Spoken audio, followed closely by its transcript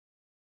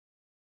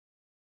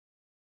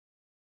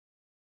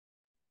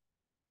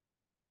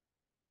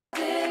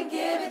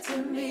it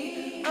to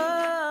me.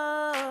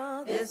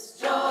 Oh, this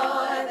joy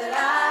that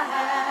I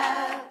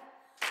have,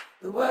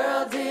 the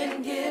world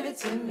didn't give it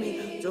to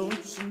me.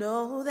 Don't you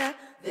know that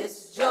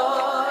this joy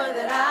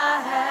that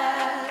I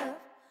have,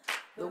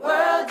 the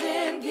world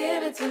didn't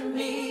give it to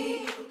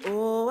me.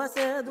 Oh, I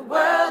said the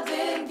world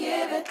didn't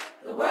give it,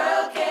 the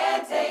world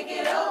can't take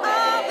it away.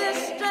 Oh,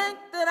 this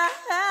strength that I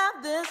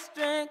have, this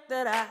strength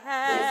that I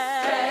have,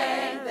 this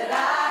strength that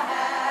I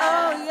have.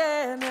 Oh,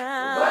 yeah,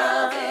 now. The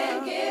world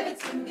didn't give it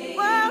to me. The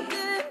world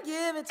didn't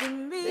give it to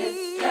me.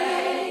 This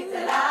strength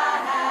that I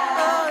have.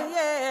 Oh,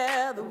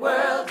 yeah, the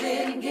world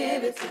didn't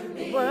give it to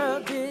me. The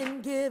world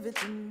didn't give it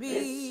to me.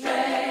 This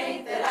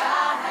strength that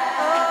I have.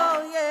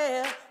 Oh,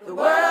 yeah, the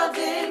world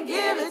didn't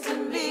give it to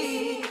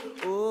me.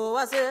 Oh,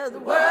 I said the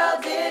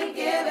world didn't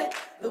give it,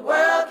 the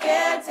world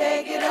can't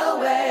take it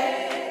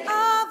away.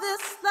 Oh,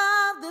 this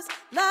love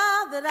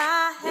that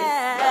I have,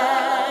 this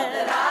love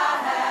that I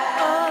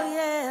have. Oh,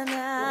 yeah,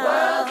 now. The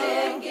world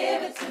didn't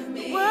give it to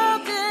me. The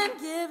world didn't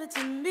give it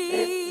to me.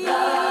 This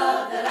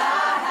love that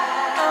I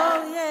have.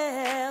 Oh,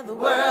 yeah, the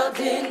world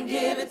didn't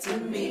give it to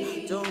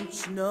me.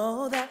 Don't you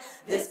know that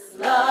this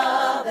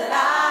love that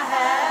I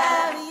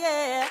have,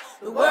 yeah,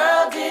 the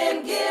world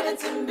didn't give it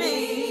to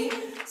me.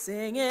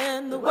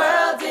 Singing, the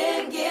world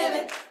didn't give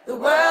it, the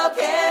world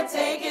can't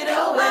take it away.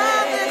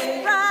 Oh,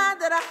 this pride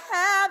that I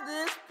have,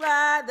 this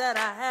pride that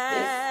I have,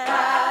 this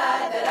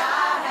pride that I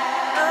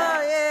have.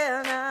 Oh,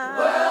 yeah, now.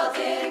 The world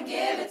didn't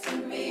give it to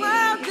me. The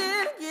world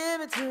didn't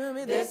give it to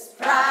me. This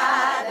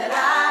pride that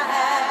I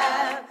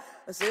have.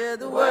 I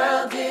said the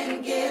world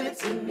didn't give it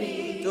to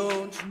me.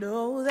 Don't you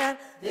know that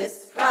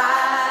this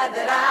pride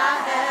that I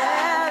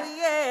have,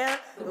 yeah,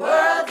 the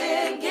world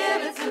didn't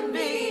give it to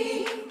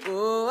me.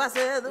 Oh, I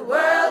said the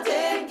world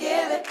didn't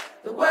give it,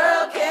 the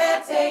world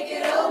can't take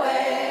it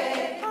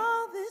away.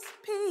 All this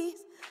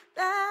peace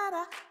that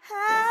I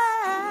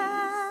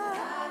have,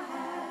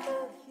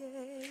 oh,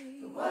 yeah.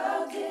 The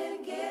world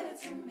didn't give it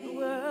to me. The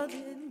world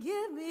didn't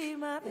give me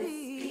my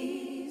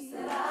peace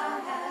that I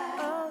have.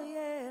 Oh,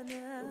 yeah,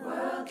 now. The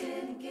world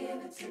didn't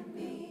give it to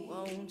me.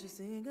 Won't you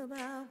sing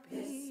about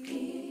peace? This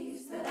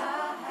peace that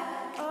I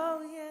have.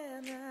 Oh, yeah,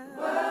 now.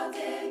 The world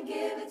didn't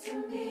give it to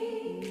me.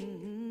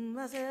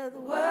 I said the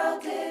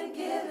world didn't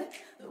give it,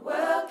 the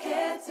world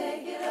can't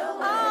take it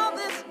away. All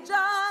this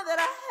joy that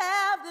I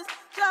have, this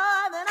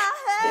joy that I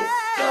have, this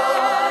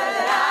joy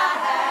that I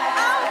have.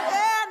 Oh,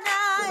 yeah,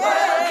 now, the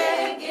world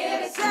didn't give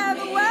it to me.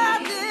 The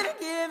world didn't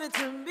give it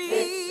to me.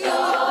 This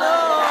joy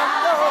that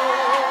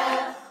I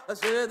have. I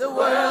said the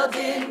world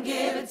didn't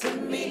give it to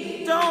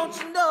me. Don't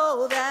you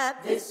know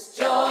that this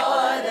joy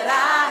that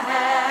I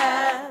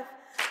have,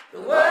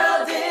 the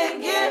world didn't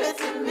give it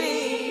to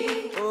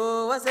me.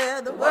 Oh, I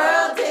said the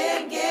world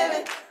didn't give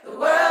it, the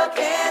world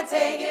can't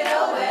take it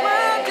away. The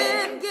world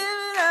didn't give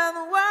it and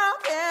the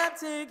world can't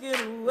take it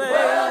away. The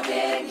world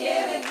didn't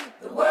give it,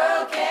 the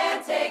world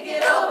can't take it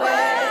away. The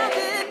world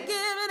didn't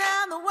give it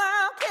and the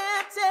world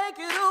can't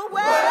take it away.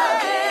 The world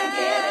didn't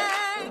give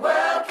it, the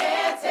world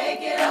can't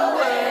take it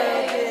away. The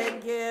world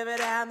didn't give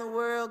it and the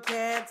world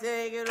can't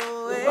take it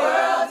away. The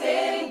world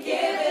didn't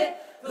give it,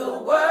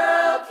 the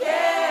world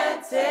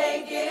can't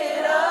take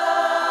it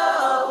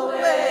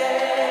away.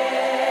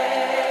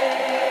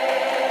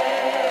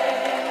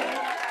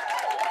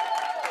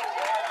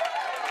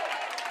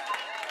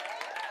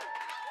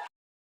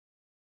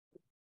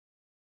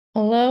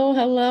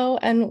 Hello,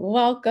 and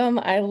welcome.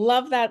 I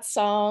love that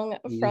song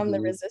from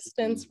the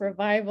Resistance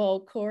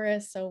Revival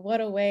chorus. So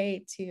what a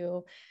way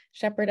to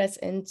shepherd us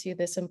into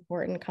this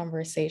important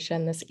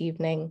conversation this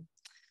evening.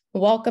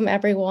 Welcome,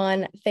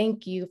 everyone.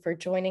 Thank you for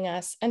joining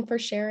us and for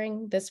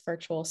sharing this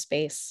virtual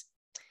space.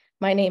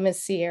 My name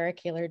is Sierra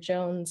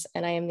Kaler-Jones,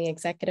 and I am the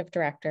Executive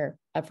Director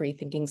of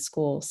Rethinking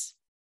Schools.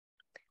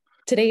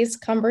 Today's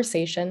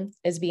conversation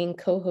is being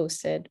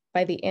co-hosted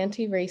by the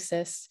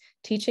Anti-Racist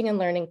Teaching and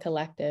Learning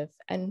Collective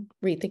and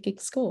Rethinking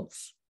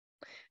Schools.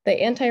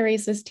 The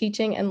Anti-Racist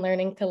Teaching and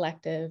Learning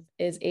Collective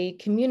is a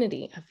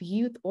community of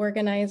youth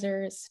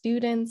organizers,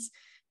 students,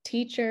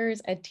 teachers,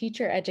 and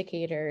teacher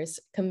educators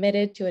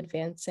committed to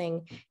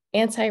advancing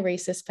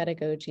anti-racist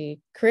pedagogy,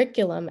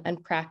 curriculum,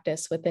 and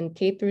practice within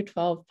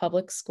K-12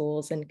 public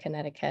schools in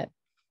Connecticut.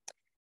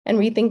 And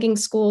Rethinking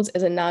Schools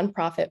is a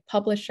nonprofit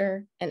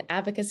publisher and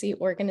advocacy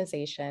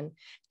organization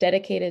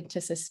dedicated to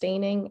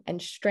sustaining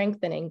and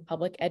strengthening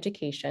public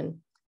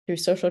education through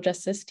social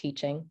justice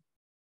teaching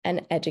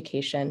and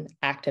education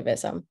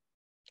activism.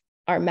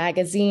 Our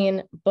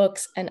magazine,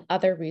 books, and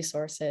other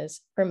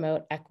resources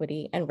promote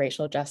equity and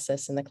racial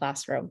justice in the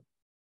classroom.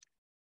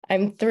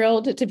 I'm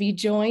thrilled to be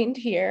joined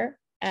here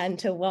and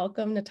to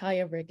welcome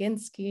Natalia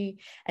Brzezinski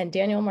and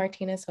Daniel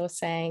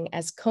Martinez-Hosang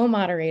as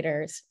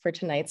co-moderators for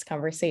tonight's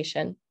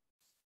conversation.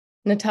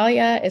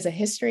 Natalia is a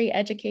history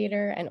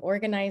educator and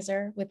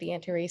organizer with the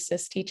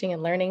Anti-Racist Teaching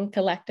and Learning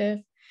Collective,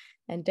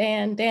 and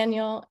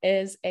Daniel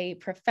is a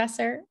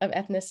professor of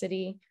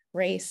ethnicity,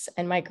 race,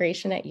 and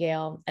migration at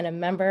Yale, and a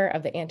member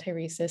of the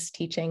Anti-Racist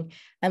Teaching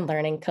and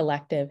Learning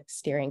Collective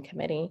Steering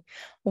Committee.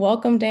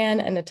 Welcome, Dan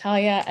and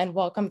Natalia, and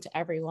welcome to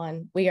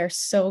everyone. We are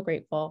so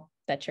grateful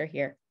that you're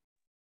here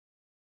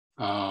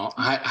Oh,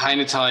 hi,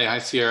 Natalia. Hi,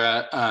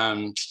 Sierra.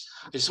 I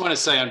just want to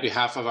say on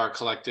behalf of our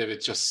collective,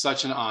 it's just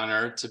such an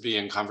honor to be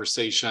in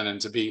conversation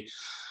and to be,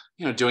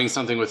 doing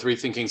something with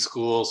Rethinking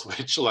Schools,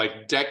 which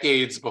like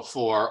decades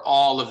before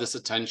all of this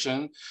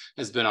attention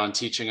has been on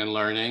teaching and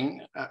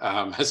learning,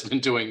 has been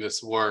doing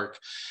this work.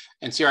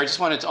 And Sierra, I just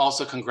wanted to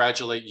also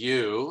congratulate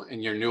you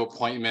in your new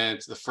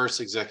appointment, the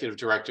first executive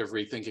director of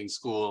Rethinking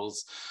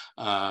Schools.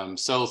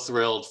 So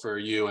thrilled for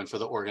you and for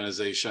the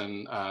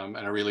organization,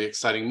 and a really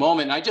exciting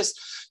moment. And I just,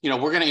 we're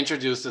going to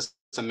introduce this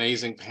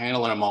amazing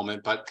panel in a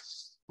moment, but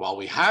while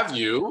we have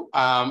you,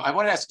 I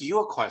want to ask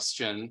you a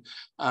question,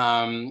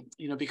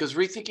 because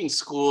Rethinking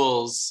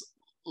Schools,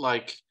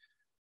 like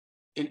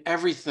in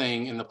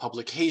everything, in the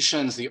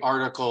publications, the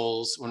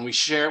articles, when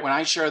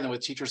I share them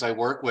with teachers I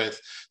work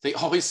with, they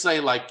always say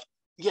like,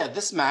 yeah,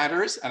 this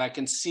matters. And I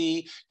can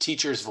see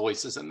teachers'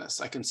 voices in this.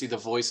 I can see the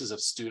voices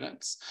of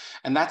students.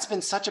 And that's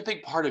been such a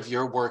big part of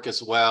your work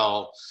as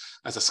well,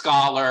 as a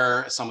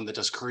scholar, as someone that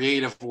does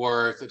creative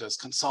work, that does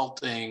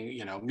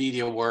consulting,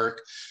 media work.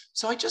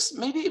 So I just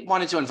maybe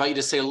wanted to invite you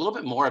to say a little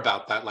bit more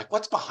about that. Like,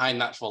 what's behind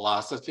that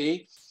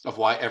philosophy of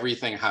why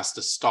everything has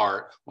to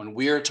start when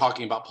we're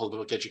talking about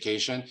public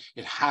education?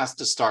 It has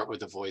to start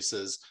with the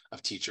voices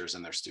of teachers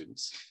and their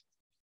students.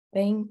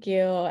 Thank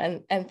you.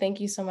 And thank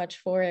you so much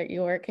for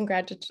your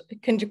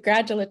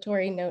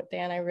congratulatory note,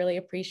 Dan. I really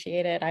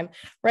appreciate it. I'm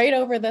right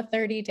over the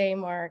 30-day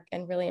mark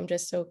and really am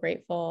just so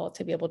grateful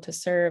to be able to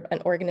serve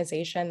an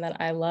organization that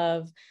I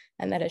love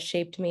and that has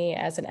shaped me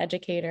as an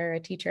educator, a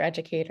teacher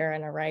educator,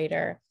 and a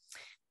writer.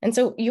 And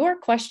so your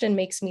question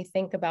makes me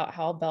think about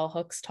how Bell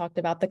Hooks talked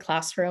about the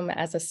classroom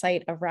as a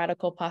site of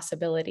radical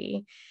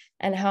possibility,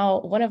 and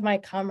how one of my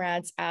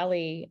comrades,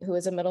 Allie, who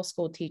is a middle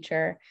school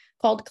teacher,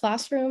 called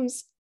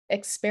classrooms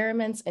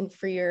experiments and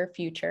freer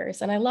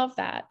futures. And I love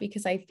that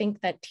because I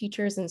think that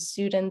teachers and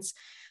students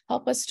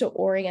help us to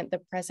orient the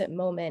present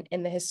moment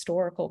in the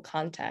historical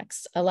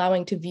context,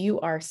 allowing to view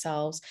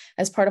ourselves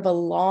as part of a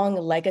long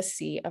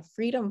legacy of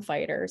freedom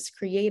fighters,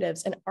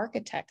 creatives, and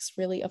architects,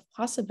 really, of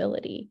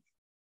possibility.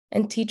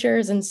 And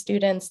teachers and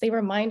students, they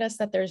remind us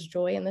that there's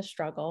joy in the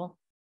struggle,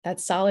 that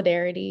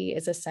solidarity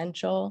is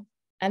essential,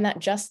 and that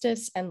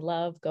justice and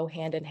love go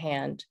hand in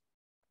hand.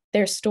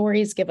 Their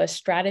stories give us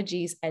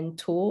strategies and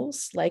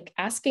tools like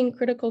asking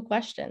critical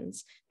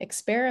questions,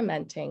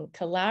 experimenting,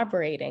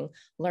 collaborating,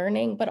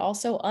 learning, but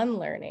also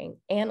unlearning,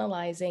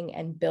 analyzing,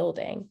 and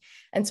building.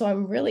 And so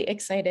I'm really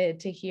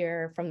excited to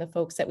hear from the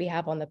folks that we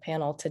have on the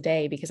panel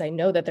today, because I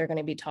know that they're going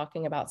to be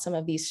talking about some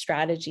of these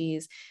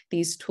strategies,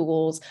 these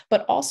tools,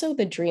 but also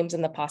the dreams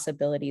and the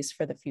possibilities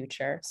for the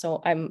future. So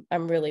I'm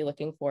really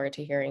looking forward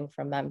to hearing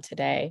from them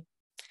today.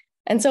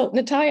 And so,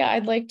 Natalia,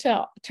 I'd like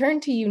to turn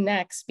to you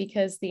next,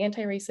 because the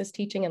Anti-Racist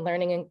Teaching and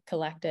Learning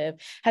Collective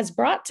has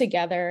brought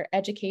together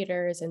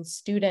educators and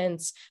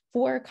students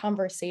for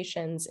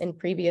conversations in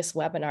previous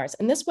webinars.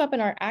 And this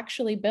webinar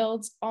actually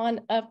builds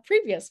on a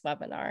previous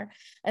webinar.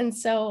 And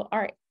so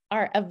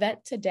our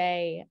event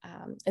today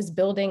is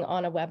building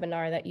on a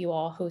webinar that you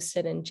all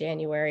hosted in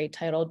January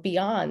titled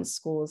Beyond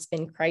Schools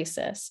in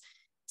Crisis.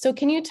 So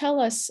can you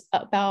tell us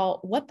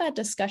about what that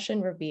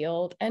discussion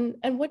revealed and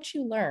what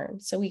you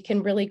learned, so we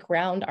can really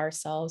ground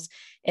ourselves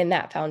in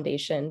that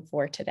foundation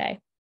for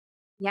today?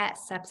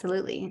 Yes,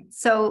 absolutely.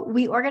 So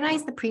we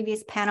organized the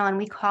previous panel and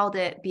we called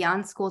it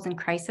Beyond Schools in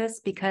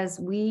Crisis because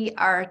we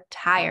are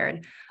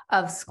tired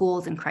of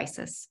schools in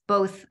crisis,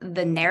 both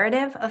the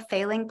narrative of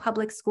failing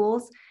public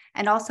schools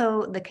and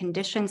also the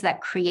conditions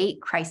that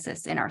create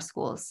crisis in our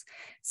schools.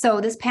 So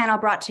this panel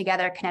brought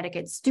together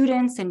Connecticut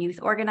students and youth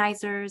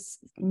organizers,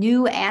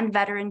 new and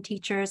veteran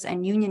teachers,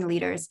 and union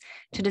leaders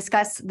to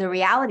discuss the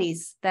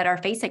realities that are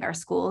facing our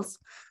schools,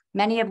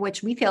 many of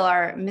which we feel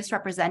are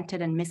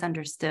misrepresented and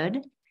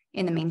misunderstood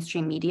in the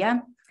mainstream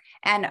media.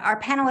 And our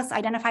panelists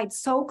identified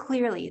so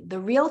clearly the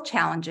real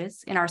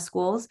challenges in our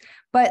schools,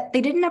 but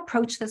they didn't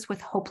approach this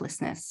with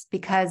hopelessness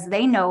because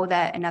they know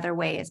that another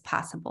way is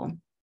possible.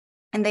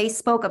 And they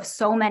spoke of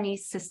so many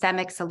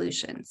systemic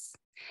solutions.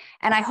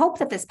 And I hope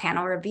that this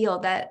panel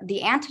revealed that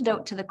the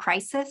antidote to the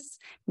crisis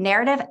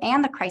narrative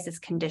and the crisis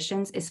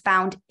conditions is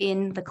found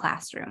in the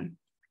classroom.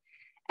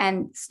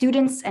 And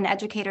students and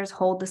educators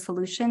hold the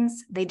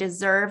solutions. They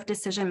deserve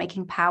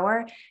decision-making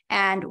power,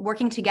 and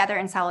working together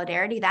in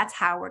solidarity, that's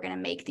how we're going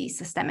to make these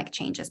systemic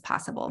changes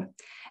possible.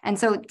 And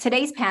so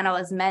today's panel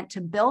is meant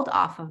to build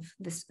off of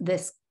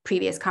this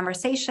previous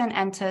conversation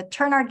and to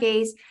turn our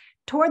gaze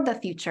toward the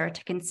future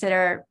to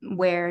consider,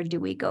 where do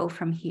we go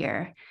from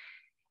here?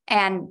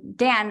 And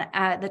Dan,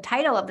 the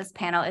title of this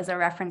panel is a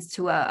reference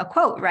to a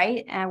quote,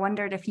 right? And I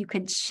wondered if you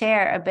could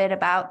share a bit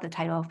about the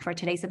title for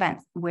today's event.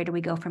 Where do we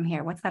go from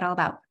here? What's that all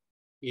about?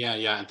 Yeah,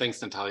 and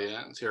thanks,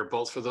 Natalia and Sierra,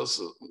 both for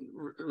those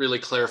really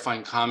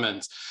clarifying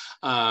comments.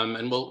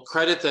 And we'll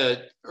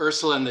credit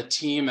Ursula and the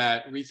team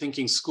at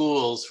Rethinking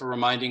Schools for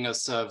reminding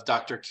us of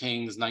Dr.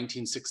 King's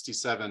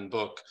 1967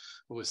 book.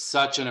 It was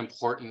such an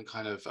important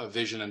kind of a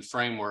vision and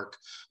framework.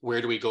 Where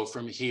do we go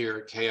from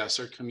here, chaos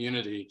or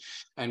community?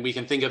 And we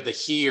can think of the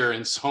here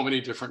in so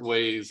many different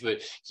ways,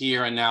 the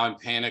here and now and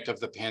panic of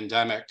the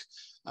pandemic.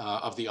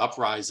 of the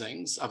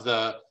uprisings, of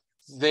the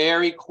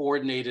very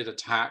coordinated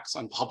attacks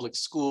on public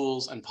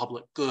schools and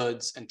public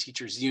goods and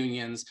teachers'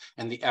 unions,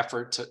 and the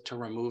effort to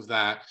remove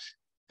that.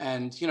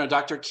 And,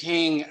 Dr.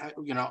 King,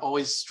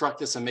 always struck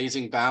this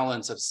amazing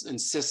balance of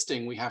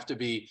insisting we have to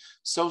be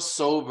so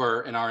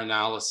sober in our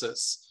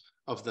analysis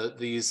of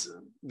these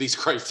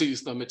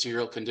crises, the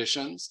material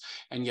conditions,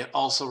 and yet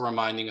also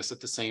reminding us at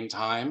the same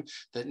time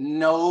that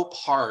no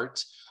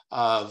part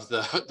of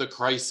the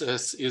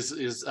crisis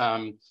is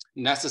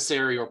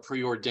necessary or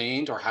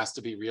preordained or has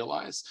to be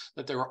realized,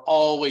 that there are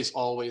always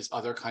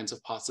other kinds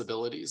of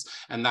possibilities.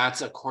 And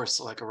that's, of course,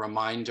 like a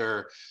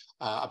reminder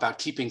about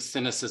keeping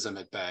cynicism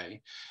at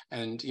bay.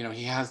 And,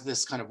 he has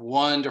this kind of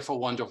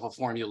wonderful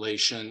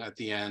formulation at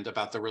the end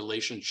about the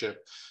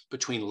relationship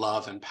between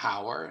love and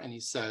power. And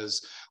he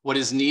says, what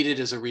is needed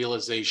is a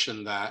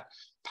realization that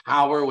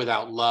power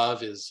without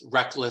love is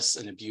reckless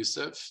and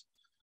abusive,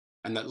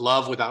 and that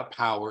love without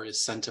power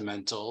is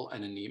sentimental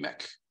and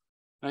anemic.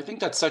 And I think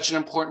that's such an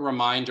important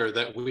reminder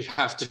that we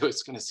have to,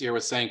 as Sierra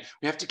was saying,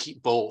 we have to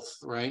keep both,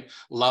 right?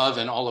 Love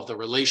and all of the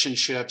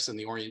relationships and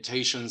the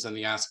orientations and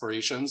the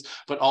aspirations,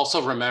 but also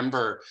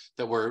remember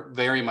that we're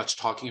very much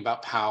talking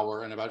about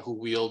power and about who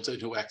wields it,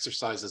 who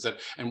exercises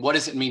it, and what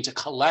does it mean to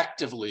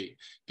collectively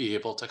be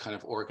able to kind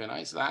of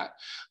organize that.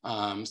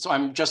 So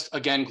I'm just,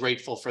 again,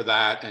 grateful for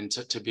that, and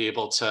to be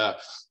able to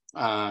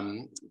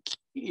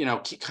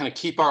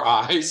keep our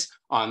eyes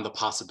on the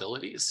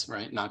possibilities,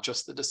 right? Not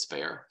just the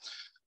despair.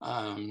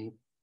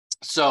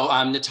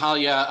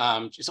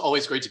 Natalia, it's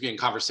always great to be in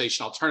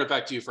conversation. I'll turn it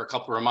back to you for a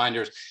couple of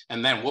reminders,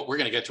 and then we're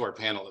going to get to our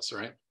panelists,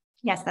 right?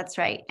 Yes, that's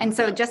right. And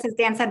so just as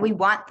Dan said, we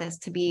want this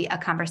to be a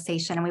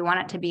conversation, and we want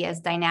it to be as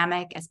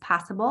dynamic as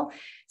possible.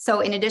 So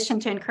in addition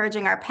to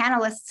encouraging our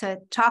panelists to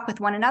talk with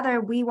one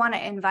another, we want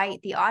to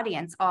invite the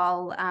audience,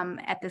 all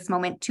at this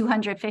moment,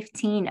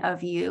 215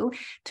 of you,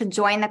 to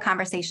join the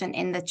conversation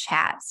in the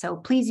chat. So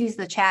please use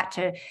the chat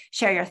to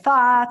share your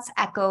thoughts,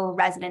 echo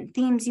resident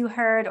themes you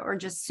heard, or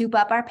just soup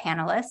up our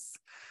panelists.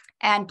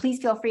 And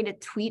please feel free to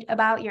tweet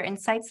about your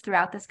insights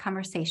throughout this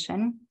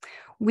conversation.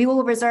 We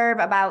will reserve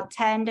about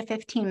 10 to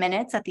 15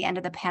 minutes at the end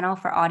of the panel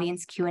for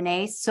audience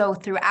Q&A. So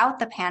throughout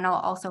the panel,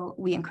 also,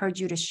 we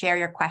encourage you to share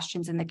your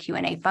questions in the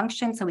Q&A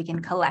function so we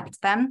can collect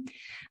them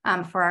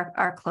for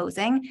our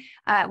closing.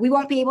 We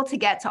won't be able to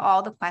get to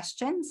all the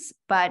questions,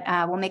 but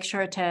we'll make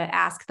sure to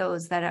ask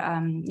those that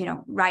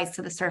rise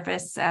to the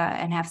surface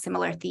and have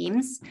similar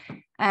themes.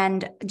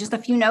 And just a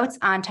few notes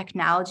on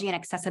technology and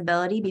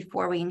accessibility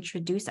before we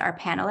introduce our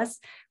panelists.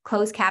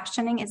 Closed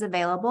captioning is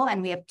available,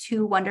 and we have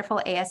 2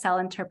 wonderful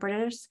ASL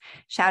interpreters.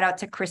 Shout out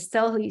to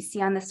Crystal, who you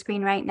see on the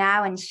screen right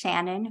now, and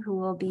Shannon, who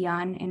will be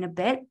on in a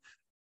bit.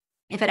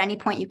 If at any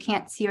point you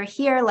can't see or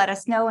hear, let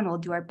us know, and we'll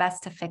do our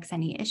best to fix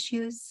any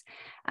issues.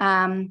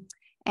 And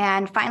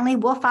finally,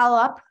 we'll follow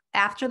up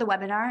after the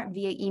webinar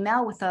via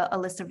email with a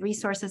list of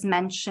resources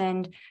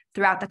mentioned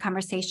throughout the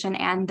conversation,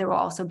 and there will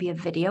also be a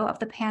video of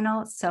the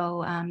panel,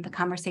 so the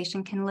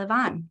conversation can live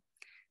on.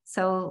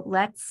 So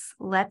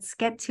let's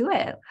get to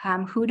it.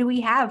 Who do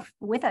we have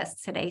with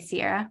us today,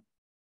 Sierra?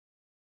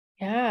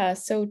 Yeah,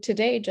 so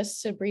today,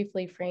 just to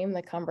briefly frame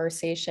the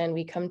conversation,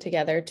 we come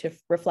together to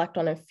reflect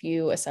on a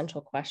few essential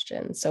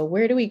questions. So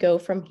where do we go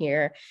from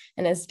here?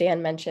 And as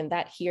Dan mentioned,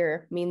 that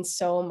here means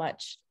so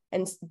much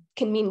and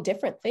can mean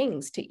different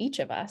things to each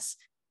of us.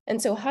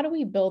 And so how do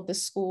we build the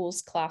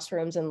schools,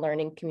 classrooms, and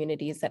learning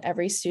communities that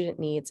every student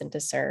needs and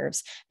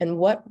deserves? And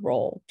what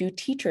role do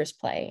teachers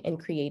play in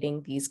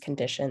creating these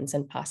conditions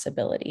and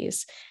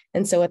possibilities?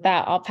 And so with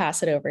that, I'll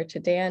pass it over to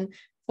Dan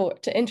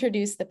to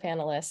introduce the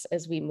panelists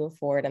as we move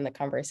forward in the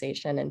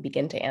conversation and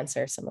begin to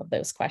answer some of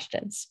those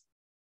questions.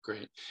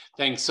 Great,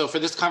 thanks. So for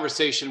this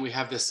conversation, we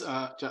have this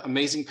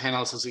amazing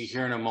panelists, as we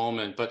hear in a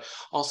moment, but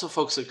also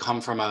folks that come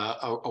from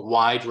a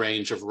wide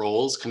range of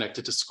roles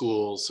connected to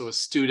schools. So a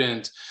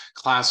student,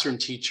 classroom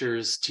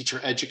teachers, teacher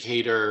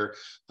educator,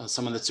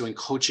 someone that's doing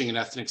coaching and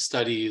ethnic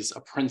studies, a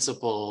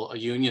principal, a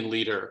union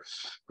leader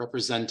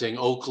representing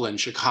Oakland,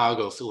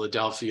 Chicago,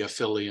 Philadelphia,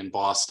 Philly, and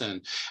Boston.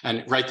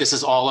 And right, this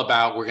is all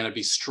about we're going to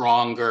be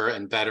stronger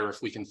and better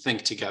if we can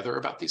think together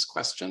about these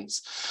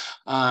questions.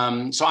 So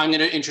I'm going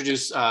to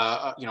introduce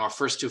our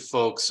first 2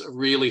 folks.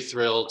 Really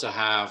thrilled to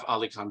have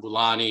Ali Khan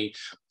Bulani,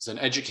 who's an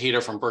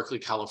educator from Berkeley,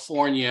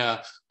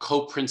 California,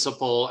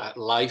 co-principal at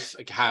Life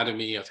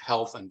Academy of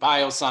Health and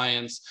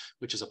Bioscience,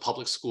 which is a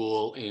public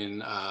school in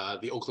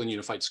the Oakland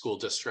Unified School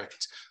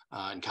District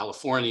in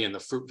California in the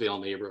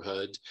Fruitvale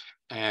neighborhood.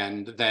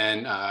 And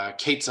then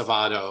Kate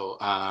Zavato,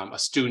 a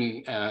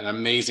student and an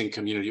amazing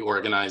community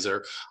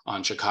organizer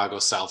on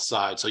Chicago's South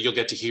Side. So you'll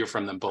get to hear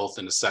from them both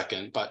in a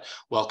second, but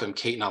welcome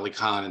Kate and Ali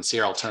Khan. And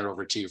Sierra, I'll turn it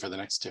over to you for the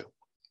next 2.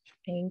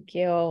 Thank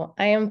you.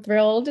 I am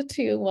thrilled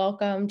to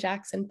welcome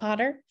Jackson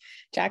Potter.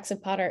 Jackson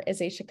Potter is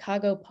a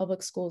Chicago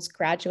Public Schools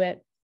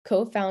graduate,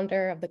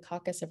 co-founder of the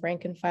Caucus of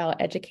Rank and File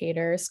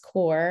Educators,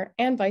 CORE,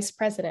 and vice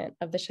president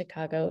of the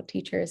Chicago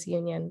Teachers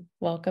Union.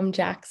 Welcome,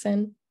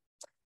 Jackson.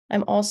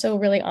 I'm also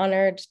really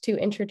honored to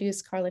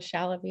introduce Carla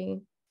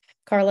Shalaby.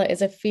 Carla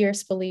is a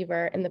fierce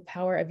believer in the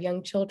power of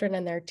young children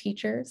and their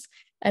teachers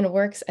and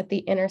works at the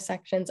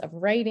intersections of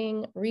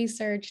writing,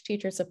 research,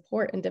 teacher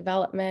support and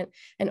development,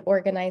 and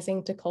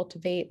organizing to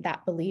cultivate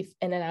that belief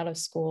in and out of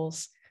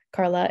schools.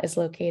 Carla is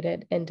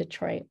located in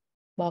Detroit.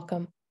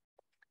 Welcome.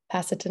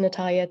 Pass it to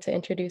Natalia to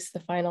introduce the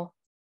final.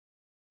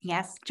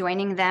 Yes,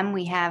 joining them,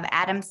 we have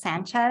Adam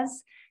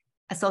Sanchez,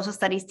 a social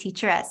studies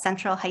teacher at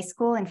Central High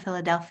School in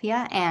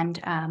Philadelphia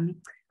and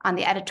on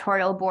the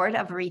editorial board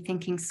of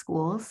Rethinking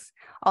Schools.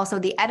 Also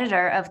the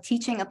editor of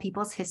Teaching a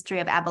People's History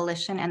of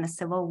Abolition and the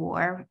Civil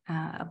War,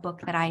 a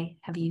book that I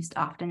have used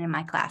often in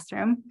my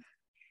classroom.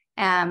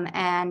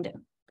 And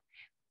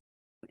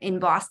in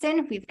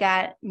Boston, we've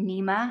got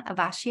Nima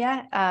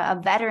Avashia, a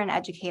veteran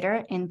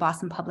educator in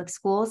Boston Public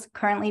Schools,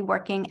 currently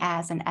working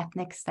as an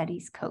ethnic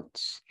studies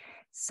coach.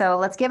 So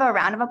let's give a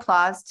round of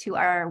applause to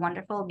our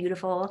wonderful,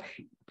 beautiful,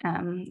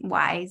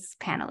 wise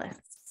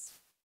panelists.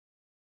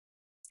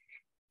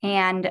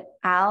 And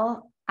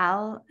I'll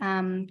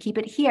keep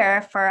it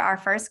here for our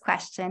first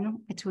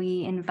question, which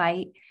we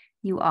invite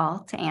you all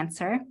to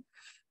answer.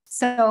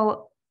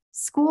 So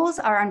schools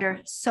are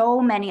under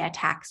so many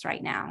attacks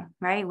right now,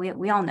 right?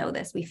 We all know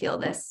this, we feel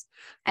this.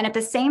 And at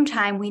the same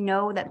time, we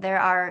know that there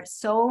are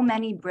so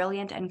many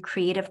brilliant and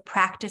creative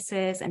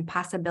practices and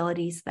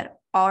possibilities that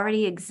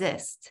already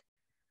exist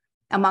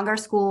among our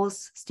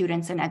schools,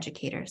 students, and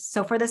educators.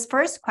 So for this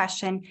first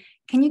question,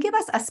 can you give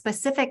us a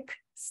specific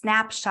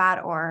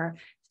snapshot or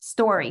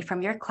story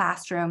from your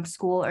classroom,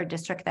 school, or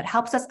district that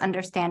helps us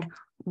understand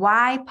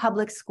why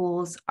public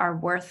schools are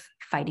worth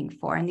fighting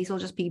for? And these will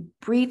just be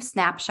brief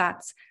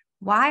snapshots.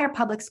 Why are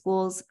public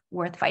schools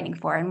worth fighting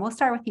for? And we'll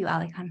start with you,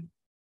 Ali Khan.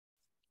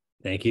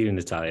 Thank you,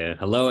 Natalia.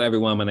 Hello,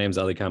 everyone. My name is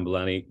Ali Khan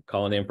Bulani,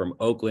 calling in from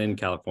Oakland,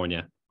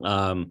 California.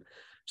 So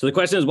the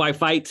question is, why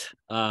fight?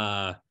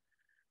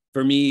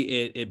 For me,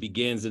 it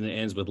begins and it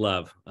ends with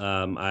love.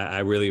 I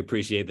really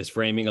appreciate this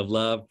framing of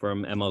love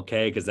from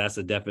MLK because that's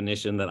the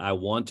definition that I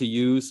want to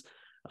use.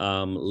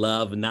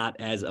 Love not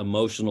as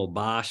emotional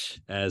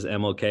bosh, as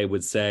MLK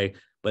would say,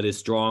 but as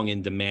strong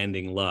and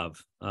demanding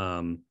love.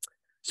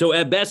 So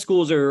at best,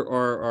 schools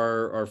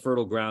are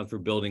fertile ground for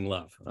building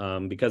love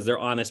because they're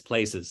honest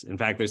places. In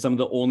fact, they're some of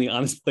the only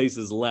honest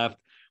places left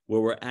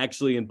where we're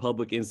actually in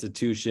public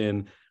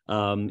institution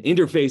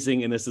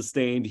interfacing in a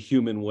sustained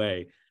human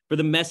way for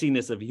the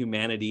messiness of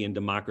humanity and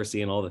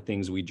democracy and all the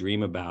things we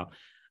dream about.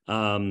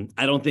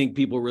 I don't think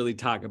people really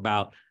talk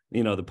about,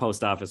 the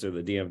post office or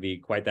the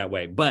DMV quite that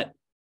way, but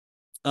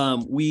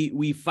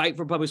we fight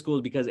for public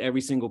schools because every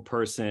single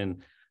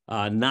person,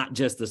 not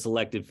just the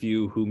selected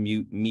few who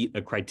meet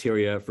a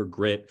criteria for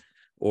grit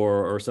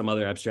or some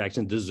other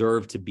abstraction,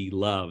 deserve to be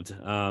loved.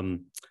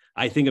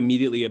 I think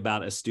immediately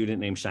about a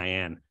student named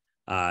Cheyenne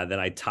that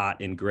I taught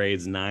in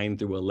grades 9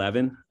 through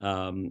 11.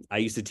 I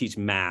used to teach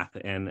math,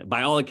 and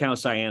by all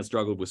accounts, Cheyenne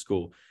struggled with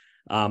school.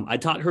 I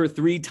taught her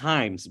 3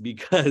 times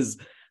because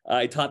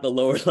I taught the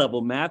lower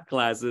level math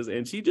classes,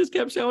 and she just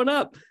kept showing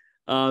up.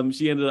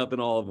 She ended up in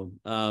all of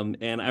them.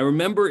 And I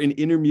remember in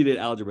intermediate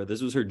algebra,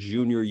 this was her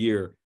junior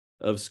year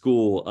of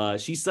school,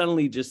 she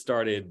suddenly just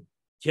started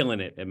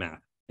killing it at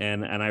math.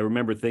 And I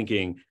remember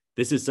thinking,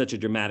 this is such a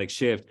dramatic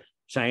shift.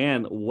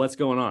 Cheyenne, what's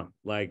going on?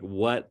 Like,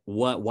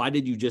 why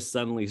did you just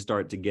suddenly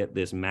start to get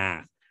this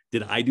math?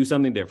 Did I do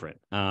something different?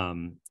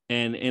 And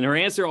her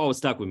answer always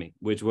stuck with me,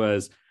 which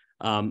was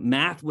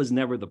math was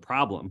never the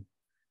problem.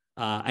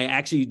 I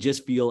actually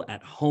just feel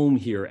at home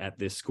here at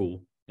this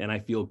school and I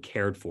feel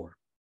cared for.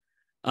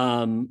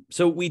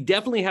 So we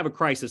definitely have a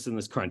crisis in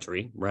this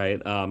country,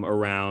 right?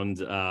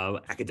 Around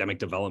academic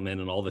development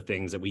and all the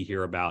things that we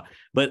hear about.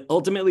 But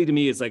ultimately to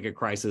me, it's like a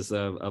crisis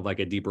of like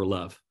a deeper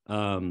love.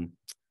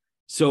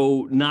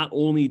 So not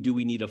only do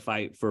we need to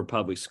fight for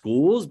public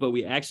schools, but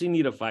we actually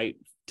need to fight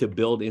to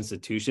build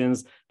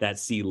institutions that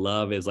see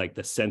love as like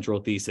the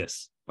central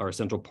thesis or a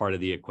central part of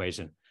the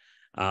equation.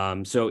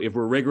 So if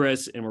we're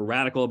rigorous and we're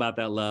radical about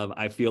that love,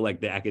 I feel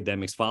like the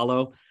academics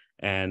follow.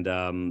 And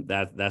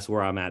that's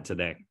where I'm at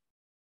today.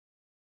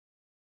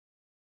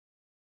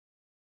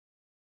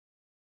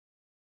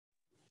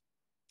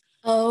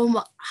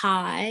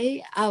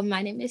 Hi,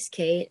 my name is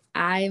Kate.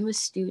 I am a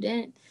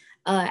student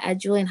at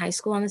Julian High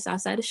School on the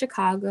south side of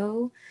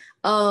Chicago.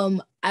 I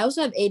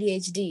also have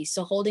ADHD,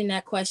 so holding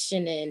that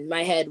question in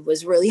my head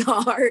was really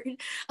hard.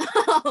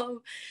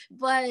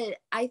 But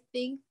I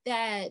think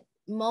that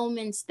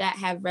moments that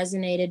have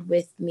resonated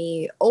with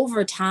me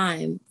over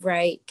time,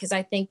 right? Because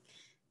I think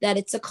that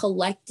it's a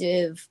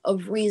collective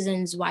of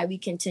reasons why we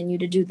continue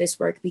to do this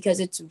work, because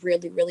it's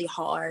really, really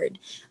hard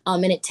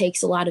and it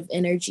takes a lot of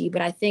energy.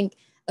 But I think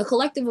a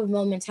collective of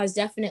moments has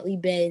definitely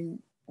been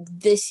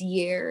this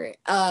year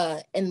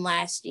and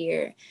last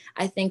year.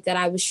 I think that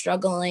I was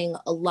struggling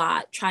a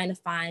lot trying to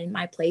find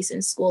my place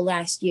in school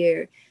last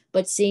year,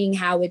 but seeing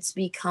how it's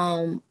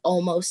become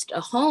almost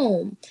a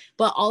home,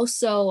 but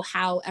also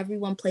how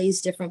everyone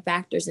plays different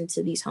factors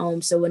into these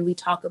homes. So when we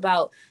talk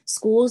about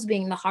schools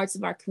being the hearts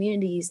of our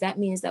communities, that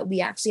means that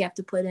we actually have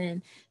to put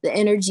in the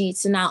energy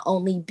to not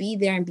only be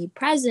there and be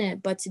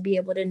present, but to be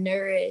able to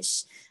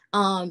nourish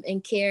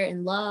and care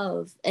and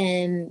love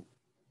and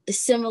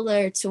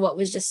similar to what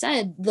was just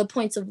said, the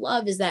points of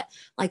love is that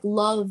like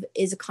love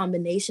is a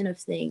combination of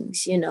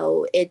things, you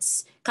know,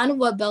 it's kind of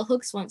what Bell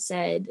Hooks once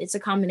said, it's a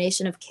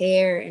combination of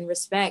care and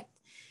respect.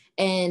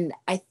 And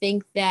I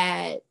think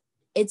that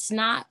it's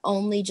not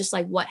only just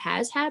like what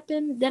has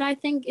happened that I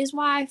think is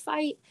why I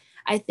fight.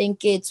 I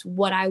think it's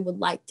what I would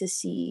like to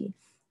see.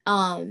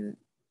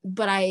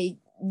 But I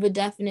would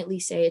definitely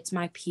say it's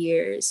my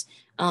peers.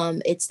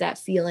 It's that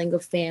feeling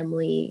of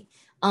family.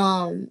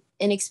 And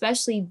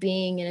especially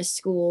being in a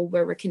school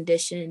where we're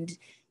conditioned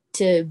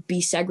to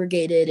be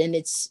segregated and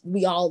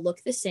we all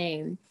look the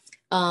same,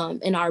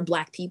 and are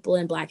Black people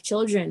and Black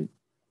children.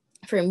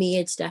 For me,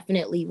 it's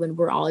definitely when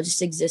we're all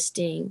just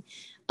existing,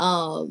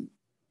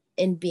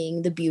 and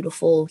being the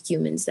beautiful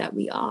humans that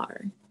we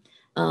are,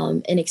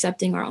 and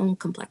accepting our own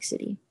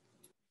complexity.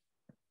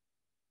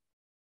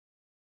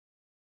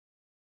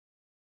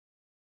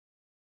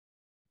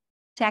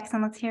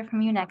 Jackson, let's hear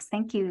from you next.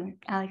 Thank you,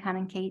 Ali Khan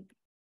and Kate.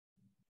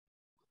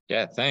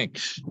 Yeah,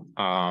 thanks.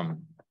 I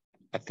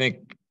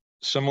think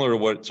similar to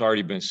what's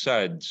already been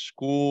said,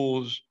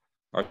 schools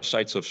are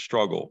sites of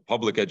struggle.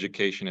 Public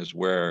education is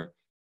where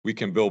we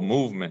can build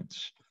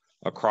movements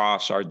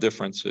across our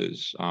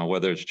differences,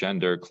 whether it's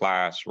gender,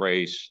 class,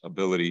 race,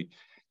 ability.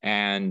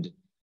 And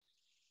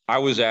I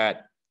was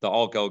at the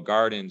Alkel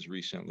Gardens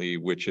recently,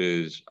 which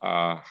is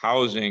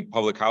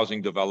public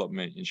housing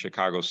development in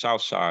Chicago's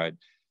South Side.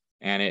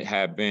 And it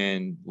had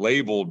been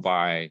labeled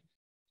by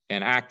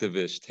an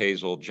activist,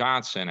 Hazel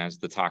Johnson, as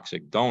the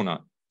toxic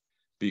donut,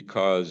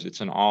 because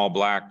it's an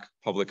all-Black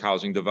public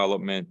housing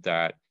development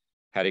that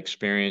had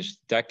experienced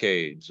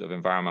decades of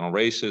environmental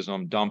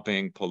racism,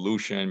 dumping,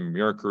 pollution,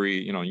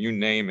 mercury, you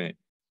name it,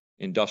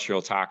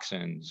 industrial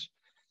toxins.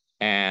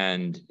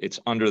 And it's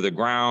under the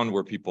ground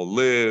where people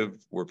live,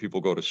 where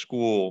people go to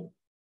school.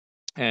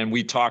 And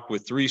we talked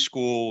with 3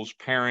 schools,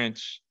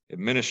 parents,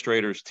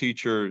 administrators,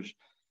 teachers,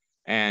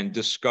 and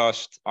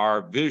discussed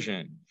our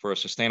vision for a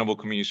sustainable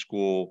community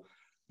school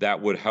that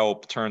would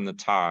help turn the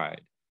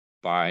tide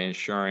by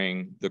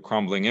ensuring the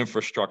crumbling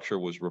infrastructure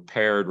was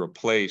repaired,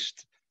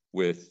 replaced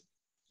with,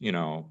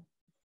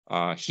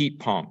 heat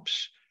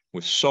pumps,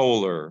 with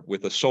solar,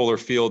 with a solar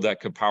field that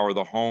could power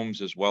the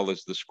homes as well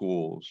as the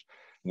schools,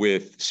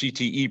 with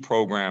CTE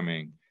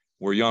programming,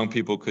 where young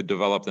people could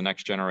develop the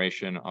next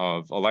generation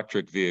of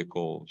electric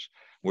vehicles,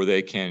 where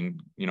they can,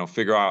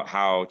 figure out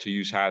how to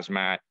use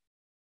hazmat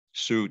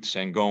suits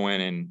and go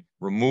in and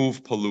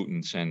remove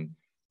pollutants and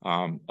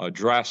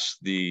address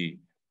the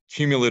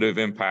cumulative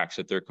impacts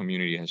that their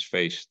community has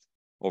faced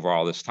over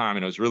all this time.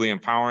 And it was really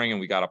empowering, and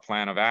we got a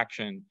plan of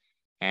action.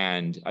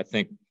 And I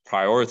think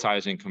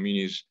prioritizing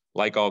communities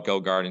like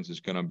Alkel Gardens is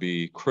going to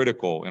be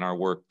critical in our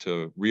work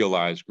to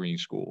realize green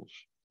schools.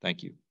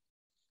 Thank you.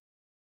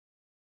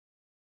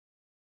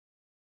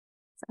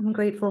 I'm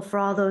grateful for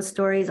all those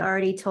stories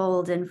already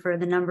told and for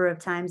the number of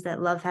times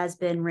that love has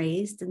been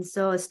raised. And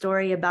so a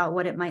story about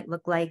what it might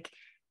look like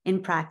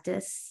in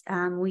practice.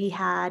 We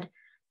had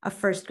a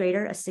first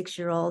grader, a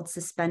 6-year-old,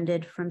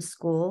 suspended from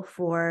school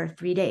for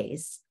 3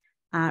 days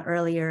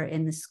earlier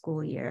in the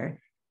school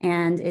year.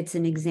 And it's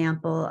an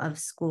example of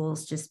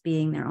schools just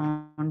being their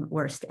own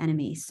worst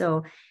enemy.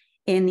 So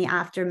in the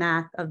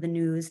aftermath of the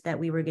news that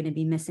we were going to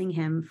be missing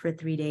him for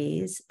 3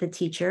 days, the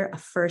teacher, a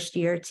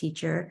first-year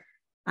teacher,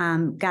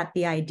 got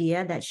the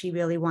idea that she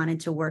really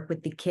wanted to work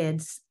with the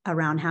kids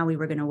around how we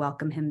were going to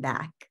welcome him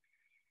back.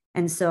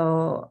 And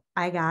so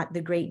I got the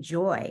great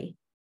joy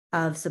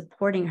of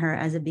supporting her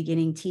as a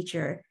beginning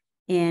teacher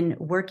in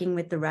working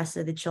with the rest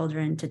of the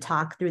children to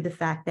talk through the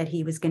fact that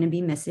he was going to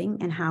be missing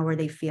and how were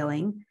they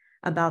feeling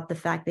about the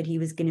fact that he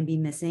was going to be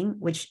missing,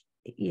 which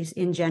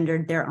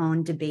engendered their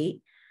own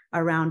debate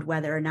around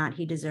whether or not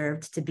he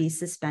deserved to be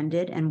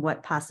suspended and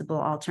what possible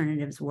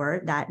alternatives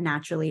were. That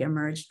naturally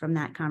emerged from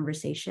that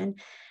conversation.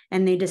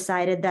 And they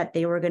decided that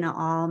they were going to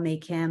all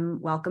make him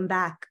welcome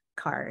back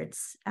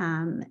cards.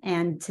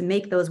 And to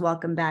make those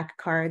welcome back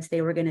cards,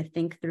 they were going to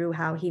think through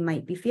how he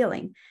might be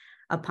feeling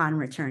upon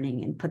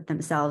returning and put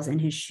themselves in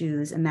his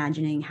shoes,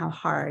 imagining how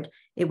hard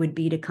it would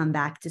be to come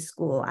back to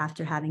school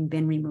after having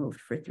been removed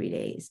for 3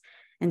 days.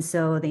 And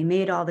so they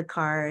made all the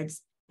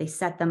cards. They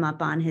set them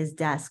up on his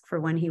desk for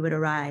when he would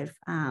arrive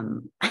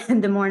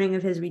the morning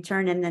of his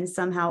return. And then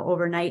somehow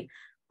overnight,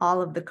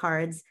 all of the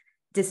cards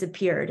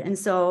disappeared. And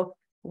so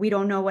we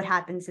don't know what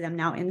happened to them.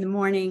 Now in the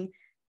morning,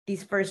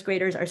 these first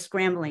graders are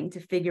scrambling to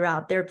figure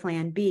out their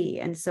plan B.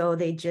 And so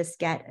they just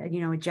get,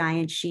 a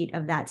giant sheet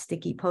of that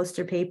sticky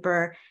poster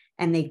paper,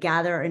 and they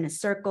gather in a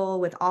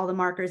circle with all the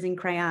markers and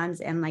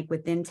crayons. And like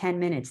within 10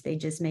 minutes, they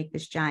just make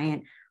this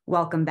giant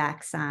welcome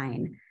back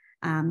sign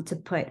to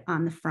put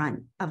on the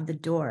front of the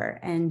door.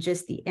 And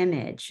just the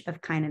image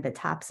of kind of the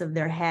tops of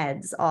their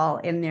heads all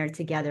in there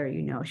together,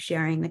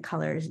 sharing the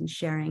colors and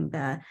sharing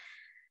the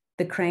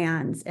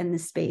crayons and the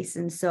space.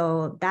 And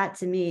so that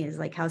to me is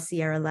like how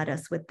Sierra led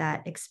us with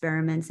that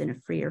experiments in a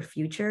freer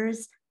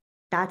futures.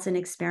 That's an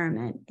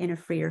experiment in a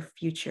freer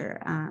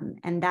future.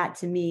 And that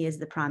to me is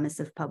the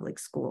promise of public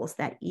schools,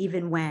 that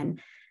even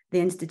when the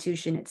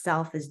institution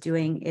itself is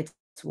doing its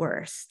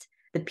worst,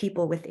 the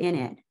people within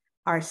it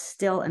are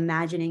still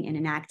imagining and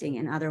enacting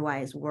an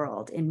otherwise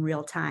world in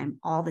real time,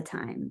 all the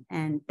time.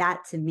 And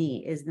that, to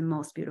me, is the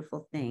most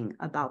beautiful thing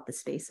about the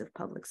space of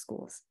public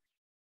schools.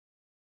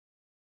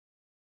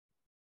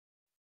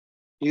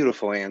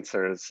 Beautiful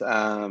answers.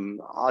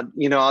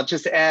 I'll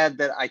just add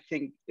that I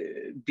think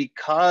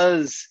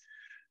because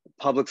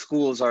public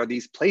schools are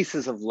these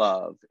places of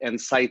love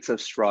and sites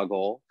of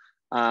struggle,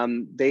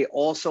 they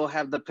also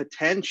have the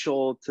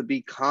potential to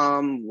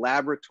become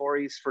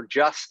laboratories for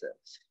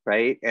justice,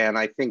 right? And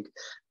I think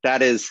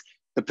that is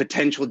the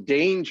potential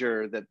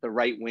danger that the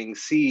right wing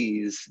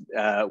sees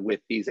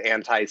with these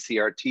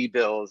anti-CRT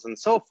bills and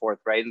so forth,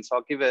 right? And so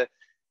I'll give a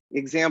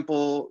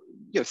example,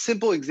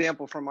 simple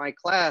example from my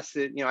class.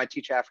 I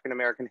teach African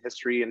American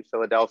history in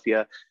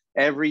Philadelphia.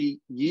 Every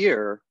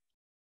year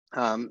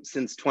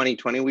since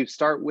 2020, we've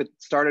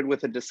started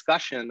with a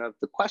discussion of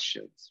the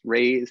questions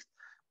raised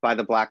by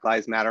the Black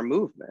Lives Matter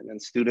movement,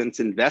 and students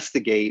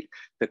investigate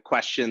the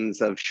questions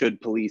of should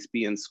police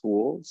be in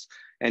schools,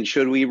 and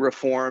should we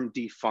reform,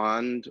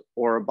 defund,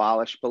 or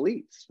abolish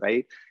police,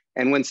 right?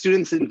 And when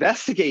students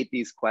investigate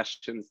these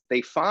questions,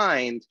 they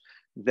find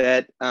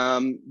that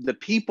the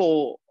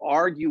people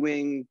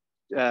arguing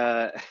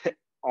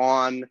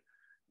on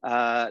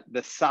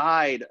the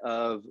side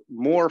of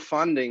more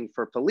funding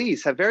for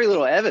police have very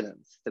little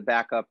evidence to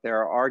back up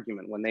their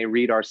argument. When they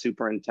read our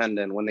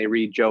superintendent, when they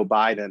read Joe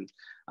Biden,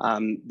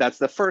 that's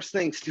the first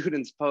thing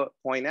students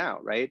point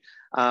out, right?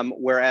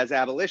 Whereas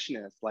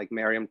abolitionists like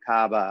Mariam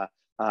Kaba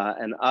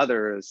and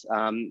others,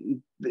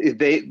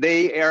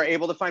 they are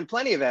able to find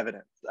plenty of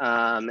evidence.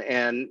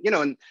 And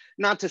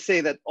not to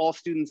say that all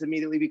students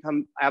immediately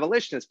become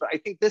abolitionists, but I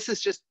think this is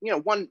just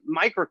one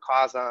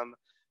microcosm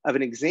of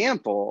an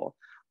example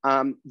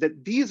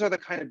that these are the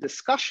kind of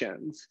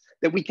discussions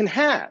that we can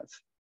have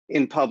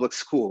in public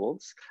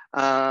schools.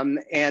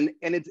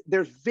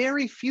 There's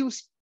very few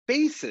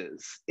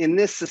spaces in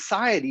this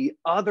society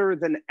other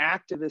than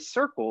activist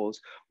circles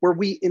where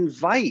we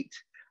invite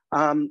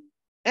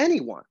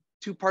anyone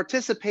to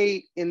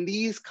participate in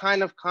these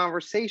kind of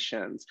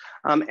conversations.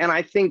 And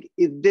I think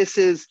this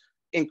is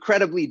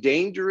incredibly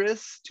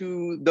dangerous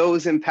to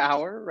those in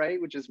power,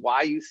 right? Which is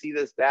why you see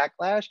this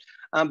backlash.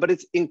 But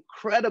it's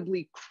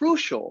incredibly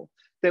crucial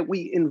that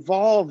we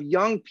involve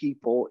young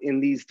people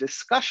in these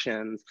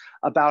discussions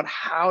about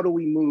how do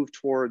we move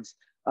towards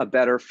a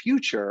better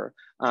future,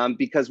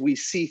 because we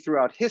see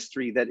throughout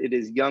history that it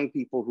is young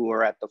people who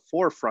are at the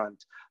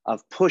forefront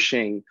of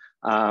pushing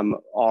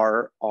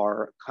our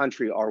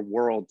country, our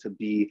world to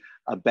be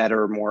a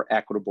better, more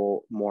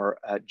equitable, more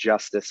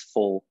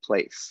justice-full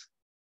place.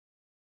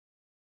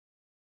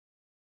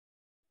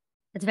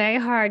 It's very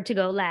hard to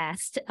go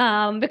last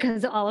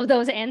because all of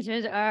those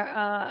answers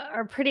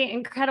are pretty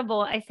incredible.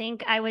 I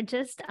think I would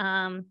just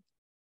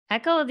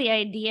echo the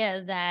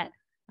idea that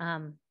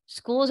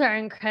schools are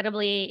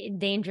incredibly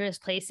dangerous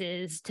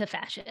places to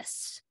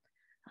fascists,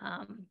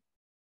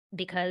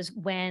 because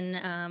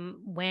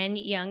when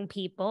young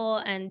people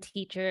and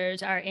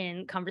teachers are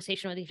in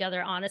conversation with each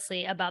other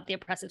honestly about the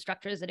oppressive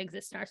structures that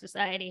exist in our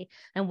society,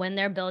 and when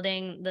they're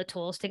building the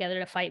tools together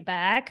to fight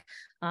back,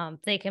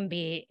 they can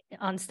be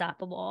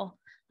unstoppable.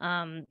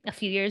 A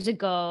few years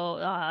ago,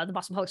 the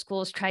Boston Public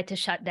Schools tried to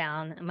shut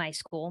down my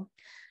school,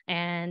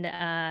 and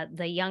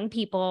the young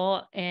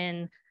people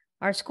in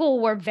our school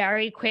were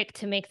very quick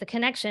to make the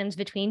connections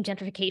between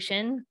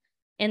gentrification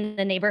in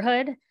the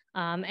neighborhood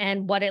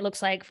and what it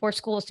looks like for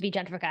schools to be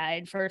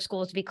gentrified, for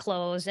schools to be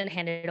closed and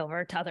handed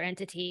over to other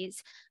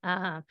entities.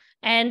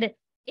 And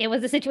it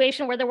was a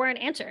situation where there weren't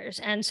answers.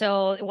 And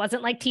so it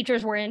wasn't like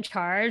teachers were in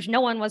charge.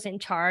 No one was in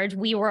charge.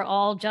 We were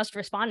all just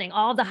responding.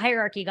 All the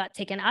hierarchy got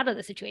taken out of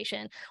the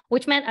situation,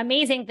 which meant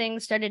amazing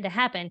things started to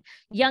happen.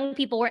 Young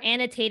people were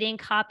annotating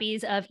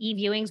copies of Eve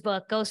Ewing's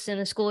book, Ghosts in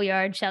the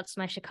Schoolyard, shouts to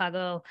my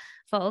Chicago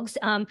folks,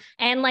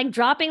 and like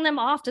dropping them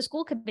off to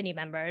school committee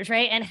members,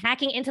 right? And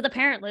hacking into the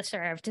parent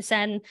listserv to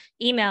send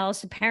emails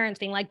to parents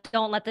being like,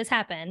 don't let this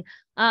happen.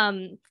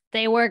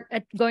 They were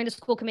going to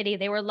school committee.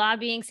 They were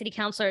lobbying city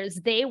councilors.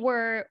 They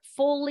were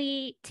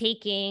fully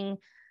taking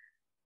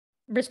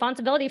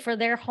responsibility for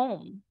their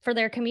home, for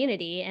their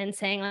community, and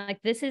saying like,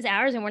 this is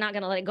ours and we're not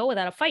going to let it go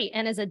without a fight.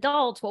 And as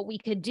adults, what we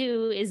could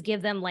do is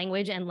give them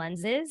language and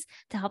lenses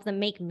to help them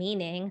make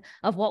meaning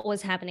of what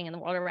was happening in the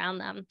world around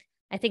them.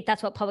 I think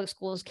that's what public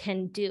schools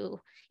can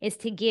do, is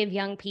to give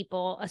young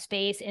people a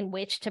space in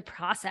which to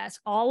process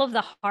all of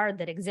the hard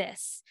that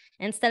exists.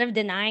 Instead of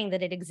denying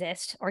that it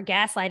exists or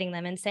gaslighting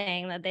them and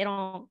saying that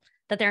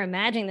that they're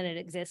imagining that it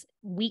exists,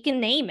 we can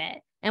name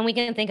it and we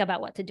can think about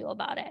what to do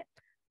about it.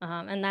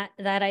 And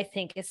that I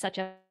think is such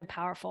a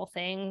powerful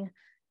thing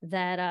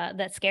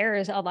that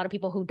scares a lot of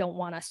people who don't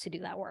want us to do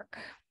that work.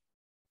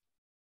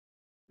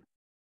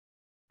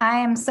 I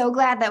am so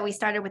glad that we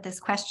started with this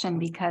question,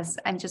 because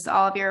I'm just,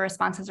 all of your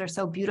responses are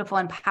so beautiful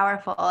and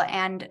powerful.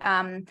 And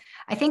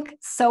I think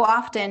so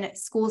often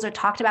schools are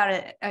talked about,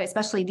 it,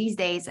 especially these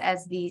days,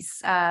 as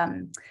these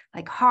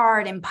like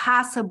hard,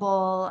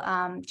 impossible,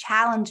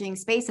 challenging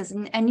spaces.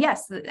 And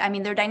yes, I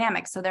mean, they're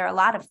dynamic. So there are a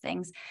lot of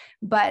things,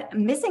 but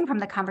missing from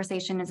the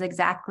conversation is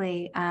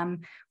exactly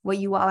what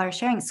you all are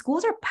sharing.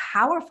 Schools are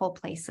powerful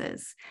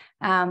places.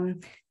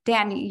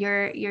 Dan,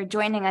 you're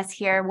joining us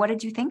here. What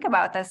did you think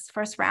about this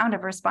first round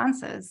of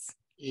responses?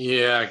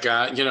 Yeah,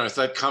 it's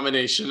that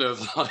combination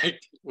of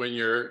like when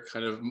your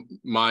kind of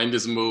mind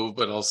is moved,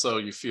 but also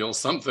you feel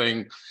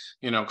something,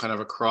 kind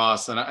of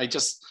across. And I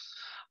just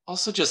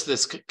also just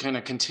this kind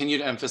of continued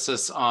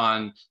emphasis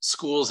on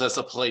schools as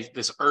a place,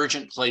 this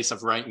urgent place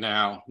of right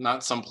now,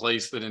 not some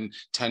place that in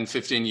 10,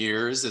 15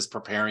 years is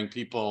preparing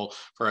people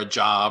for a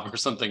job or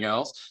something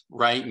else.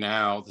 Right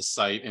now, the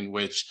site in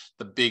which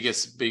the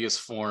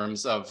biggest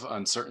forms of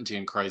uncertainty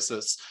and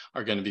crisis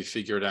are going to be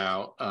figured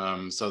out.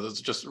 So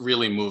that's just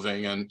really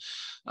moving, and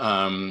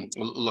kind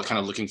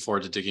of looking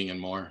forward to digging in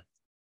more.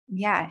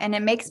 Yeah, and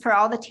it makes, for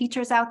all the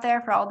teachers out there,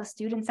 for all the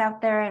students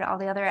out there, and all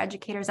the other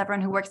educators,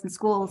 everyone who works in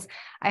schools,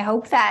 I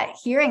hope that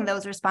hearing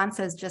those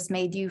responses just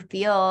made you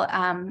feel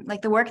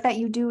like the work that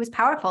you do is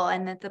powerful,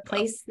 and that the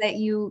place that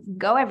you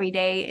go every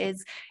day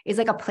is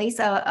like a place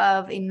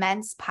of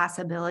immense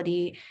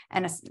possibility.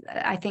 And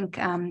I think,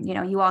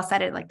 you all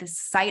said it, like this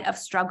site of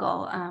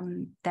struggle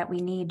that we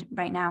need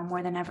right now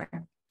more than ever.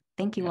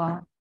 Thank you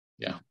all.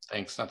 Yeah,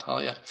 thanks,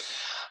 Natalia.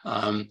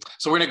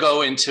 So we're going to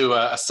go into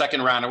a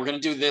second round, and we're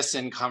going to do this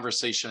in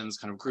conversations,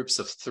 kind of groups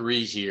of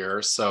 3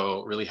 here.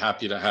 So really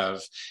happy to have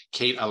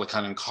Kate,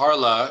 Alakan, and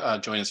Carla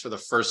join us for the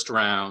first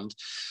round.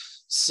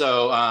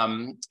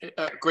 So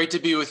great to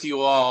be with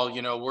you all.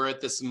 We're at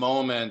this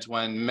moment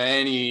when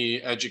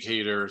many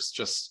educators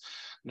just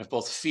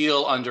both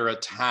feel under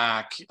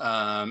attack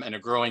and a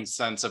growing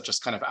sense of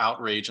just kind of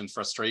outrage and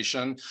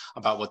frustration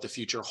about what the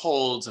future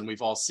holds. And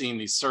we've all seen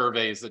these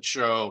surveys that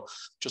show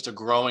just a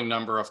growing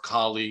number of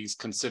colleagues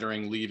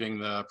considering leaving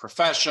the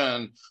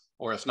profession,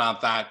 or if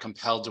not that,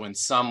 compelled to in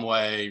some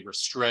way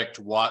restrict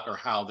what or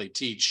how they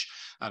teach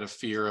out of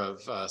fear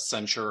of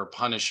censure or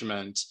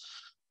punishment.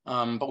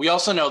 But we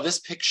also know this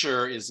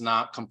picture is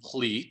not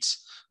complete.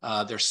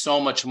 There's so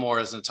much more,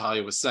 as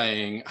Natalia was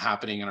saying,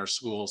 happening in our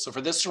schools. So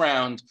for this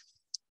round,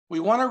 we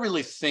want to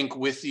really think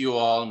with you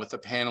all and with the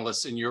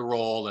panelists in your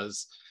role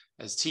as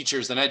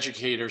teachers and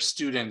educators,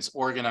 students,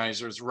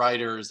 organizers,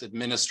 writers,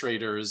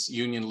 administrators,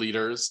 union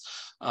leaders,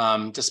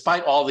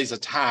 despite all these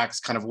attacks,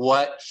 kind of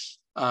what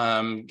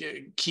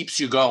keeps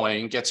you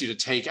going, gets you to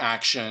take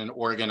action,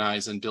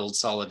 organize, and build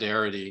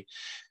solidarity.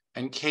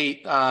 And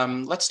Kate,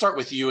 let's start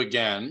with you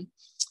again.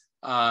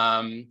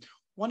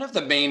 One of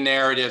the main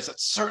narratives that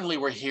certainly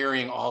we're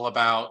hearing all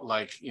about,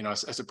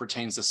 as it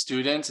pertains to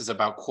students, is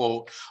about,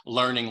 quote,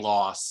 learning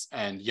loss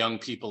and young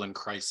people in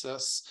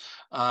crisis.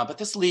 But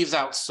this leaves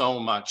out so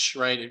much,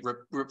 right? It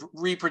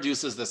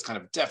reproduces this kind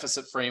of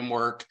deficit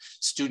framework,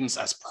 students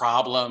as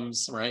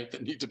problems, right,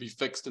 that need to be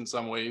fixed in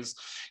some ways.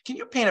 Can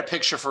you paint a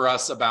picture for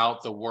us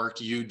about the work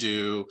you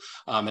do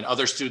and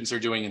other students are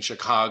doing in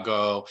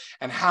Chicago,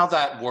 and how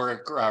that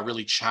work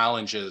really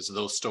challenges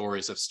those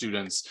stories of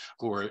students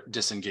who are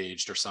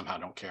disengaged or somehow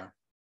don't care?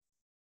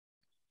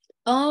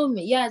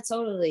 Yeah,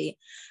 totally.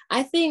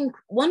 I think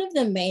one of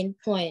the main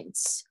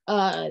points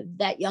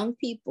that young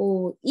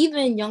people,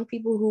 even young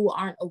people who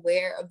aren't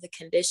aware of the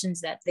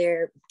conditions that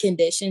they're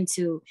conditioned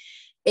to,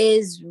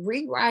 is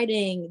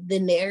rewriting the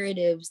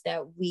narratives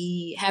that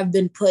we have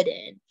been put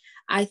in.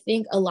 I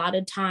think a lot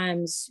of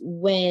times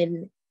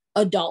when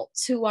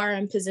adults who are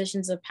in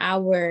positions of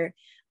power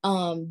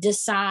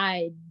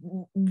decide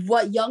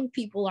what young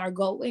people are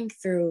going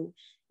through,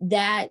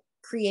 that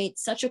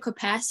creates such a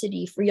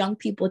capacity for young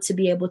people to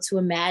be able to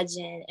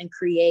imagine and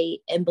create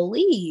and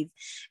believe.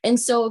 And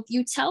so if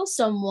you tell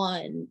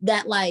someone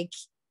that, like,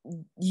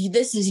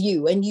 this is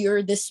you and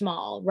you're this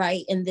small,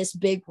 right, in this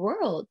big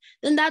world,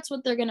 then that's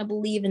what they're going to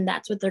believe, and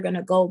that's what they're going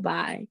to go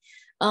by.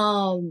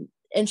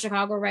 In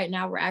Chicago right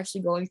now, we're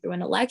actually going through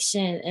an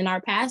election, and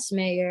our past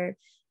mayor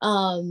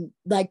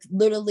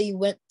literally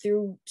went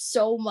through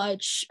so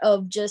much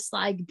of just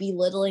like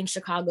belittling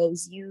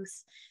Chicago's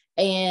youth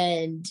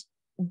and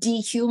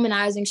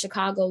dehumanizing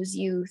Chicago's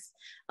youth.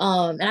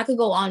 And I could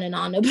go on and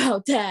on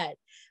about that.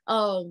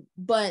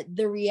 But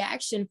the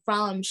reaction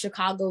from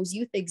Chicago's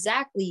youth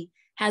exactly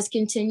has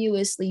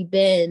continuously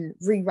been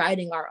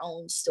rewriting our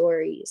own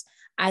stories.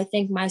 I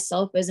think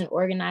myself as an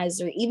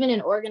organizer, even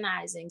in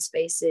organizing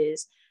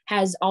spaces,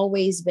 has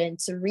always been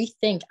to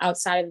rethink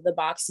outside of the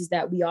boxes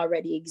that we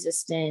already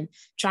exist in,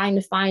 trying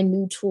to find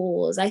new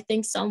tools. I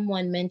think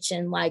someone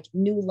mentioned like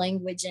new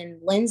language and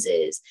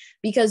lenses,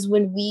 because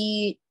when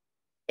we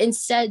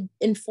instead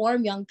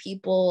inform young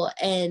people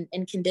and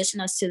condition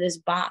us to this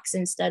box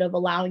instead of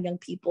allowing young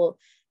people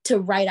to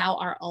write out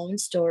our own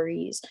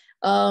stories,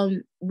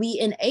 we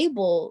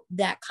enable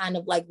that kind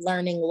of like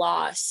learning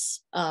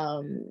loss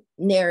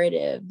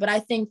narrative. But I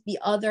think the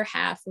other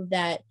half of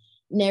that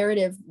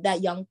narrative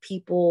that young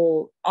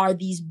people are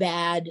these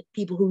bad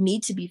people who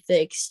need to be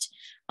fixed,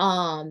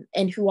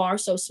 and who are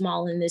so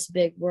small in this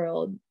big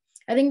world.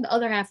 I think the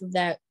other half of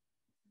that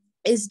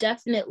is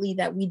definitely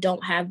that we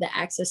don't have the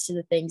access to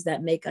the things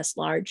that make us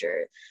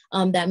larger,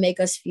 that make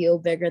us feel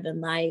bigger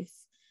than life,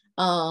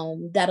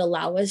 that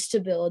allow us to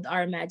build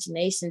our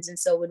imaginations. And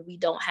so when we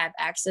don't have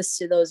access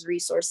to those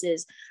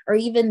resources or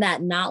even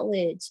that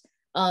knowledge,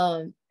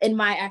 in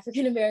my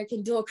African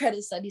American dual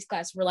credit studies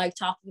class, we're like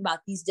talking about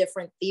these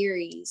different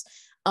theories.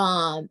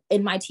 And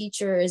my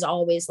teacher is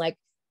always like,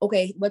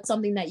 okay, what's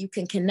something that you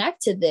can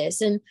connect to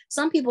this? And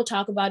some people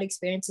talk about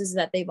experiences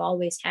that they've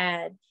always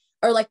had,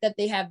 or like that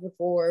they have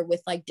before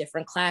with like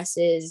different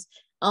classes.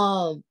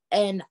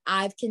 And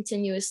I've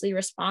continuously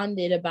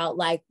responded about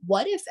like,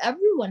 what if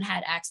everyone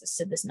had access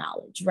to this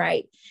knowledge,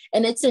 right?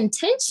 And it's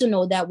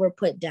intentional that we're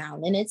put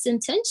down, and it's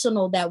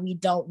intentional that we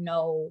don't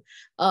know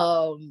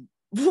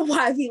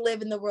why we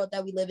live in the world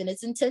that we live in.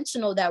 It's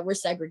intentional that we're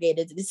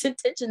segregated. It's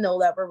intentional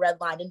that we're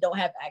redlined and don't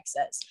have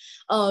access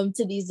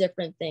to these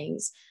different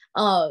things.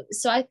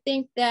 So I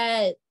think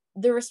that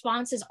the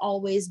response has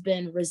always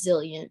been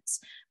resilience.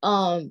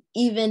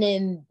 Even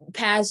in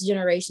past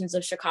generations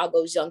of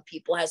Chicago's young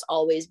people has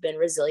always been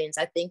resilience.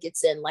 I think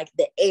it's in like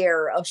the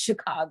air of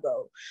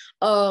Chicago.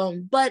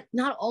 But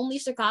not only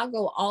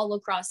Chicago, all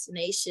across the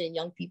nation,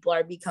 young people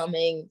are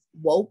becoming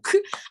woke,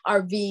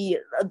 are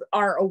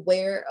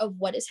aware of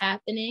what is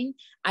happening.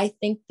 I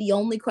think the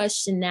only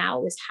question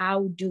now is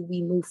how do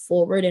we move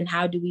forward, and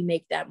how do we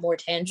make that more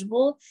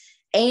tangible?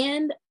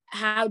 And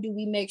how do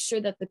we make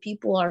sure that the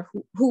people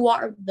who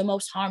are the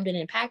most harmed and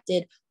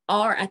impacted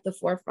are at the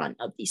forefront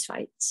of these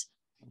fights?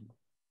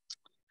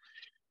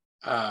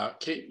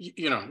 Kate,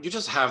 you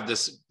just have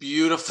this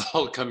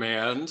beautiful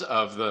command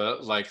of the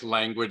like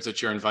language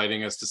that you're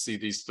inviting us to see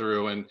these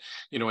through. And,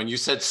 when you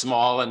said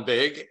small and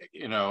big,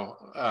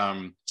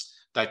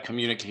 that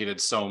communicated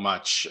so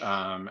much.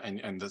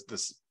 And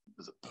this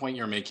point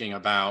you're making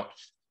about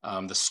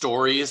the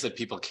stories that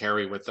people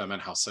carry with them and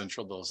how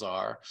central those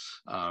are,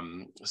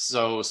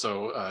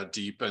 so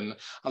deep. And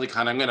Ali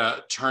Khan, I'm going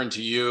to turn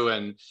to you.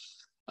 And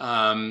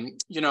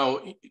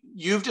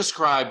you've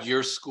described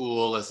your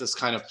school as this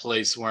kind of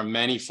place where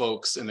many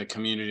folks in the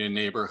community and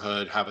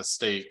neighborhood have a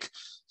stake.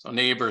 So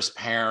neighbors,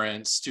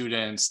 parents,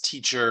 students,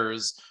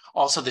 teachers,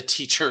 also the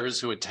teachers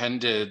who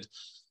attended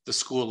the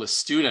school as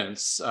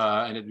students,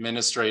 and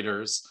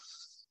administrators.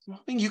 I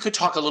think you could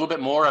talk a little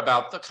bit more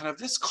about the kind of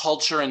this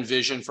culture and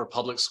vision for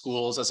public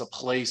schools as a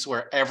place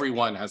where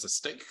everyone has a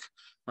stake,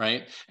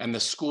 right? And the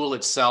school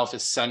itself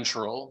is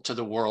central to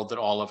the world that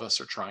all of us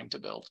are trying to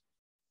build.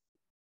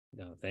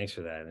 No, thanks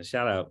for that. And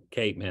shout out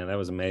Kate, man, that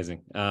was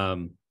amazing.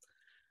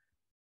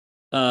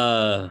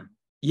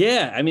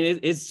 Yeah, I mean,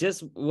 it's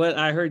just what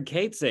I heard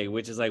Kate say,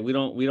 which is like, we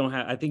don't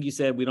have, I think you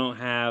said we don't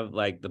have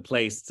like the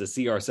place to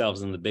see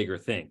ourselves in the bigger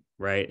thing,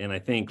 right? And I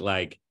think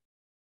like,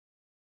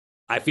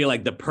 I feel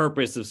like the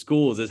purpose of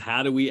schools is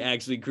how do we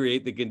actually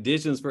create the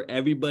conditions for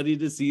everybody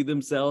to see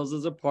themselves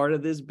as a part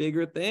of this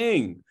bigger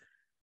thing?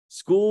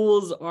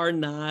 Schools are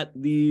not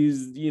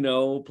these,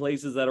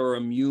 places that are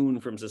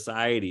immune from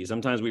society.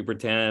 Sometimes we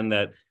pretend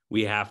that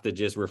we have to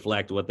just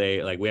reflect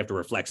we have to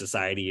reflect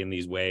society in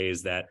these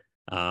ways that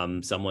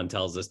someone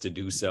tells us to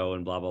do so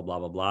and blah, blah, blah,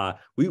 blah, blah.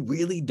 We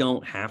really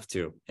don't have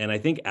to. And I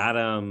think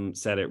Adam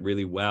said it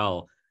really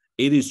well.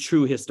 It is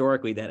true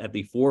historically that at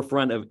the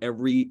forefront of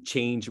every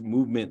change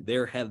movement,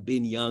 there have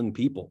been young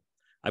people.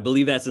 I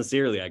believe that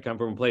sincerely. I come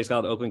from a place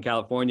called Oakland,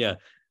 California,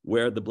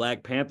 where the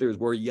Black Panthers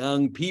were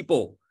young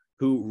people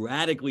who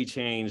radically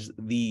changed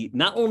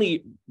not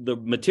only the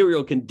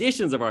material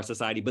conditions of our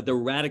society, but the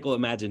radical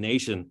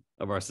imagination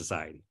of our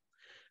society.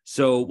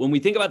 So when we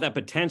think about that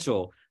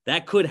potential,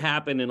 that could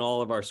happen in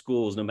all of our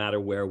schools, no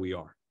matter where we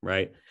are,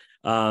 right?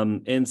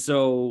 And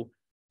so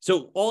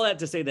all that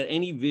to say that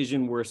any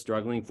vision we're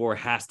struggling for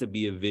has to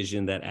be a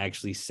vision that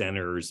actually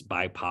centers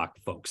BIPOC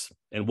folks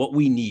and what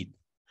we need.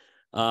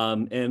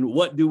 And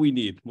what do we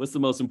need? What's the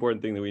most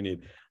important thing that we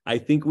need? I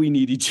think we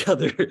need each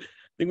other.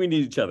 We know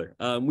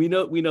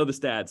the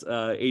stats.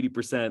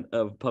 80%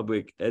 of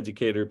public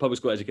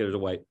school educators are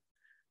white.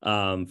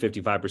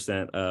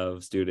 55%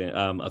 of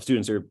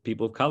students are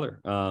people of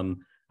color.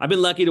 I've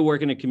been lucky to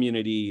work in a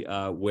community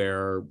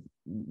where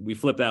we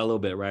flip that a little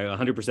bit, right?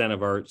 100%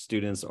 of our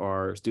students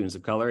are students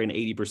of color, and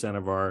 80%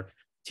 of our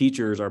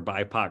teachers are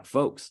BIPOC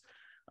folks.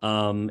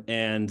 And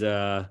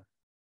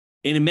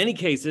in many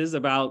cases,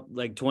 about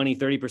like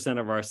 20-30%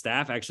 of our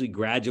staff actually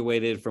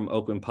graduated from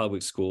Oakland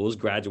Public Schools,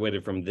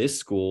 graduated from this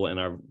school, and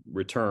are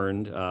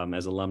returned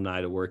as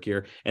alumni to work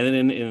here. And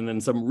then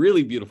in some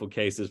really beautiful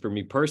cases for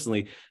me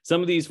personally,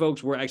 some of these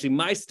folks were actually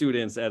my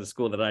students at a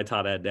school that I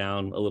taught at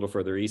down a little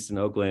further east in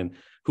Oakland,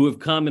 who have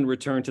come and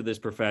returned to this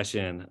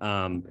profession.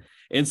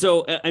 And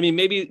so, I mean,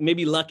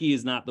 maybe lucky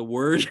is not the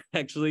word,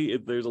 actually.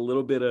 There's a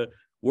little bit of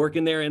work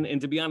in there.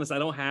 And to be honest, I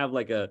don't have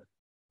like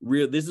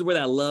this is where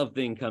that love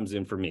thing comes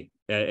in for me,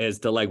 as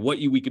to like what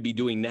we could be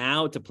doing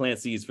now to plant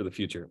seeds for the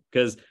future.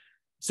 Because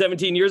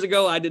 17 years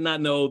ago, I did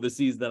not know the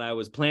seeds that I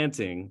was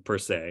planting per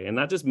se, and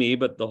not just me,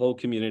 but the whole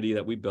community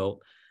that we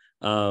built.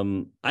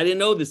 I didn't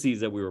know the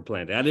seeds that we were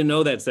planting. I didn't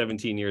know that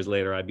 17 years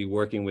later, I'd be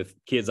working with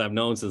kids I've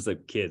known since they're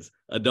kids,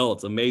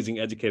 adults, amazing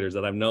educators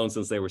that I've known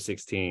since they were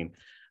 16,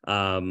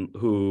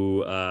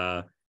 who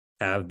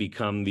have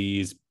become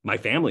my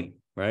family,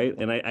 right?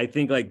 And I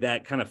think like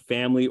that kind of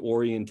family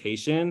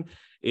orientation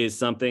is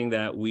something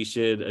that we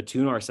should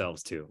attune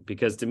ourselves to,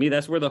 because to me,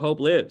 that's where the hope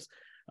lives.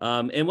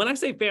 And when I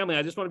say family,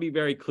 I just want to be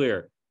very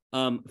clear.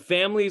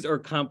 Families are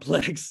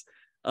complex.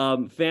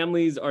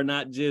 Families are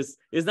not just,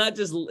 it's not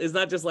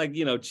just like,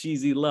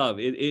 cheesy love.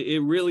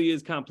 It really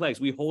is complex.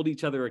 We hold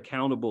each other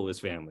accountable as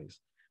families.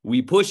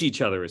 We push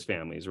each other as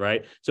families,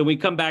 right? So when we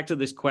come back to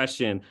this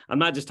question, I'm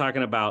not just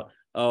talking about,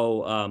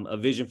 a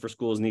vision for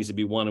schools needs to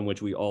be one in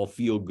which we all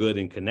feel good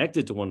and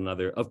connected to one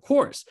another, of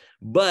course.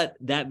 But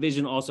that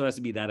vision also has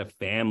to be that of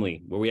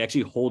family, where we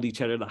actually hold each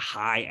other to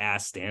high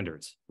ass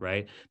standards,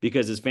 right?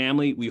 Because as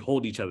family, we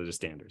hold each other to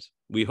standards.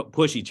 We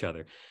push each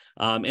other.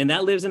 And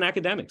that lives in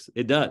academics.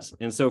 It does.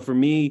 And so for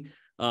me,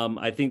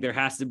 I think there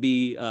has to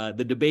be,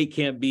 the debate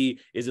can't be,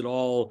 is it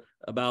all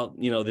about,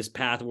 this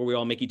path where we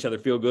all make each other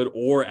feel good,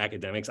 or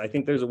academics? I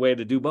think there's a way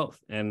to do both.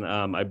 And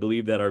I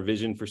believe that our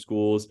vision for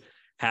schools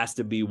has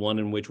to be one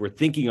in which we're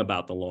thinking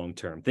about the long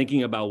term,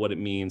 thinking about what it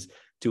means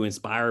to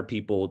inspire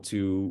people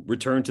to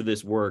return to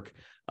this work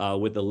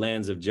with a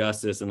lens of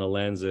justice and a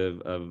lens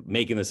of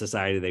making the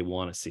society they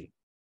want to see.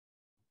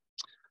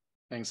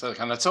 Thanks,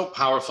 Alejandro. That's so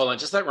powerful. And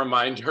just that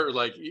reminder,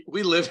 like,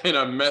 we live in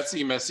a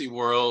messy, messy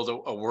world,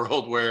 a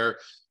world where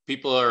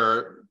people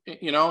are,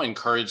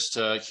 encouraged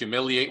to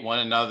humiliate one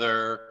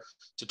another,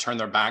 to turn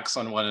their backs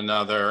on one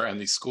another. And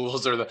these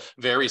schools are the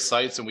very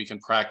sites, and we can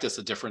practice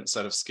a different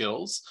set of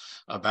skills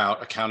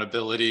about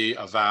accountability,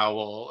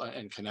 avowal,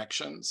 and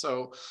connection.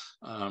 So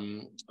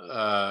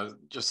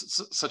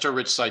just such a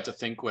rich site to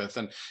think with.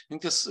 And I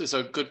think this is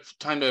a good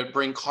time to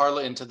bring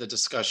Carla into the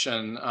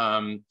discussion.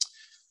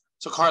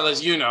 So Carla,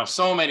 as you know,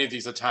 so many of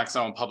these attacks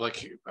on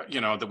public,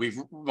 that we've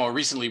more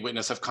recently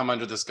witnessed have come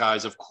under this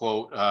guise of,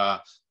 quote,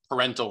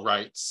 parental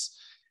rights.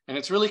 And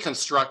it's really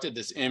constructed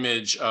this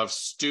image of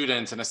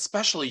students, and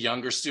especially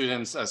younger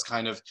students, as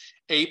kind of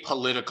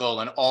apolitical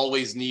and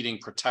always needing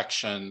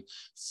protection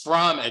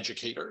from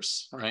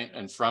educators, right?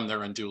 And from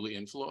their unduly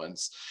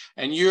influence.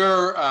 And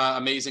your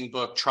amazing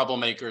book,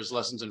 Troublemakers,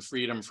 Lessons in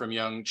Freedom from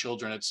Young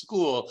Children at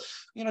School,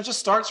 just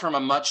starts from a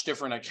much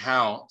different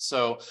account.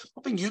 So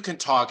hoping you can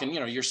talk, and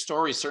your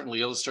story certainly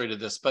illustrated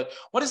this, but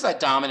what does that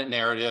dominant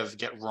narrative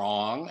get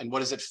wrong? And what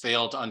does it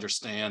fail to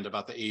understand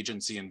about the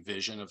agency and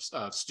vision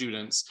of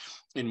students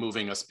in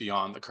moving us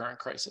beyond the current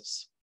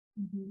crisis?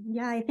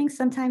 Yeah, I think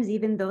sometimes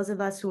even those of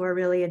us who are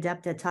really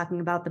adept at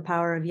talking about the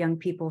power of young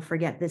people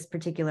forget this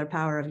particular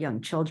power of young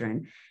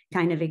children,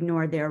 kind of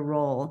ignore their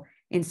role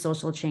in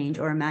social change,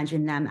 or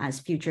imagine them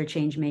as future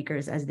change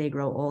makers as they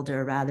grow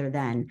older, rather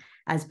than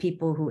as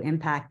people who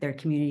impact their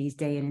communities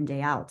day in and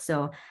day out.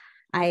 So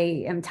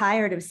I am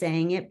tired of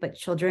saying it, but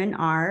children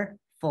are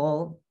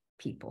full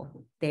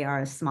people. They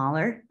are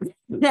smaller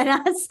than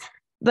us,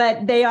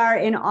 but they are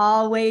in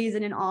all ways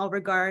and in all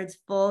regards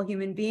full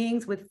human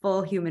beings with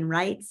full human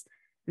rights.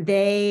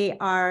 They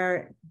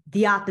are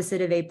the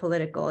opposite of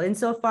apolitical.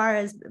 Insofar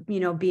as,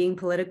 being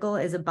political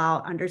is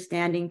about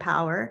understanding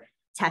power,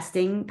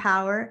 testing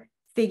power,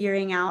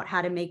 figuring out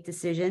how to make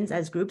decisions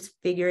as groups,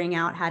 figuring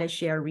out how to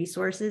share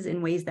resources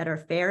in ways that are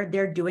fair.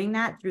 They're doing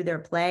that through their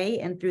play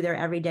and through their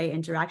everyday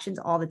interactions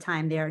all the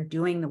time. They are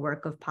doing the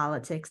work of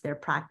politics. They're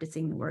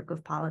practicing the work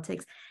of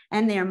politics,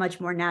 and they are much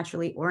more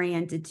naturally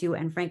oriented to,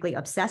 and frankly,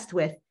 obsessed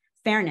with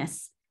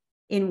fairness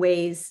in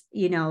ways,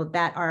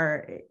 that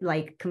are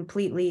like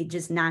completely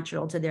just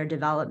natural to their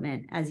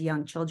development as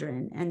young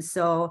children. And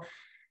so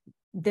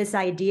this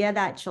idea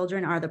that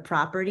children are the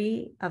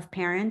property of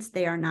parents,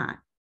 they are not.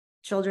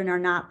 Children are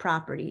not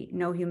property.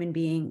 No human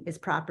being is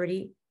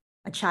property.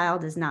 A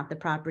child is not the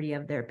property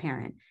of their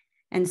parent.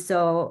 And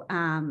so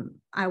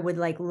I would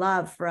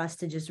love for us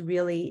to just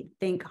really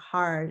think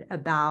hard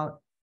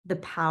about the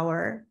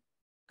power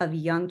of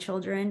young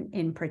children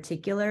in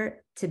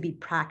particular to be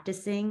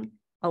practicing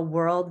a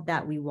world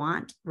that we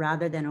want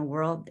rather than a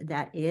world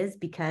that is,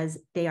 because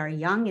they are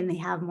young and they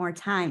have more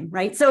time,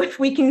 right? So if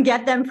we can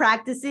get them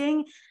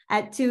practicing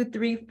at 2,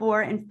 3,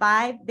 4, and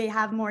 5, they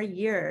have more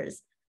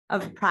years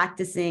of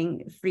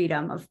practicing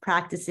freedom, of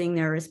practicing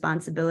their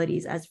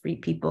responsibilities as free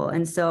people.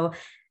 And so,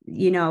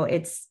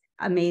 it's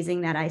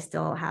amazing that I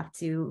still have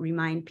to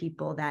remind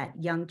people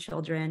that young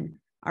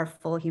children are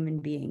full human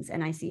beings.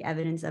 And I see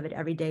evidence of it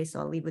every day. So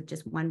I'll leave with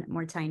just one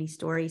more tiny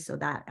story so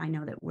that I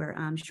know that we're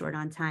short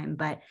on time.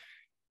 But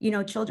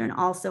children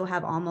also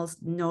have almost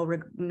no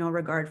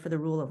regard for the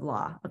rule of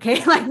law. Okay,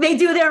 they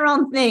do their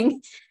own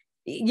thing,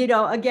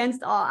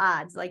 against all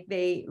odds.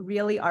 They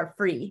really are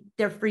free.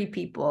 They're free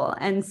people.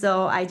 And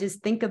so I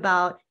just think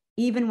about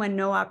even when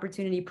no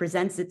opportunity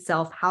presents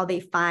itself, how they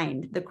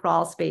find the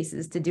crawl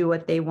spaces to do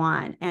what they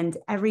want. And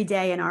every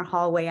day in our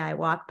hallway, I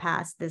walk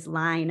past this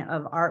line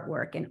of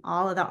artwork, and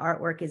all of the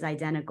artwork is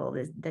identical.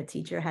 The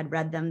teacher had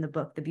read them the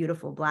book, The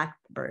Beautiful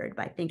Blackbird,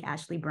 by I think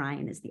Ashley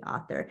Bryan is the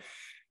author.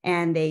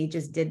 And they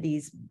just did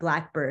these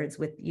blackbirds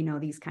with, you know,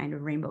 these kind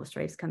of rainbow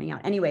stripes coming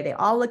out. Anyway, they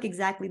all look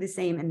exactly the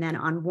same. And then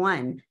on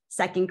one,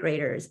 second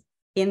graders,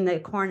 in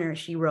the corner,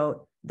 she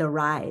wrote, The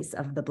Rise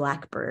of the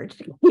Blackbird.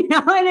 You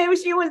know, and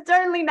she was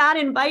certainly not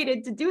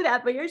invited to do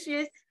that, but here she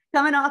is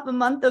coming off a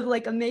month of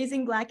like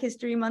amazing Black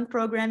History Month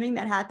programming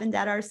that happened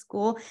at our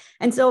school.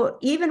 And so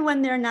even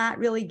when they're not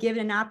really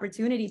given an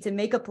opportunity to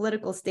make a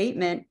political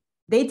statement,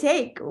 they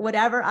take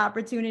whatever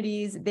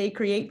opportunities they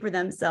create for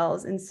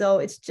themselves. And so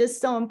it's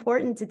just so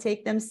important to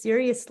take them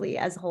seriously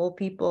as whole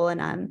people.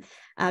 And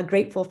I'm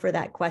grateful for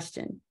that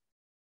question.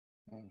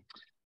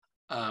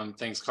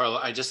 Thanks, Carla.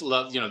 I just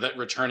love, that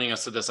returning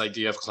us to this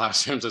idea of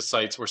classrooms as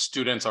sites where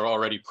students are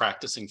already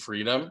practicing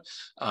freedom.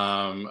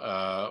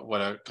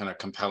 What a kind of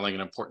compelling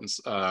and important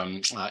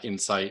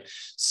insight.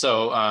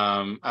 So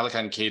Alika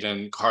and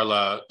Caden,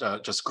 Carla,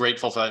 just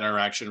grateful for that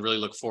interaction. Really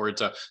look forward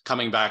to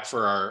coming back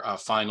for our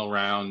final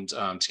round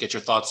to get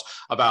your thoughts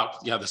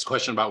about, this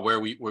question about where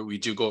we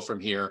do go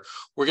from here.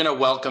 We're going to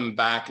welcome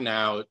back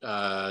now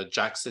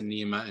Jackson,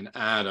 Nima, and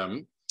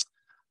Adam.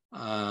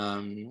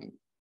 And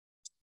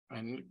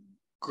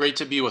great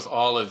to be with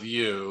all of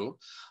you.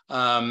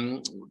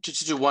 Just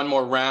to do one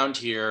more round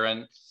here.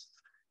 And,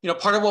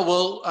 part of what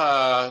we'll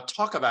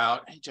talk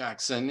about,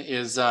 Jackson,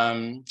 is,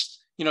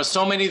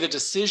 so many of the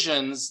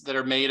decisions that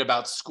are made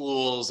about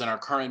schools in our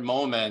current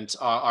moment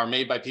are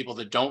made by people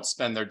that don't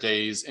spend their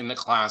days in the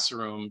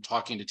classroom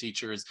talking to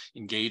teachers,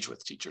 engage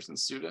with teachers and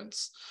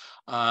students.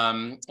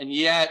 And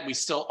yet we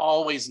still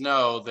always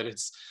know that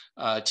it's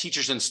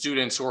teachers and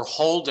students who are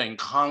holding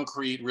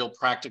concrete, real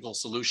practical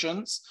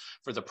solutions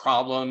for the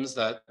problems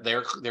that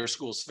their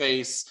schools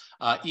face,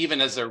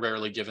 even as they're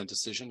rarely given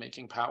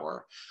decision-making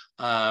power.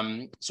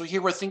 So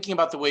here we're thinking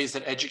about the ways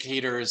that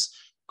educators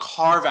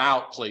carve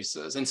out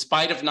places, in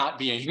spite of not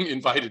being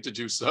invited to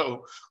do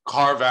so,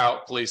 carve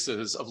out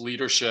places of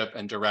leadership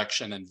and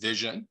direction and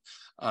vision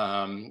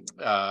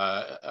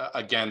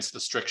against the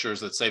strictures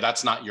that say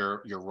that's not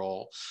your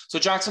role. So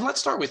Jackson, let's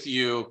start with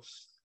you.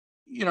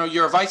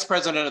 You're a vice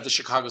president of the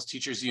Chicago's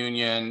Teachers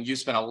Union. You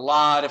spend a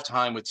lot of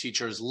time with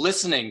teachers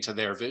listening to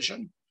their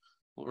vision,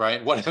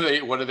 right? What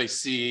do they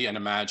see and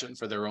imagine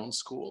for their own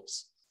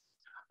schools?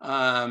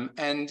 And,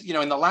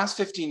 in the last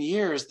 15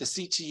 years, the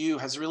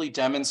CTU has really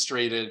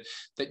demonstrated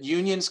that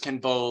unions can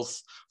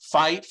both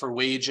fight for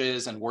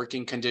wages and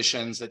working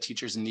conditions that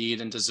teachers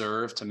need and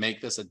deserve to make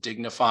this a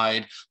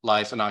dignified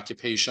life and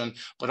occupation,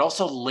 but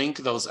also link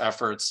those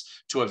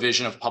efforts to a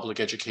vision of public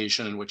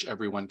education in which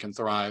everyone can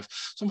thrive.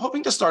 So I'm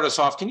hoping to start us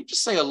off. Can you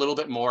just say a little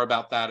bit more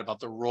about that,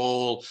 about the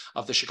role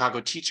of the Chicago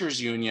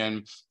Teachers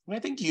Union, and I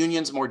think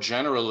unions more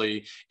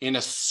generally, in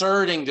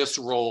asserting this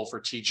role for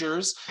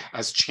teachers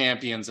as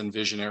champions and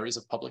visionaries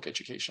of public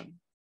education?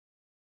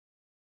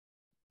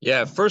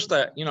 Yeah, first,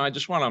 I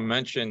just want to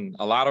mention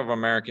a lot of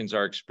Americans,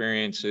 our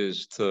experience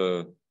is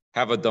to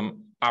have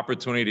an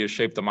opportunity to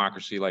shape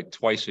democracy like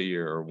twice a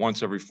year or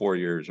once every 4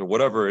 years or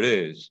whatever it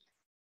is.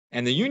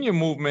 And the union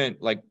movement,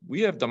 like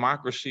we have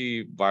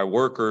democracy by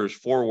workers,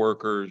 for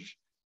workers,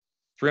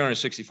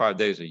 365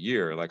 days a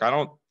year. Like I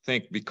don't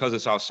think because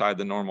it's outside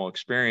the normal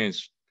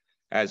experience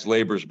as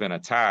labor's been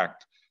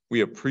attacked,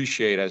 we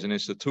appreciate as an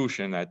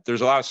institution that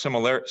there's a lot of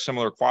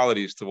similar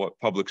qualities to what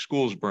public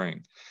schools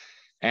bring.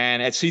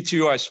 And at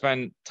CTU, I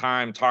spend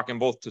time talking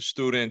both to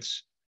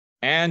students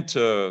and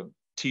to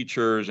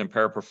teachers and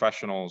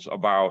paraprofessionals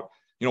about,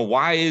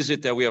 why is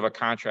it that we have a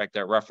contract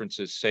that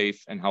references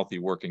safe and healthy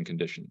working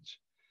conditions?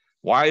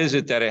 Why is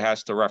it that it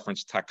has to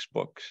reference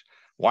textbooks?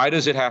 Why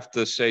does it have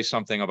to say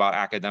something about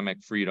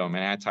academic freedom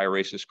and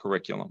anti-racist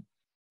curriculum?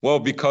 Well,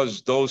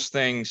 because those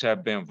things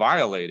have been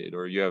violated,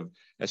 or you have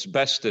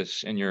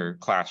asbestos in your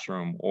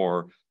classroom,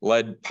 or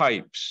lead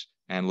pipes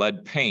and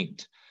lead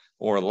paint,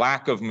 or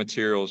lack of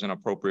materials and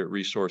appropriate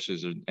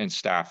resources and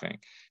staffing.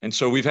 And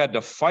so we've had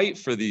to fight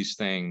for these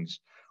things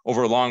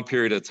over a long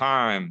period of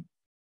time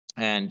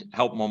and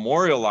help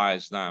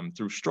memorialize them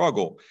through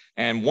struggle.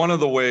 And one of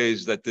the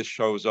ways that this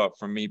shows up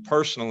for me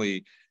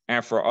personally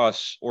and for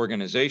us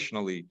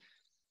organizationally,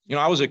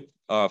 I was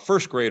a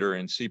first grader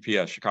in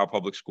CPS, Chicago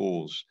Public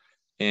Schools,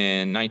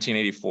 in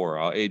 1984.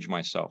 I'll age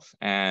myself.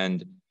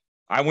 And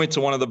I went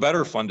to one of the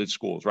better funded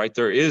schools, right?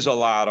 There is a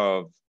lot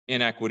of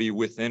inequity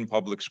within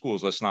public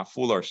schools. Let's not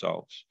fool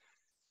ourselves.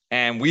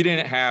 And we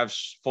didn't have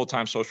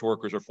full-time social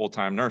workers or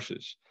full-time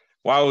nurses.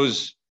 While I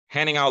was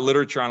handing out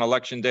literature on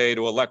election day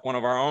to elect one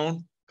of our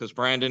own, because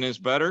Brandon is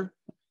better,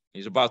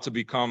 he's about to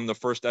become the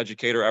first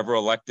educator ever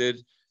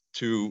elected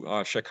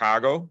to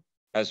Chicago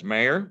as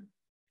mayor.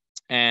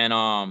 And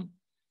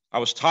I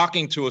was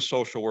talking to a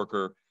social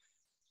worker,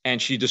 and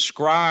she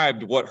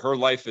described what her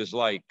life is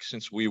like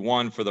since we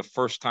won for the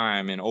first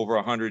time in over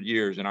 100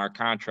 years in our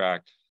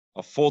contract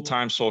a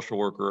full-time social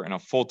worker and a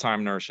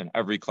full-time nurse in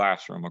every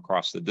classroom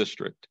across the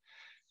district.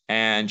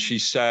 And she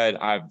said,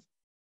 I've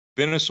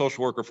been a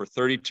social worker for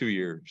 32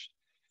 years.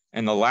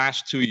 And the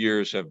last 2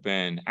 years have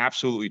been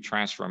absolutely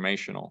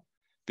transformational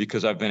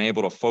because I've been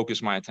able to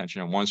focus my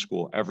attention in one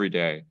school every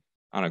day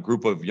on a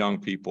group of young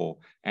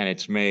people, and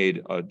it's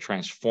made a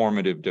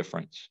transformative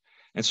difference.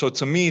 And so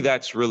to me,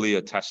 that's really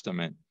a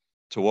testament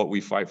to what we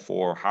fight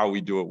for, how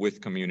we do it with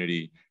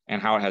community,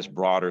 and how it has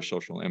broader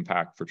social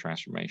impact for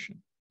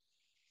transformation.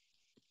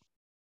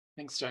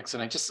 Thanks, Jackson.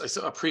 I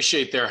so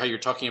appreciate there how you're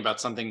talking about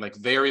something like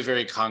very,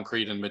 very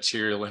concrete and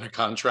material in a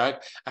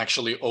contract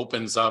actually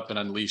opens up and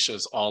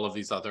unleashes all of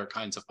these other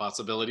kinds of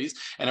possibilities.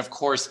 And of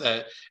course,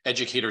 that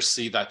educators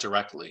see that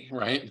directly,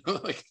 right?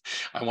 Like,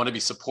 I want to be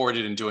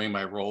supported in doing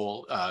my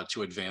role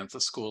to advance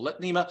the school.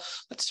 Nima,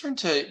 let's turn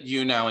to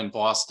you now in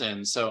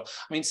Boston. So,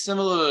 I mean,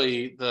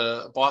 similarly,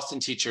 the Boston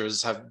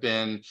teachers have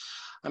been,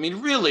 I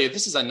mean, really,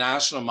 this is a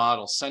national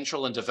model,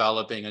 central in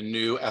developing a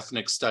new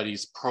ethnic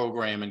studies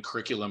program and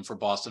curriculum for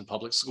Boston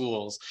Public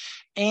Schools,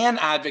 and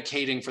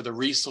advocating for the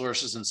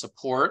resources and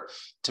support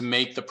to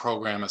make the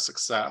program a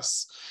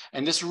success.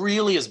 And this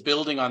really is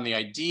building on the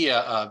idea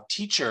of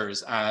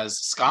teachers as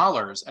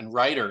scholars and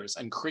writers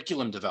and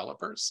curriculum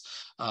developers,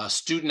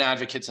 student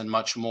advocates, and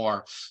much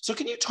more. So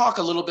can you talk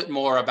a little bit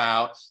more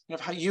about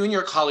how you and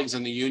your colleagues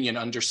in the union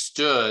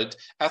understood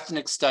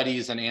ethnic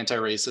studies and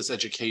anti-racist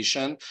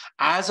education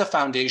as a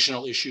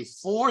foundational issue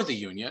for the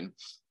union,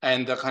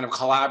 and the kind of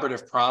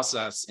collaborative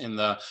process in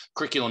the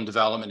curriculum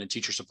development and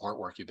teacher support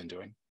work you've been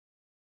doing?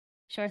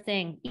 Sure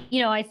thing.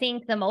 I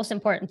think the most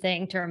important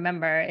thing to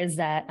remember is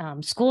that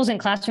schools and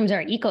classrooms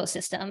are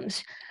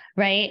ecosystems,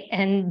 right?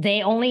 And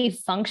they only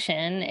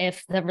function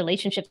if the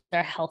relationships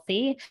are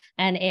healthy,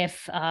 and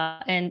if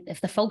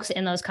the folks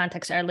in those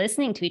contexts are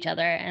listening to each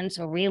other. And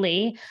so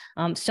really,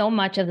 so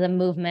much of the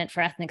movement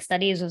for ethnic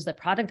studies was the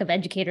product of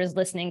educators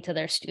listening to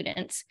their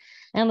students,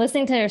 and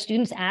listening to their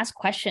students ask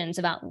questions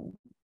about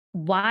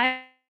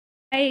why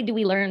do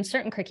we learn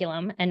certain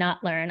curriculum and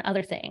not learn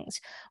other things?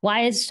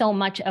 Why is so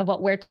much of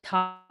what we're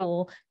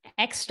taught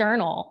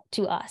external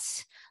to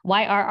us?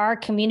 Why are our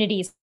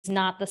communities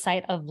not the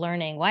site of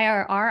learning? Why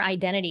are our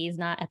identities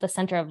not at the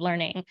center of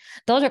learning?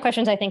 Those are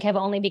questions I think have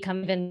only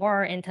become even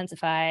more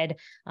intensified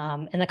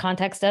in the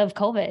context of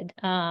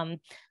COVID,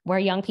 where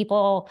young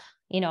people,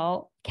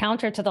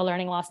 counter to the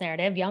learning loss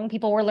narrative, young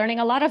people were learning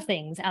a lot of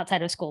things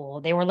outside of school.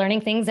 They were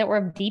learning things that were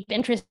of deep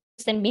interest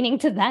and meaning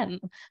to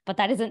them, but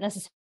that isn't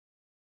necessarily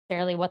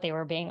what they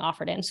were being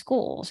offered in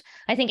schools.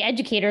 I think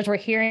educators were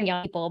hearing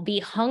young people be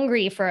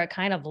hungry for a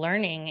kind of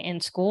learning in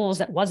schools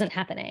that wasn't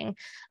happening.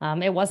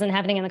 It wasn't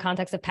happening in the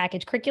context of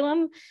packaged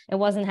curriculum. It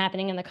wasn't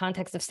happening in the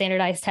context of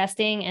standardized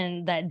testing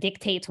and that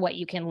dictates what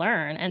you can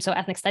learn. And so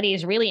ethnic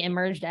studies really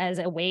emerged as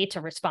a way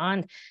to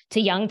respond to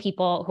young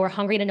people who are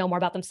hungry to know more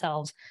about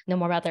themselves, know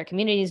more about their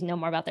communities, know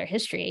more about their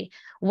history.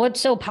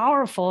 What's so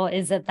powerful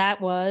is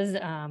that was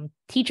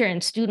teacher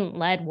and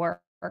student-led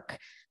work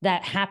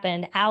that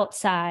happened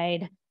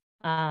outside.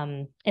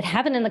 It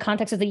happened in the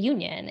context of the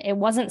union. It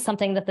wasn't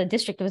something that the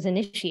district was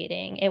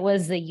initiating. It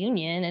was the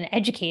union and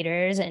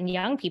educators and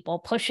young people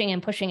pushing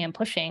and pushing and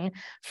pushing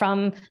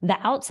from the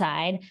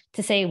outside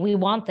to say, we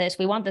want this,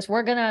 we want this.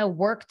 We're going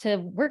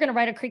to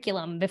write a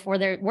curriculum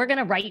we're going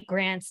to write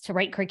grants to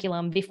write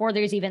curriculum before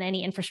there's even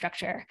any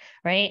infrastructure,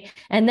 right?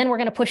 And then we're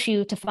going to push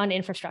you to fund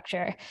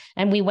infrastructure.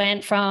 And we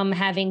went from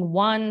having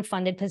one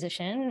funded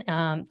position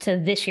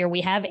to this year,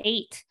 we have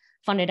 8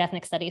 funded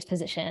ethnic studies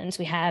positions.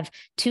 We have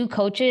 2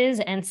 coaches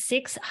and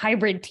 6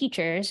 hybrid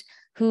teachers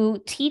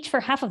who teach for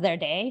half of their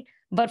day,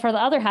 but for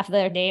the other half of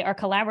their day are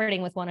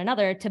collaborating with one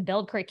another to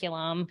build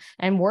curriculum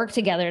and work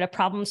together to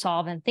problem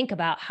solve and think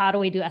about how do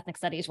we do ethnic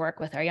studies work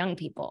with our young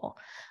people.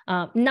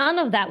 None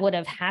of that would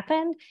have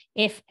happened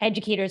if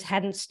educators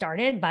hadn't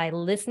started by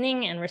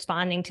listening and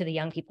responding to the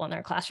young people in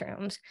their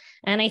classrooms.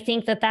 And I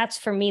think that that's,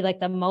 for me, like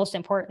the most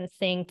important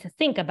thing to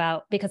think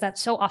about, because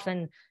that's so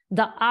often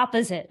the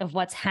opposite of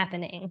what's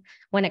happening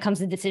when it comes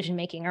to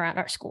decision-making around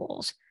our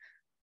schools.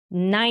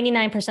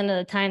 99% of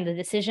the time, the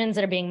decisions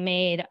that are being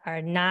made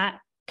are not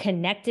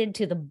connected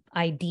to the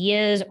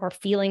ideas or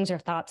feelings or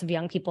thoughts of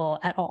young people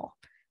at all.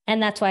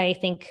 And that's why I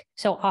think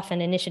so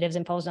often initiatives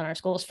imposed on our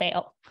schools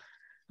fail,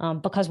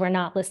 because we're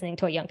not listening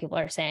to what young people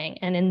are saying.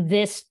 And in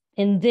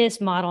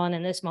this model and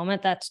in this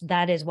moment,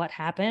 that is what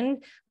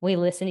happened. We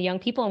listen to young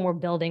people and we're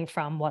building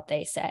from what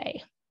they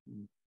say.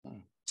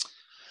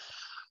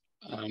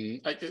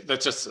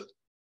 That's just,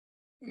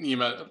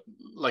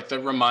 like the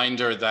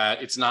reminder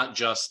that it's not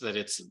just that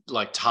it's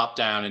like top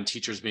down and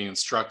teachers being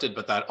instructed,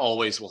 but that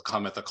always will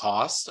come at the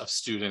cost of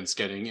students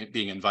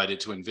being invited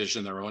to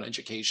envision their own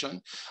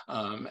education,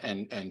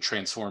 and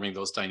transforming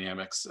those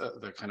dynamics,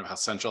 the kind of how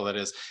central that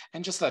is.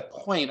 And just that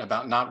point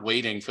about not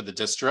waiting for the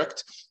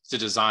district to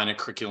design a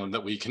curriculum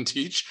that we can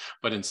teach,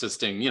 but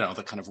insisting,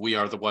 the kind of, we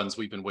are the ones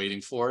we've been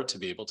waiting for to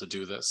be able to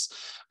do this.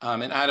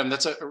 And Adam,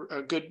 that's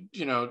a good,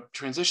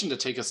 transition to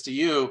take us to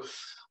you.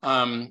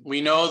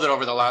 We know that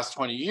over the last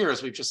 20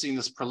 years, we've just seen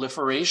this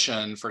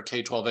proliferation for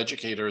K-12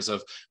 educators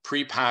of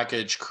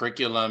prepackaged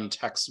curriculum,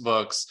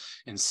 textbooks,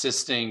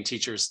 insisting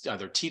teachers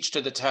either teach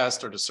to the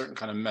test or to certain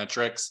kind of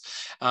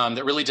metrics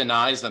that really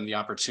denies them the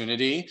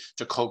opportunity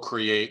to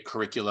co-create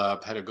curricula,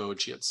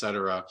 pedagogy, et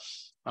cetera.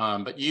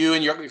 But you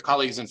and your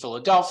colleagues in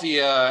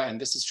Philadelphia,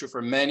 and this is true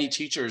for many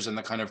teachers in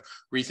the kind of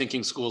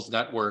Rethinking Schools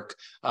network,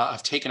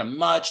 have taken a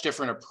much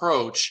different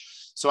approach.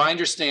 So I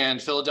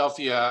understand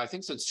Philadelphia, I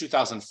think since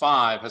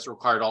 2005, has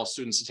required all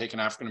students to take an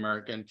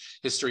African-American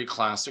history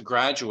class to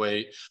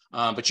graduate.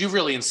 But you've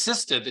really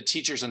insisted that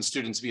teachers and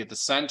students be at the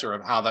center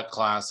of how that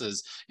class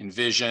is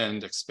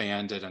envisioned,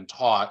 expanded, and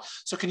taught.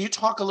 So can you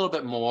talk a little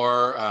bit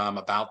more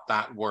about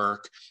that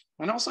work?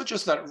 And also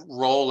just that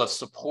role of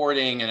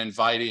supporting and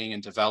inviting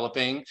and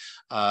developing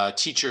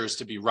teachers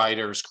to be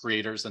writers,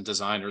 creators, and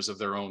designers of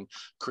their own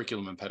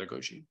curriculum and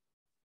pedagogy.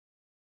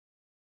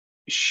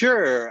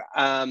 Sure.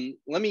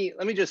 Let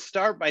me just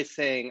start by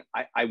saying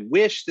I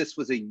wish this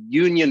was a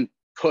union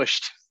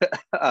pushed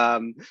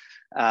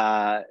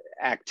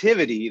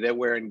activity that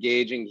we're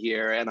engaging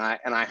here, and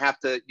I have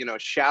to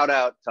shout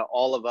out to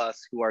all of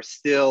us who are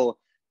still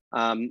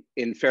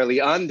in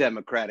fairly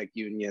undemocratic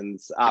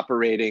unions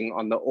operating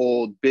on the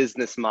old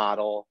business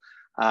model.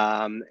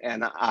 And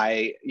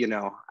I,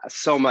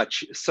 so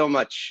much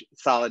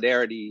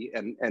solidarity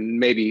and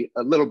maybe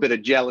a little bit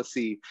of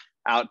jealousy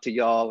out to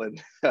y'all in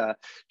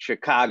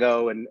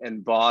Chicago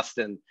and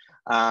Boston.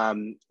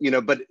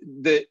 But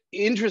the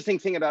interesting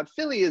thing about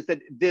Philly is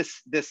that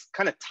this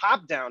kind of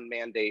top-down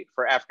mandate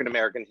for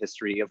African-American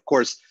history, of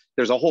course,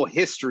 there's a whole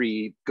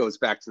history goes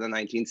back to the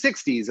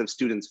 1960s of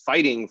students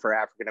fighting for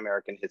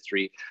African-American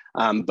history.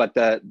 But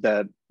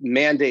the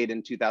mandate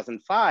in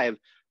 2005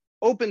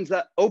 opens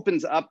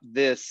up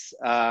this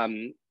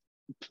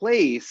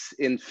place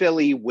in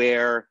Philly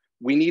where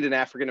we need an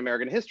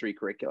African-American history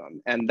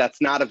curriculum. And that's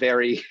not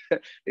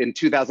in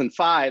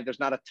 2005, there's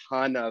not a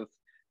ton of,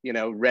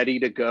 ready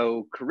to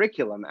go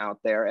curriculum out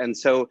there. And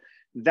so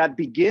that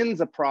begins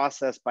a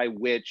process by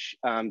which,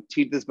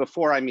 this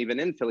before I'm even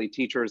in Philly,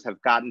 teachers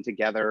have gotten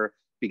together,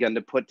 begun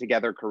to put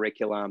together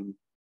curriculum.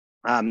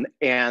 And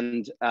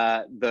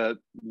the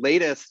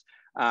latest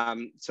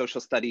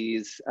social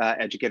studies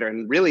educator,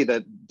 and really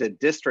the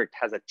district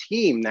has a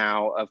team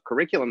now of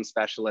curriculum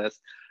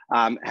specialists,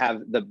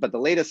 but the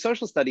latest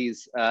social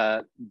studies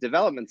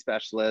development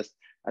specialist,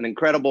 an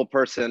incredible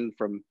person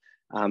from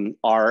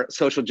our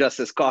social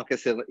justice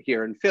caucus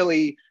here in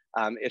Philly,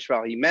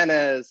 Israel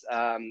Jimenez,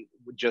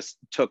 just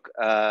took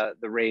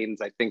the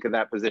reins, I think, of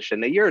that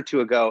position a year or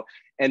two ago,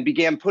 and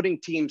began putting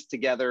teams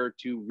together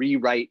to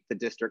rewrite the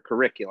district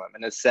curriculum,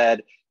 and has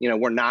said,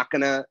 we're not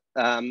going to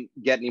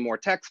get any more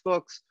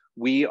textbooks.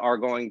 We are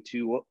going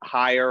to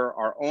hire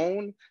our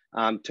own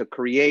to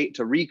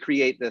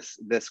recreate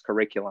this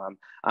curriculum.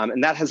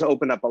 And that has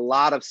opened up a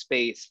lot of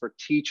space for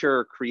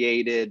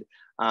teacher-created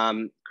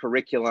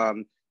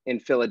curriculum in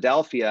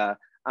Philadelphia.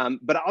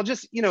 But I'll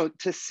just,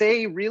 to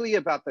say really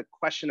about the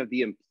question of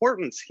the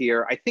importance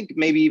here, I think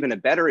maybe even a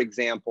better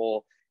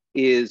example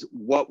is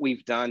what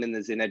we've done in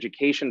the Zin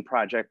Education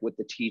Project with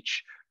the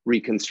Teach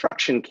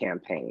Reconstruction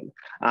campaign.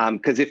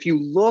 Because if you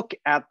look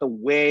at the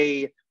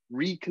way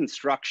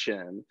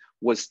Reconstruction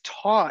was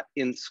taught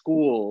in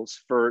schools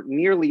for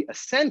nearly a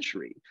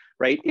century,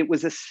 right? It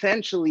was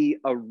essentially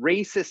a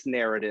racist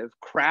narrative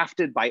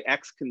crafted by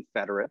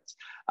ex-Confederates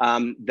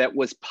that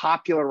was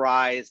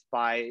popularized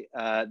by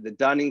the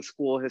Dunning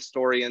School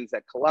historians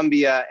at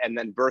Columbia, and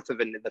then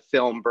the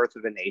film Birth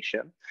of a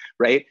Nation,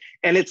 right?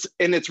 And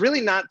it's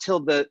really not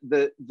till the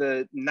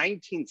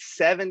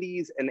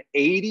 1970s and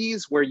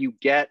 80s where you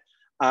get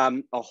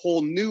a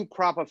whole new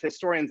crop of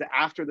historians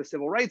after the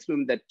civil rights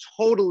movement that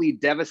totally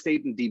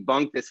devastate and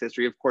debunk this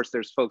history. Of course,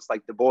 there's folks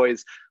like Du Bois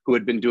who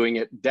had been doing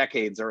it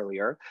decades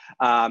earlier.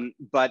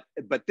 But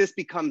this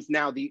becomes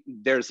now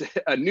there's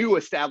a new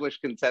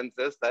established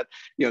consensus that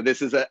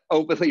this is an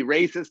openly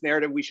racist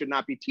narrative. We should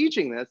not be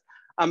teaching this.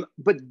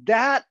 But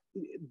that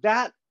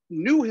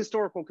new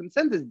historical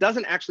consensus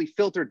doesn't actually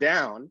filter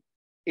down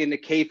into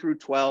K through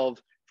 12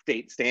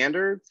 state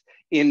standards,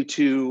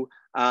 into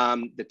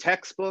the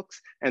textbooks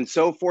and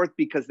so forth,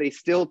 because they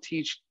still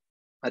teach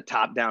a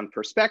top-down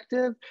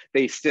perspective.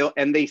 They still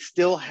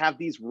have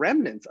these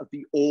remnants of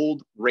the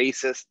old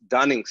racist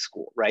Dunning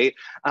School, right?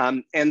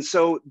 And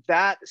so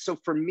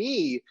for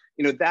me,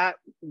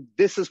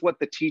 this is what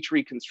the Teach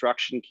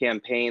Reconstruction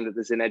campaign that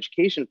the Zin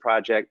Education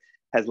Project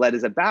has led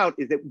is about,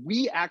 is that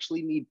we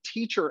actually need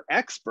teacher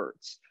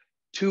experts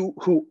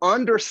who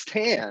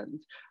understand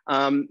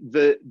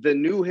the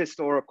new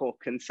historical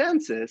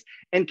consensus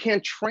and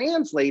can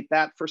translate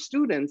that for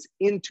students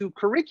into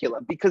curricula,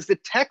 because the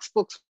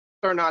textbooks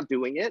are not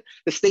doing it.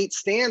 The state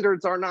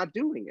standards are not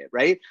doing it,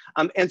 right?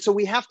 And so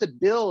we have to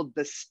build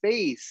the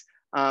space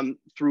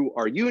through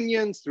our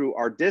unions, through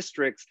our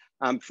districts,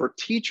 for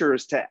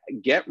teachers to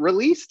get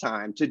release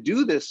time to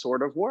do this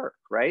sort of work,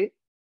 right?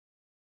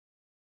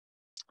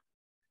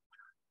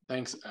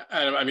 Thanks.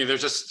 I mean,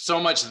 there's just so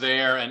much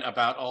there, and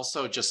about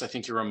also just, I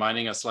think you're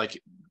reminding us, like,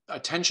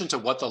 attention to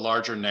what the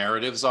larger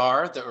narratives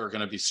are that are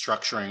going to be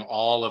structuring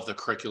all of the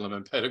curriculum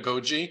and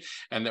pedagogy,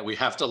 and that we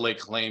have to lay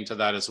claim to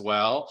that as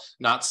well,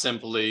 not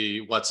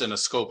simply what's in a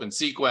scope and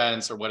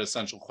sequence or what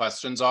essential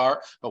questions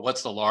are, but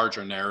what's the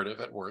larger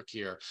narrative at work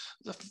here.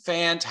 The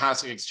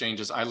fantastic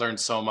exchanges. I learned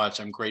so much.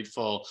 I'm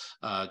grateful,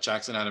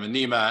 Jackson, Adam, and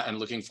Nima, and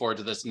looking forward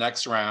to this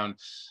next round.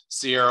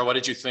 Sierra, what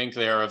did you think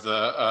there of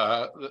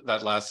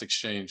that last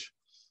exchange?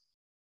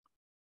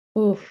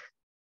 Oof.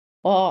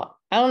 Well,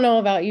 I don't know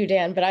about you,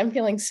 Dan, but I'm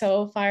feeling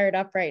so fired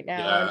up right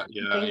now.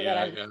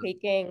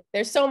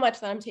 There's so much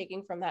that I'm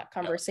taking from that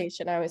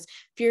conversation. I was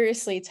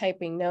furiously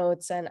typing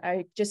notes, and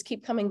I just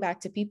keep coming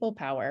back to people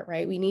power,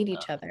 right? We need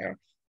each other.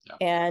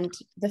 And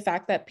the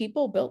fact that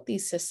people built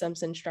these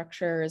systems and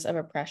structures of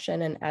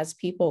oppression, and as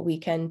people, we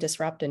can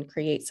disrupt and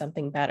create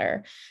something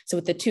better. So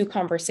with the two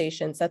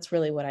conversations, that's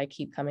really what I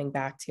keep coming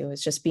back to,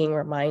 is just being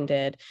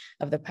reminded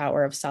of the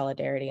power of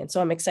solidarity. And so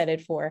I'm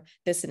excited for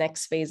this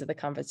next phase of the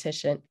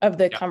conversation,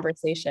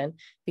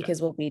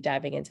 because we'll be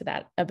diving into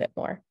that a bit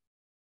more.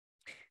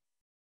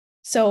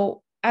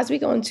 So as we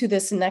go into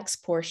this next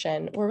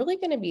portion, we're really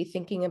going to be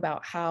thinking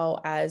about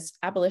how, as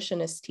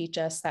abolitionists teach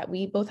us, that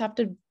we both have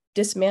to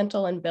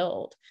dismantle and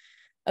build.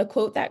 A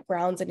quote that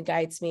grounds and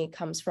guides me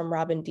comes from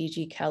Robin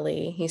D.G.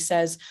 Kelly. He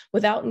says,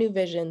 "Without new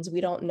visions,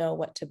 we don't know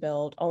what to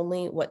build,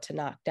 only what to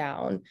knock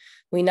down.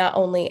 We not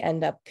only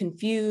end up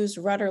confused,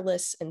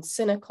 rudderless, and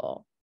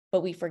cynical, but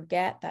we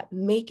forget that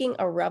making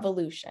a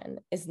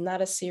revolution is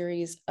not a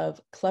series of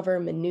clever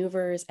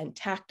maneuvers and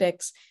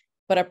tactics,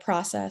 but a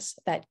process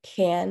that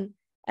can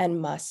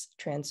and must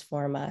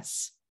transform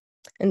us."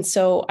 And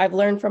so I've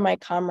learned from my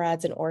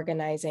comrades in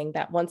organizing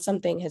that once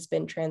something has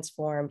been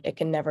transformed, it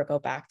can never go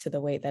back to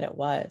the way that it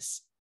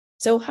was.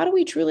 So how do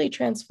we truly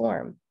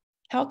transform?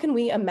 How can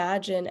we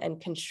imagine and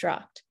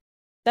construct?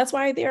 That's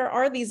why there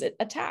are these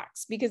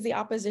attacks, because the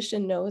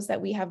opposition knows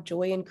that we have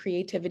joy and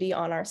creativity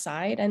on our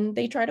side, and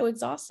they try to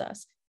exhaust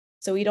us.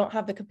 So we don't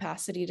have the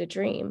capacity to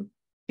dream,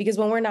 because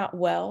when we're not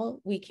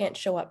well, we can't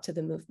show up to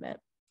the movement.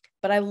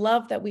 But I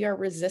love that we are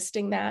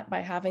resisting that by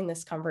having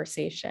this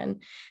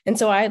conversation. And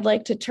so I'd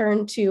like to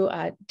turn to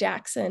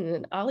Jackson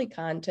and Ali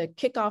Khan to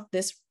kick off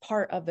this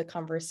part of the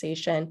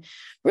conversation,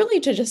 really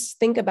to just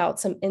think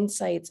about some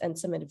insights and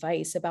some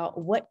advice about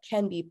what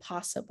can be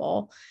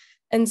possible.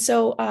 And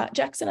so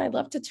Jackson, I'd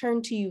love to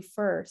turn to you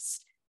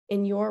first.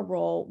 In your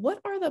role,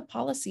 what are the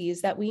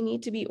policies that we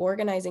need to be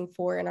organizing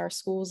for in our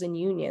schools and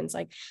unions?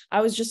 Like,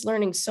 I was just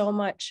learning so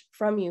much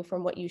from you,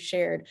 from what you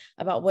shared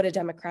about what a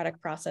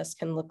democratic process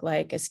can look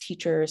like as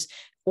teachers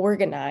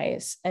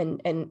organize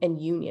and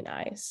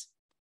unionize.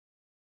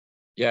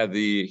 Yeah,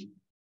 the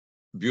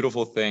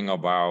beautiful thing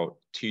about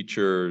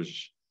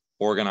teachers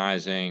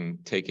organizing,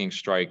 taking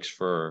strikes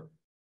for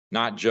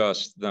not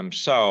just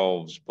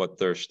themselves, but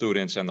their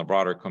students and the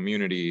broader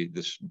community,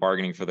 this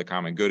bargaining for the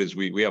common good, is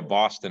we have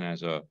Boston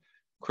as a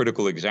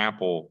critical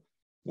example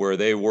where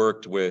they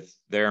worked with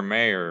their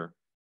mayor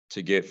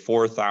to get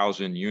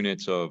 4,000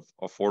 units of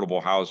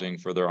affordable housing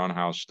for their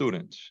unhoused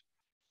students.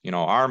 You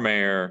know, our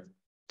mayor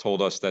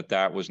told us that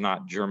that was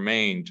not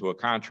germane to a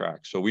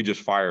contract, so we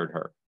just fired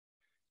her.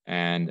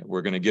 And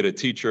we're going to get a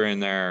teacher in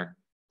there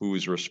who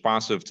is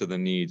responsive to the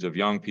needs of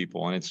young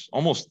people. And it's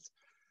almost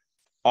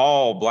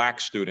all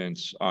Black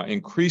students,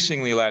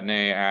 increasingly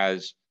Latinx,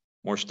 as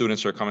more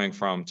students are coming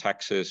from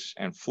Texas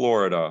and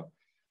Florida.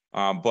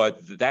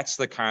 But that's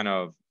the kind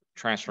of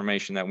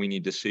transformation that we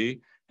need to see.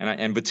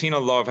 And Bettina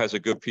Love has a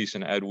good piece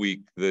in Ed Week,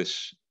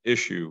 this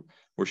issue,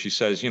 where she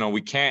says, you know,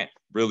 we can't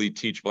really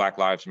teach Black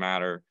Lives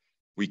Matter.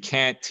 We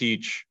can't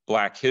teach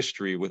Black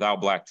history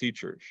without Black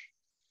teachers.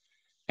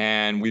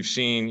 And we've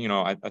seen, you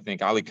know, I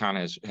think Ali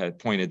Khan had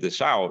pointed this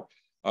out,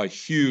 a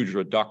huge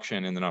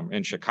reduction in the number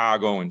in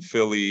Chicago and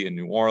Philly and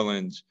New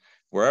Orleans,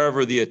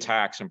 wherever the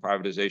attacks and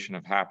privatization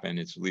have happened,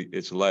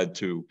 it's led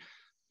to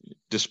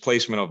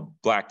displacement of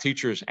Black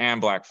teachers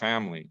and Black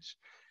families.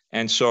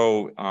 And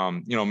so,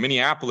 you know,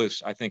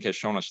 Minneapolis, I think, has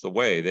shown us the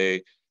way.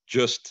 They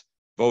just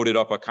voted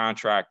up a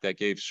contract that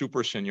gave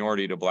super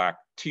seniority to Black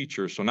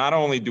teachers. So not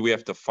only do we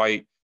have to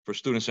fight for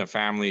students and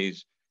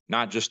families,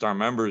 not just our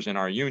members in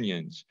our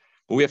unions,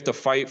 but we have to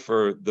fight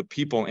for the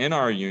people in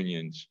our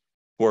unions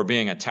who are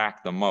being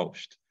attacked the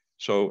most.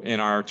 So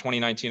in our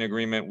 2019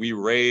 agreement, we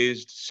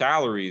raised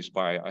salaries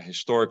by a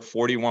historic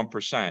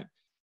 41%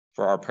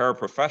 for our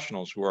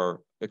paraprofessionals, who are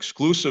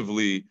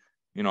exclusively,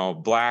 you know,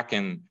 Black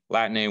and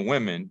Latinx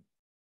women,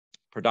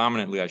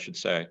 predominantly, I should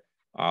say,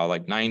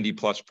 like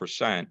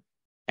 90+%.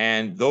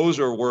 And those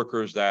are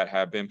workers that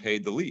have been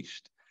paid the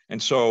least.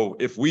 And so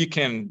if we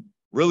can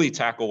really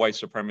tackle white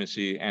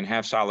supremacy and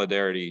have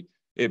solidarity,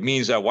 it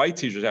means that white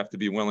teachers have to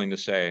be willing to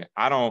say,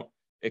 I don't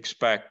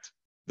expect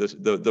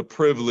the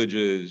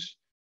privileges,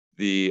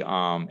 the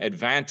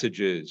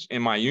advantages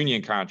in my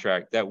union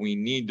contract that we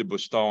need to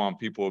bestow on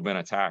people who have been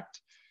attacked,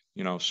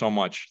 you know, so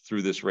much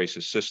through this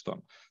racist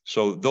system.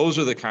 So those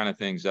are the kind of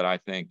things that I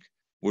think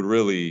would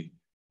really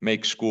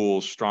make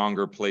schools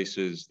stronger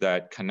places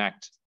that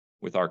connect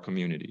with our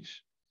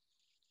communities.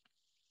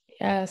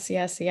 Yes,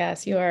 yes,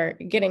 yes. You are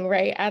getting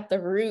right at the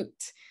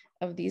root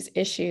of these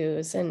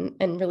issues and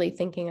really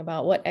thinking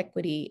about what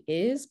equity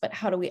is, but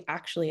how do we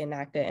actually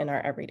enact it in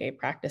our everyday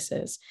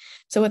practices?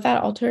 So with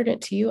that, I'll turn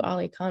it to you,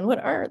 Ali Khan. What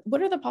are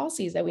the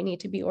policies that we need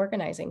to be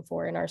organizing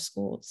for in our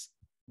schools?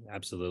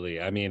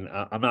 Absolutely. I mean,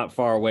 I'm not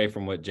far away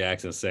from what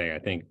Jackson's saying. I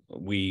think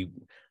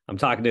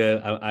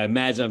I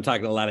imagine I'm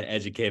talking to a lot of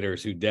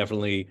educators who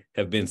definitely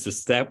have been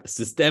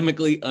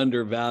systemically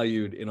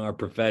undervalued in our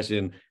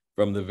profession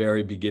from the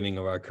very beginning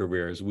of our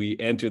careers. We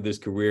entered this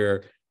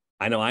career.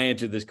 I know I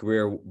entered this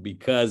career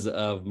because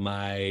of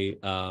my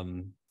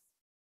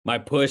my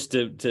push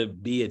to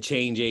be a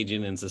change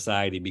agent in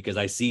society, because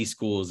I see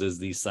schools as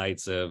these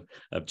sites of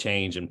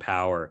change and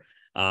power.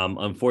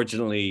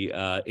 Unfortunately,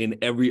 in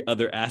every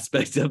other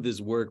aspect of this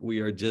work, we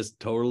are just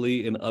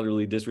totally and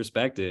utterly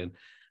disrespected.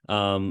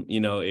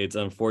 It's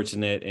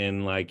unfortunate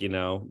in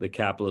the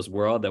capitalist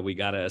world that we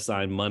got to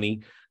assign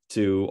money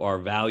to our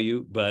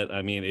value. But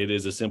I mean, it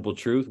is a simple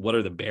truth. What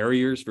are the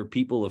barriers for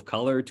people of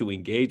color to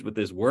engage with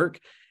this work?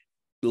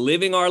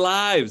 Living our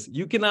lives.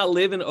 You cannot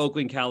live in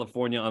Oakland,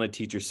 California on a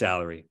teacher's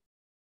salary.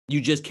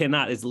 You just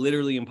cannot. It's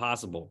literally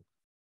impossible,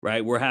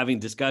 right? We're having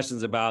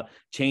discussions about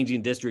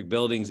changing district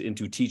buildings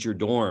into teacher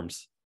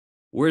dorms.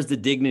 Where's the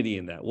dignity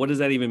in that? What does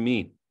that even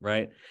mean,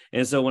 right?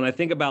 And so when I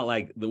think about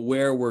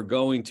where we're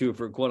going to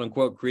for quote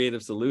unquote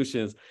creative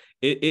solutions,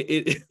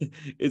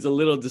 it's a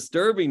little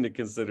disturbing to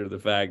consider the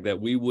fact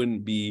that we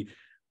wouldn't be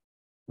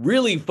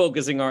really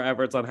focusing our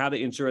efforts on how to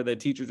ensure that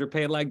teachers are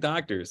paid like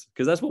doctors,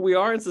 because that's what we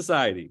are in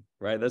society,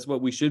 right? That's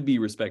what we should be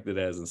respected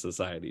as in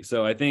society.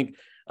 So I think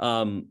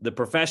the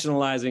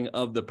professionalizing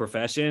of the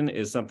profession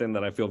is something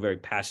that I feel very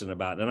passionate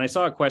about. And I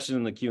saw a question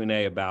in the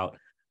Q&A about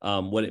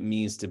what it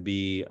means to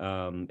be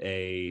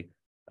a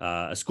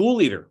school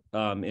leader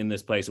in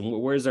this place, and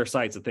where's our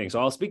sites of things. So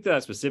I'll speak to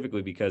that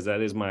specifically because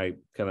that is my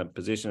kind of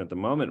position at the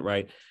moment,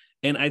 right?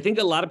 And I think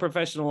a lot of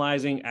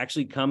professionalizing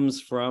actually comes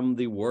from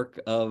the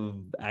work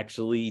of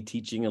actually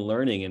teaching and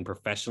learning and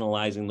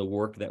professionalizing the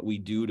work that we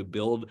do to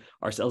build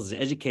ourselves as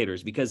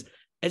educators, because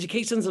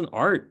education is an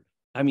art.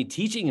 I mean,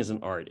 teaching is an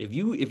art. If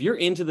you're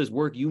into this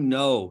work, you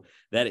know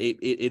that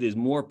it is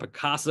more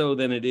Picasso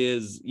than it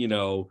is,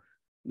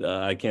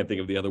 I can't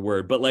think of the other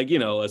word, but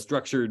a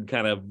structured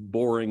kind of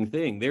boring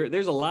thing.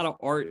 There's a lot of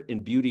art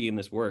and beauty in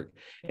this work.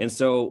 And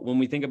so when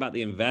we think about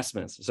the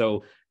investments,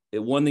 so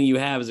one thing you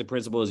have as a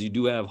principal is you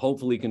do have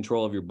hopefully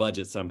control of your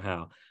budget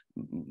somehow.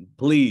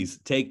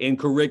 Please take in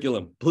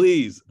curriculum.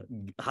 Please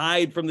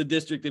hide from the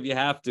district if you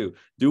have to.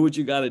 Do what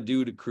you got to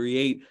do to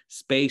create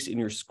space in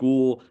your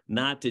school,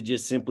 not to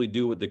just simply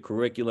do what the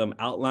curriculum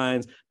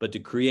outlines, but to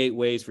create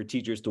ways for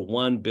teachers to,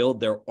 one, build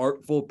their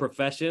artful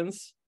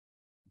professions,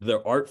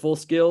 their artful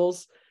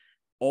skills,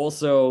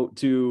 also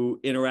to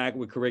interact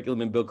with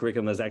curriculum and build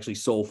curriculum that's actually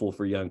soulful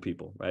for young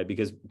people, right?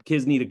 Because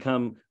kids need to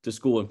come to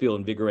school and feel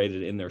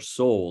invigorated in their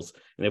souls.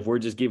 And if we're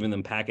just giving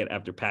them packet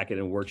after packet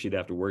and worksheet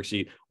after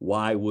worksheet,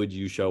 why would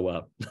you show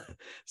up?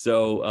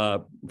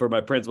 So for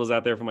my principals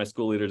out there, for my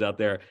school leaders out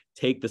there,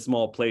 take the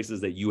small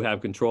places that you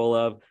have control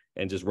of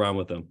and just run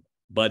with them.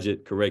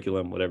 Budget,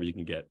 curriculum, whatever you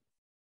can get.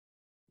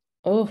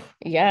 Oh,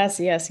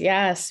 yes, yes,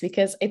 yes.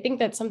 Because I think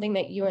that's something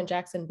that you and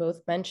Jackson both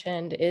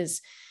mentioned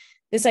is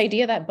this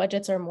idea that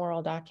budgets are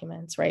moral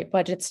documents, right?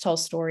 Budgets tell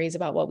stories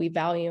about what we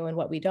value and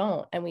what we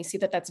don't. And we see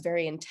that that's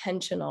very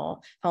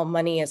intentional, how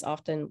money is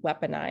often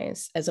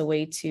weaponized as a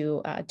way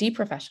to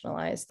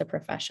deprofessionalize the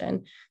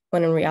profession,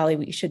 when in reality,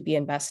 we should be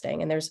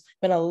investing. And there's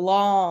been a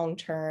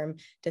long-term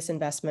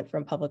disinvestment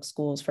from public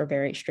schools for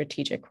very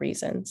strategic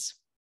reasons.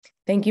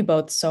 Thank you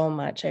both so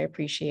much. I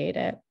appreciate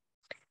it.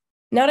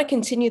 Now to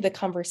continue the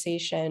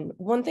conversation,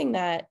 one thing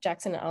that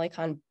Jackson and Ali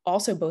Khan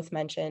also both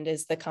mentioned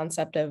is the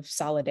concept of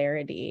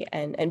solidarity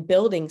and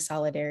building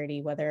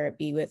solidarity, whether it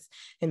be with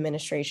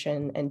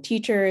administration and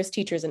teachers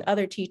and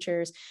other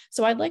teachers.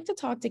 So I'd like to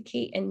talk to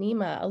Kate and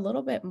Nima a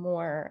little bit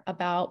more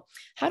about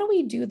how do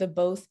we do the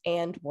both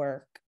and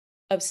work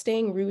of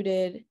staying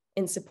rooted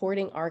in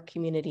supporting our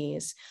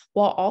communities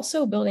while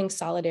also building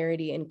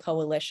solidarity in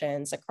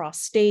coalitions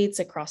across states,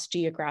 across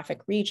geographic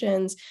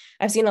regions.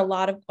 I've seen a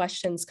lot of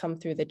questions come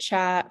through the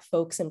chat,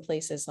 folks in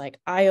places like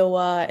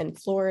Iowa and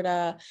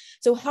Florida.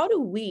 So how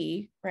do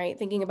we, right,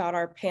 thinking about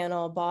our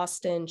panel,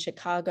 Boston,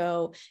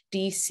 Chicago,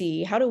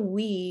 DC, how do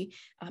we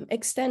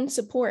extend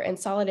support and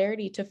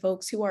solidarity to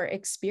folks who are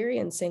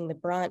experiencing the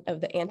brunt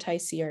of the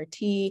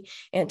anti-CRT,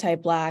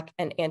 anti-Black,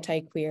 and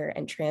anti-queer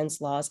and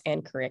trans laws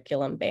and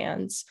curriculum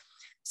bans?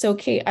 So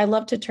Kate, I'd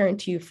love to turn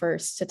to you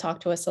first to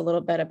talk to us a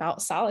little bit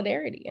about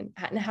solidarity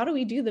and how do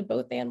we do the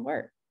both and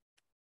work?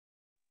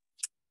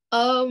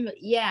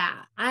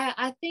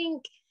 I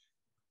think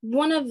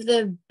one of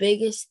the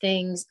biggest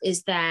things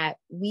is that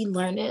we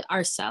learn it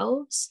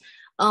ourselves.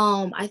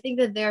 I think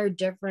that there are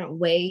different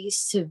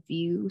ways to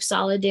view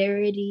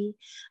solidarity,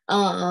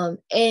 and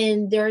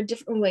there are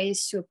different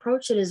ways to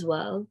approach it as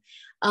well.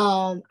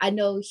 I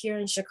know here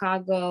in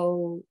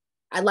Chicago,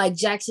 I like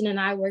Jackson and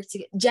I work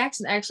together.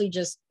 Jackson actually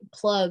just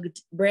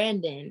plugged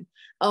Brandon,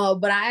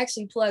 but I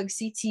actually plugged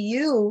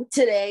CTU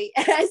today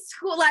at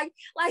school. Like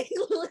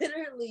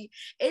literally,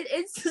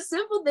 it's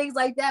simple things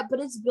like that, but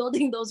it's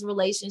building those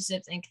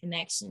relationships and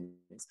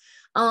connections.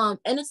 And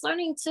it's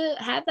learning to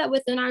have that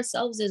within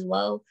ourselves as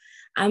well.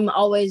 I'm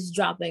always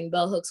dropping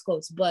Bell Hooks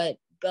quotes, but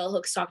Bell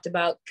Hooks talked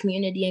about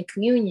community and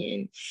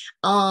communion.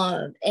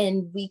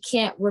 And we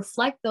can't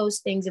reflect those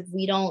things if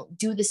we don't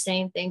do the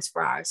same things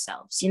for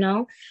ourselves, you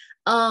know?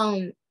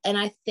 And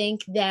I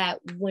think that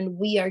when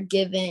we are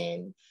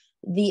given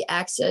the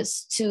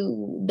access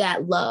to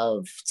that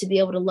love, to be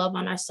able to love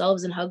on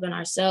ourselves and hug on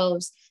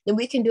ourselves, then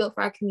we can do it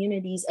for our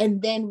communities.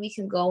 And then we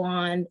can go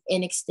on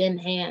and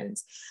extend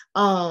hands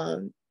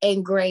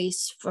and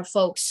grace for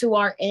folks who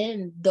are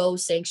in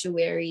those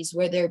sanctuaries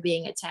where they're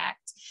being attacked.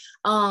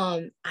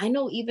 I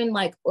know even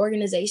like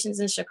organizations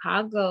in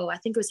Chicago, I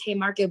think it was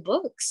Haymarket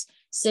Books,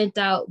 sent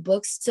out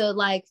books to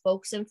like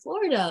folks in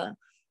Florida.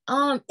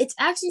 It's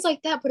actions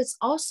like that, but it's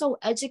also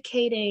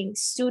educating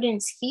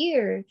students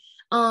here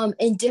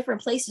in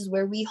different places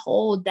where we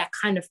hold that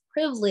kind of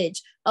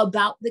privilege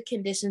about the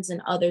conditions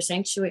in other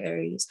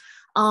sanctuaries.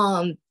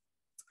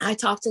 I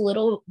talked a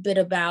little bit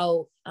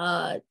about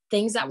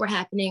things that were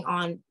happening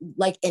on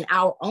like in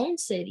our own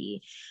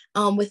city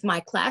with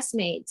my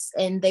classmates,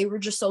 and they were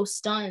just so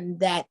stunned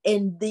that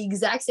in the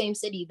exact same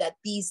city that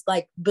these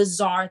like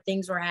bizarre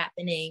things were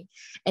happening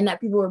and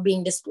that people were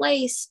being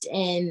displaced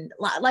and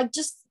like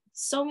just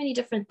so many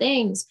different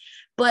things.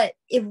 But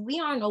if we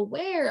aren't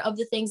aware of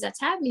the things that's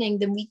happening,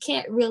 then we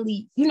can't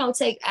really, you know,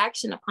 take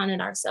action upon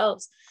it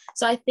ourselves.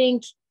 So I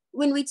think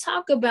when we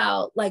talk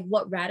about like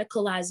what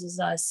radicalizes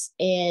us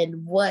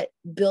and what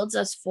builds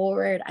us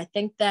forward, I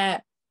think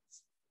that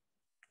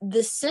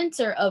the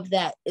center of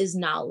that is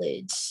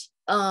knowledge,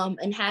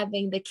 and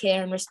having the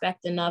care and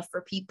respect enough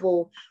for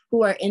people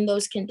who are in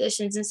those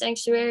conditions and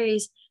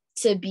sanctuaries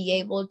to be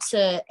able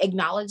to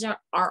acknowledge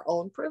our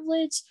own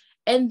privilege,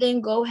 and then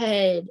go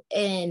ahead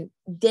and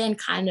then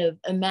kind of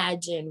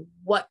imagine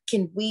what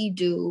can we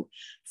do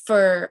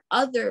for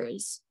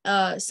others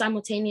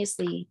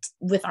simultaneously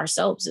with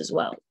ourselves as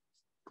well.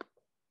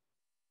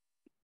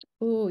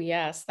 Oh,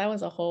 yes, that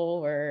was a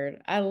whole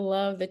word. I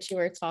love that you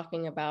were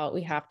talking about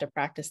we have to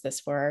practice this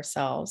for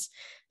ourselves.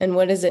 And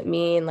what does it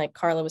mean, like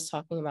Carla was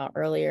talking about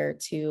earlier,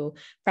 to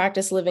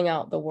practice living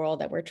out the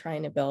world that we're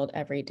trying to build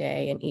every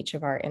day in each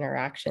of our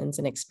interactions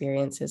and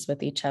experiences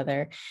with each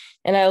other.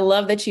 And I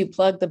love that you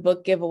plugged the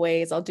book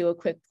giveaways. I'll do a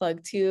quick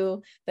plug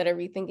too, that at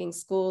Rethinking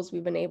Schools,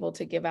 we've been able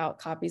to give out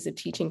copies of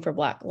Teaching for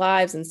Black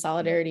Lives in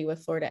solidarity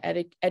with Florida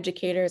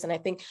educators. And I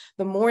think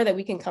the more that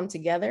we can come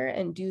together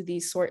and do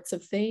these sorts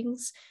of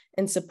things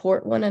and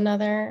support one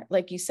another,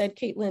 like you said,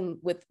 Caitlin,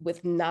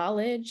 with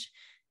knowledge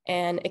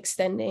and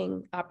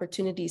extending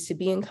opportunities to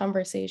be in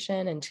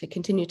conversation and to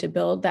continue to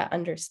build that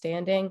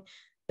understanding,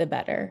 the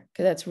better.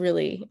 Because that's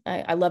really,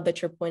 I love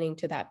that you're pointing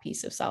to that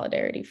piece of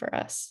solidarity for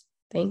us.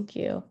 Thank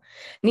you.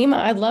 Nima,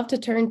 I'd love to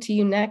turn to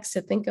you next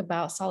to think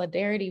about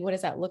solidarity. What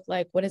does that look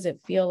like? What does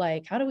it feel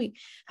like? How do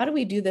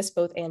we do this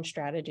both and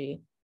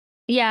strategy?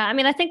 Yeah, I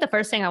mean, I think the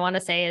first thing I want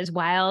to say is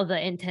while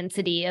the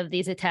intensity of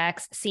these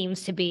attacks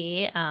seems to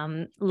be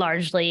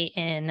largely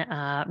in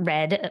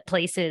red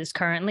places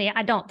currently,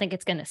 I don't think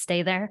it's going to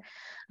stay there.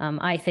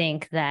 I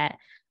think that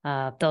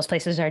those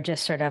places are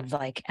just sort of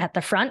like at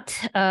the front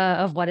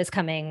of what is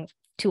coming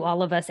to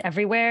all of us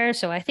everywhere.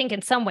 So I think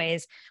in some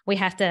ways we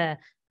have to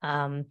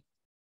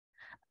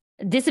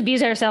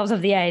disabuse ourselves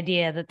of the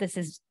idea that this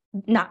is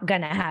not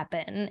going to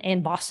happen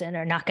in Boston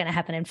or not going to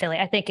happen in Philly.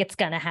 I think it's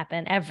going to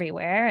happen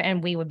everywhere.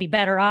 And we would be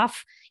better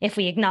off if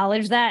we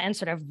acknowledge that and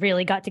sort of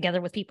really got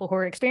together with people who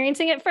are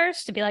experiencing it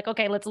first to be like,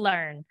 okay, let's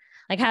learn.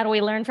 Like, how do we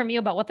learn from you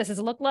about what this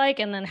has looked like?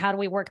 And then how do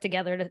we work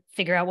together to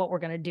figure out what we're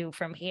going to do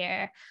from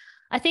here?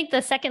 I think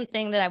the second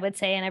thing that I would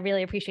say, and I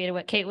really appreciated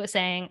what Kate was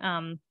saying,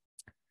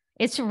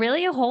 is to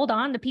really hold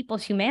on to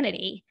people's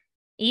humanity.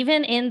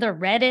 Even in the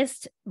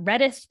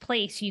reddest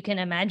place you can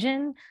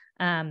imagine,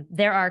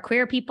 there are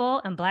queer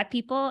people and Black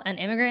people and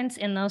immigrants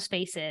in those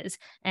spaces,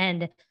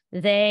 and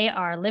they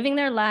are living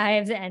their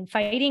lives and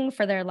fighting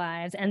for their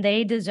lives, and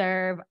they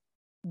deserve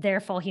their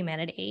full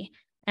humanity,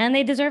 and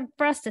they deserve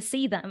for us to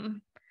see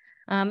them.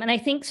 And I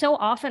think so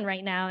often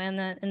right now in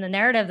the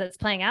narrative that's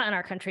playing out in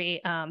our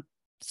country,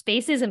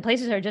 spaces and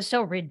places are just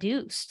so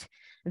reduced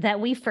that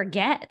we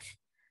forget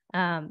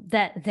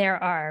that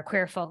there are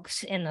queer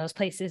folks in those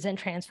places and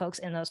trans folks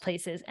in those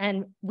places.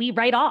 And we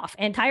write off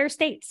entire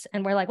states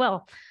and we're like,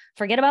 well,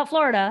 forget about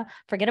Florida,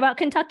 forget about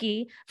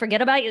Kentucky,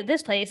 forget about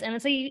this place. And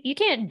it's like, you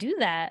can't do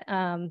that.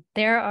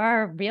 There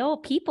are real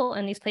people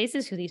in these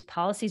places who these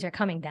policies are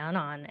coming down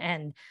on.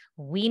 And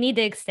we need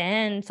to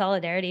extend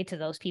solidarity to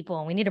those people,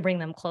 and we need to bring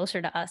them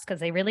closer to us because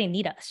they really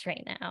need us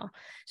right now.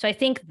 So I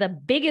think the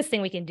biggest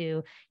thing we can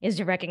do is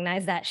to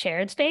recognize that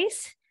shared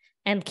space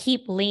and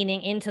keep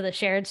leaning into the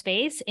shared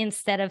space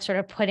instead of sort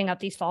of putting up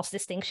these false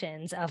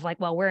distinctions of like,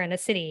 well, we're in a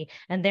city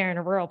and they're in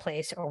a rural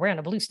place, or we're in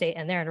a blue state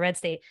and they're in a red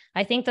state.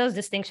 I think those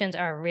distinctions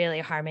are really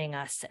harming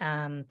us.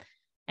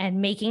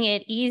 and making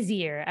it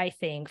easier, I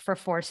think, for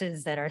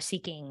forces that are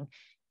seeking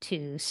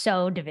to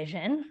sow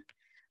division.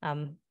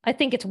 I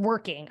think it's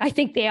working. I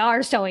think they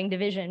are sowing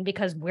division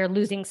because we're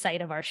losing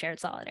sight of our shared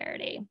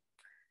solidarity.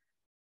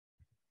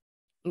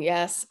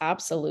 Yes,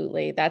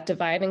 absolutely. That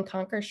divide and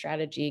conquer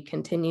strategy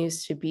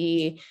continues to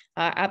be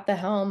at the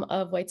helm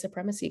of white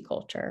supremacy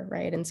culture,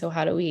 right? And so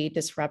how do we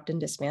disrupt and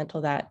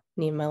dismantle that,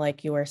 Nima,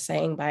 like you were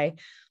saying, by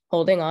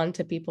holding on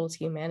to people's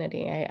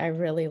humanity? I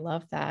really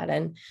love that.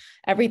 And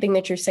everything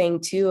that you're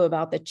saying too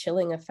about the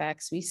chilling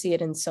effects, we see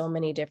it in so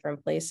many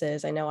different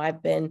places. I know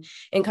I've been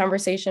in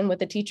conversation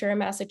with a teacher in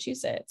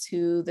Massachusetts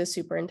who the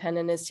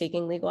superintendent is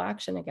taking legal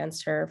action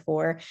against her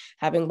for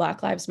having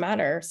Black Lives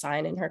Matter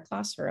sign in her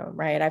classroom,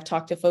 right? I've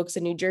talked to folks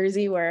in New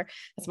Jersey, where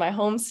it's my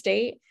home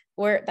state,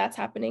 where that's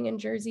happening in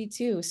Jersey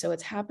too. So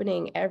it's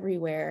happening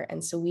everywhere.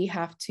 And so we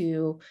have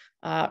to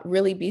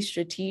really be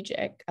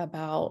strategic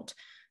about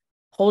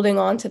holding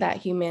on to that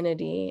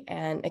humanity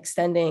and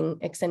extending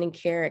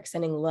care,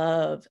 extending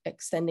love,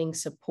 extending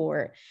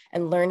support,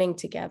 and learning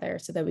together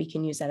so that we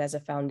can use that as a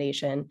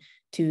foundation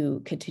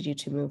to continue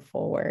to move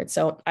forward.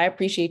 So I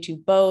appreciate you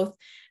both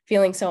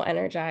feeling so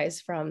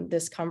energized from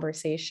this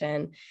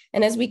conversation.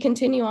 And as we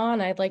continue on,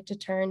 I'd like to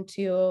turn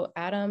to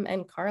Adam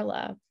and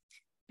Carla,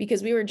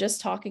 because we were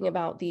just talking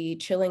about the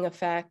chilling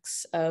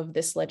effects of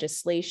this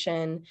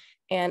legislation.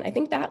 And I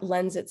think that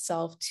lends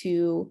itself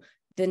to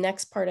the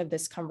next part of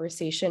this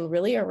conversation,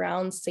 really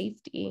around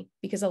safety,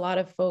 because a lot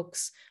of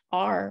folks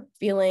are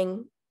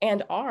feeling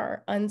and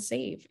are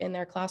unsafe in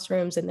their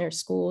classrooms, in their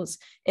schools,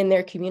 in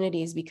their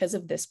communities because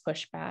of this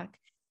pushback.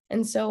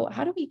 And so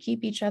how do we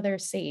keep each other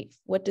safe?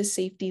 What does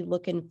safety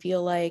look and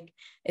feel like,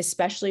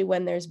 especially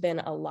when there's been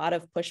a lot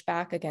of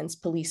pushback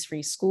against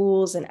police-free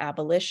schools and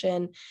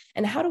abolition?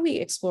 And how do we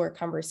explore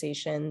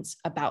conversations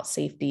about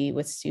safety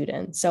with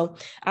students? So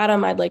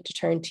Adam, I'd like to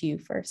turn to you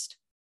first.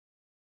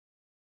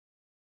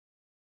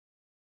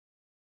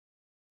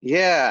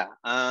 Yeah,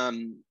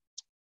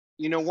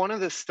 you know, one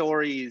of the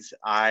stories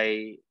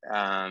I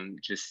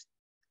just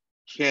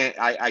can't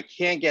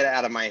get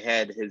out of my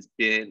head has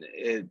been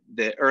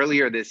that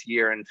earlier this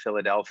year in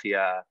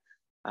Philadelphia,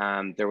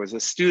 there was a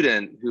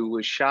student who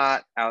was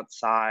shot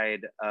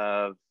outside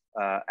of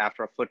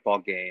after a football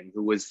game,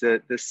 who was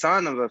the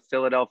son of a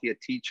Philadelphia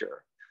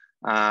teacher,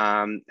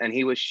 and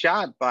he was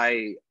shot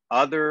by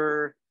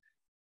other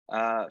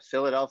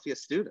Philadelphia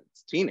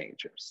students,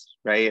 teenagers,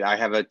 right? I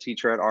have a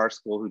teacher at our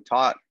school who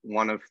taught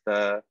one of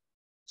the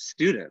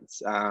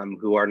students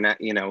who are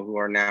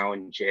now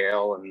in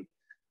jail,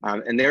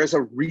 and there's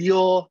a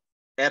real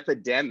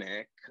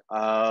epidemic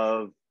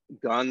of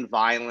gun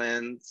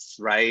violence,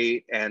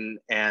 right? And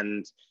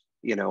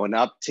you know, an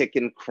uptick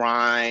in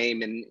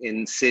crime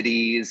in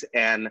cities,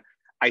 and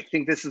I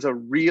think this is a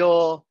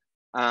real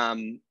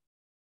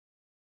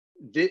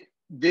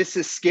this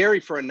is scary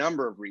for a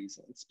number of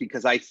reasons,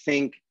 because I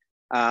think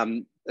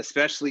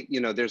especially, you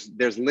know,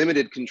 there's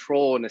limited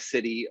control in a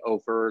city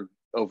over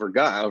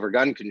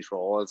gun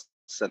control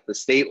at the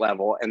state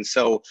level. And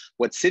so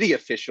what city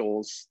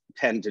officials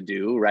tend to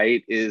do,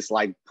 right, is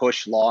like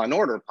push law and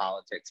order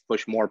politics,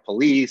 push more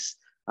police.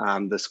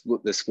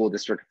 The school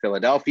district of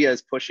Philadelphia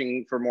is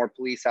pushing for more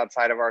police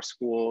outside of our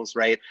schools,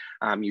 right?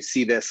 You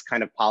see this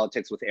kind of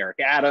politics with Eric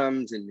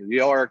Adams in New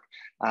York.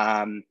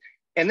 And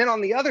then on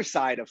the other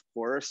side, of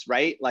course,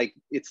 right, like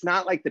it's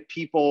not like the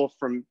people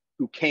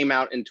who came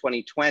out in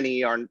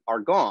 2020 are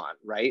gone,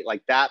 right?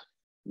 Like that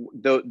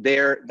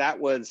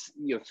was,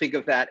 you know, think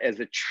of that as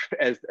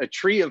a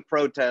tree of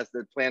protest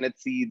that planted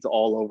seeds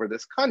all over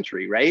this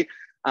country, right?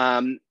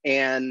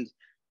 And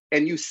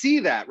you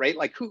see that, right?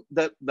 Like who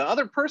the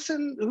other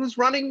person who's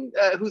running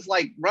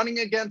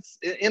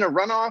against in a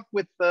runoff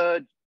with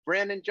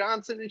Brandon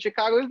Johnson in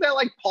Chicago, is that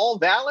like Paul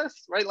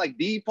Vallis, right? Like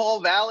the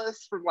Paul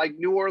Vallis from like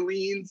New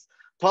Orleans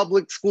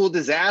public school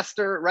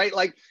disaster, right?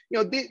 Like, you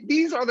know,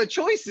 these are the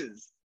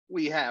choices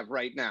we have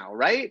right now,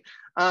 right?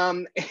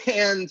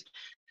 And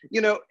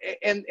you know,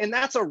 and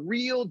that's a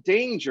real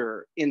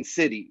danger in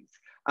cities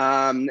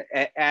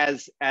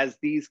as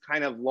these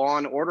kind of law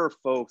and order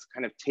folks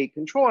kind of take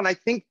control. And I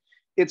think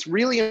it's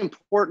really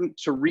important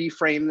to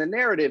reframe the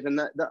narrative. And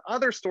the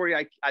other story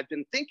I've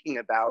been thinking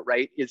about,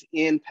 right, is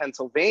in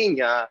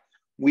Pennsylvania,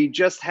 we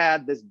just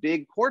had this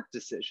big court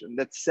decision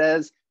that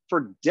says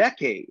for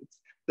decades,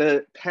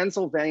 the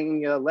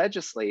Pennsylvania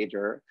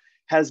legislature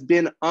has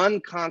been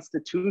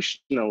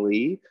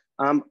unconstitutionally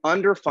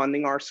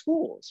underfunding our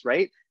schools,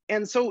 right?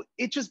 And so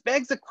it just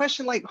begs the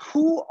question, like,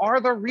 who are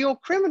the real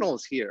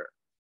criminals here,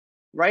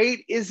 right?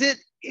 Is it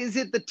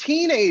the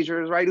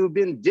teenagers, right, who've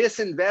been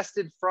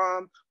disinvested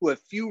from, who have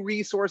few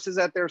resources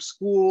at their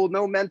school,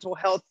 no mental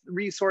health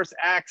resource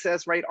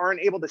access, right, aren't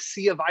able to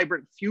see a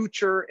vibrant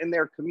future in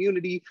their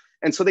community,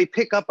 and so they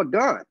pick up a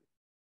gun,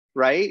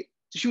 right,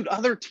 to shoot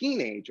other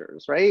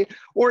teenagers, right?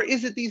 Or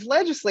is it these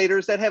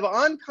legislators that have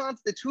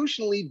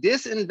unconstitutionally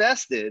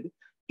disinvested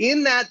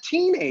in that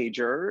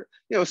teenager,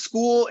 you know,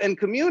 school and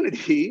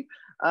community,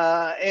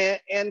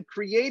 and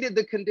created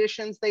the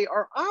conditions they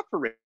are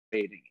operating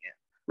in,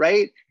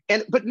 right?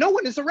 But no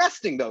one is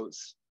arresting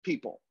those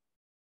people,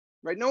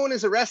 right? No one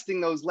is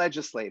arresting those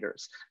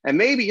legislators. And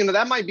maybe, you know,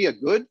 that might be a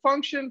good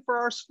function for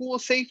our school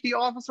safety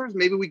officers.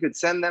 Maybe we could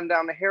send them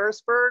down to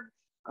Harrisburg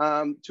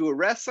to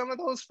arrest some of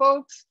those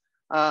folks.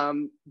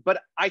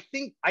 But I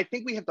think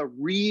we have to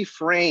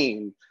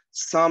reframe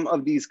some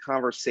of these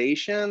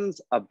conversations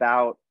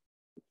about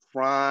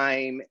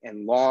crime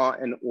and law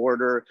and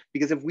order,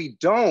 because if we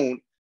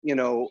don't, you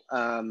know,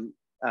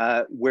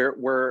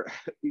 we're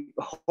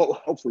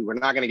hopefully we're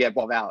not going to get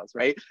Paul Vallis,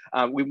 right?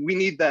 We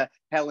need the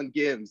Helen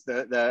Gibbs,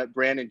 the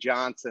Brandon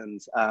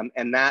Johnsons,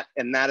 and that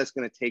is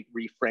going to take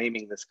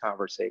reframing this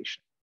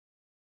conversation.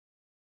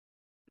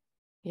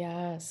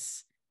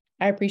 Yes.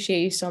 I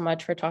appreciate you so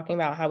much for talking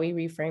about how we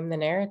reframe the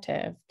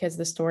narrative, because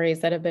the stories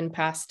that have been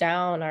passed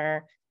down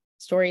are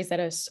stories that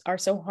are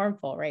so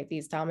harmful, right?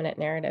 These dominant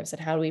narratives, and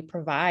how do we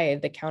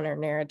provide the counter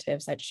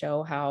narratives that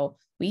show how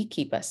we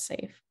keep us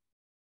safe?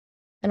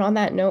 And on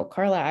that note,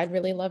 Carla, I'd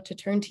really love to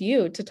turn to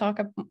you to talk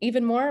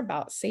even more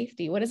about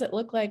safety. What does it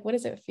look like? What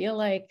does it feel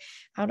like?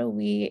 How do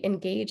we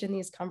engage in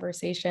these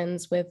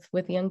conversations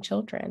with young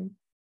children?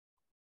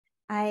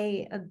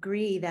 I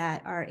agree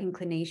that our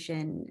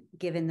inclination,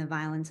 given the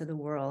violence of the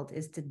world,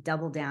 is to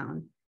double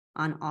down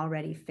on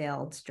already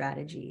failed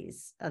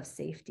strategies of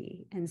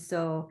safety. And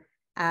so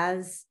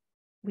as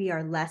we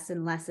are less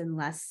and less and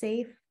less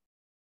safe,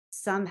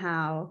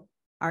 somehow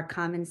our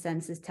common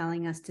sense is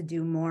telling us to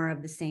do more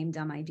of the same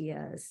dumb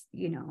ideas,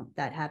 you know,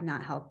 that have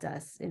not helped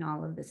us in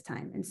all of this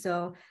time. And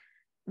so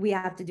we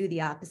have to do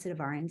the opposite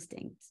of our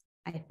instincts,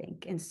 I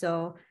think. And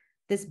so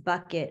this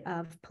bucket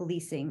of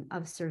policing,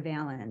 of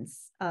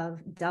surveillance,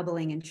 of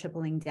doubling and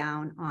tripling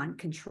down on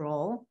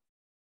control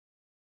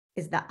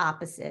is the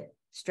opposite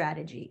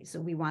strategy. So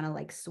we want to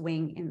like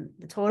swing in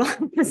the total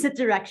opposite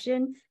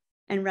direction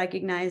and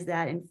recognize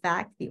that, in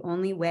fact, the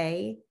only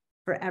way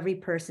for every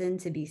person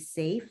to be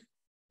safe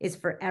is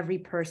for every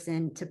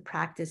person to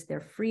practice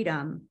their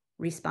freedom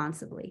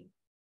responsibly.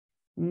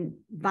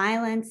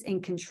 Violence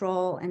and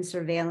control and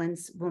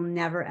surveillance will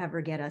never,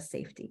 ever get us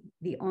safety.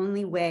 The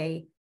only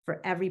way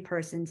for every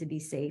person to be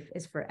safe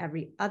is for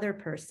every other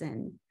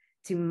person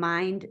to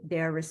mind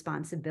their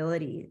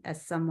responsibility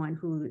as someone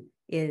who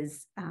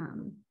is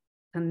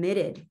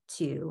committed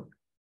to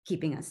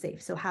keeping us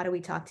safe. So how do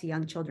we talk to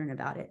young children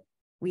about it?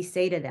 We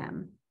say to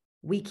them,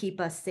 we keep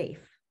us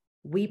safe.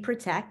 We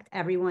protect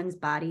everyone's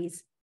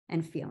bodies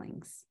and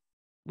feelings.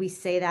 We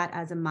say that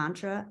as a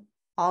mantra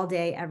all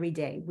day, every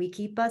day. We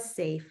keep us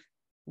safe.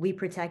 We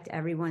protect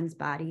everyone's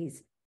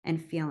bodies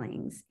and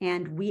feelings.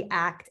 And we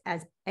act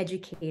as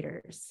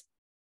educators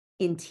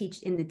in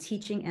the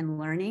teaching and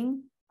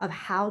learning of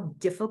how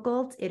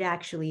difficult it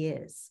actually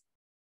is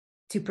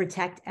to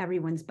protect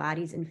everyone's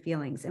bodies and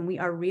feelings. And we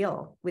are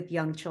real with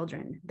young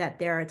children that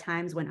there are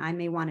times when I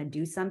may want to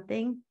do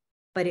something,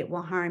 but it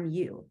will harm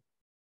you.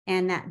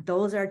 And that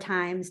those are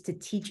times to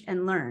teach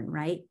and learn,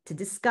 right? To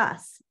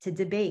discuss, to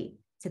debate,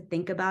 to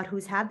think about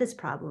who's had this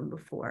problem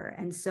before.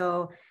 And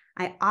so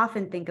I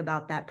often think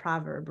about that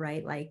proverb,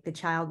 right? Like the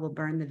child will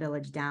burn the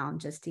village down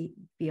just to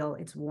feel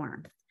its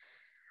warmth.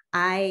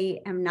 I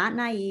am not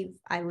naive.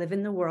 I live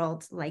in the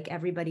world like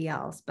everybody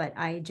else, but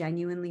I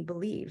genuinely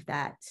believe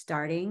that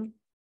starting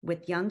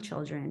with young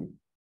children,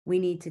 we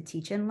need to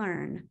teach and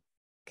learn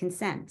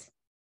consent,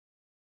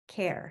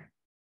 care,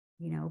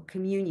 you know,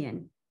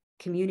 communion,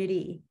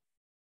 community,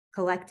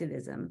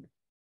 collectivism.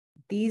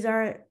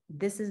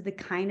 This is the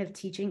kind of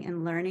teaching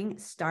and learning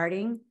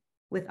starting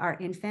with our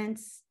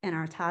infants and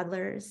our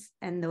toddlers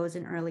and those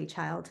in early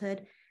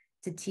childhood,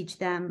 to teach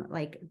them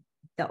like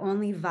the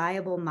only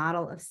viable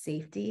model of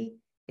safety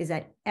is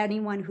that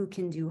anyone who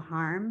can do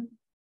harm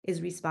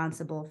is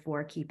responsible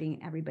for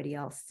keeping everybody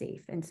else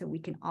safe. And so we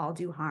can all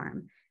do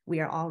harm.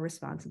 We are all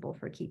responsible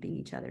for keeping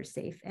each other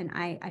safe. And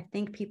I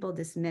think people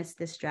dismiss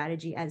this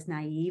strategy as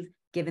naive,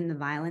 given the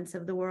violence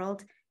of the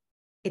world.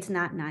 It's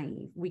not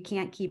naive. We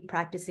can't keep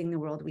practicing the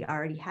world we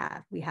already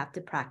have. We have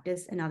to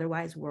practice an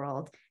otherwise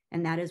world.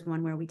 And that is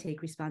one where we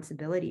take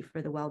responsibility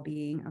for the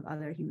well-being of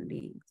other human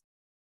beings.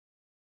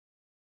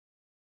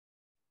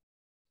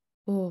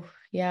 Oh,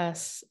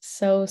 yes.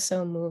 So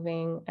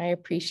moving. I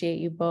appreciate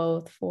you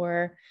both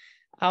for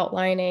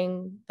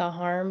outlining the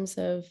harms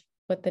of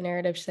what the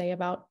narratives say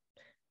about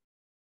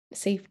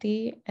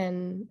safety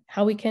and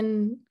how we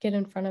can get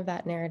in front of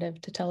that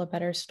narrative to tell a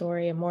better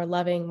story, a more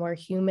loving, more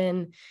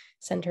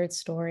human-centered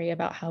story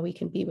about how we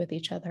can be with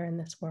each other in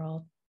this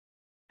world.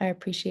 I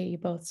appreciate you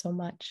both so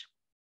much.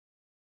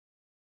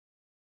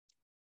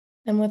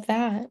 And with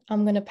that,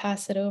 I'm going to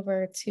pass it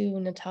over to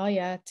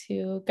Natalia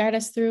to guide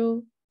us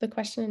through the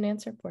question and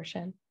answer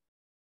portion.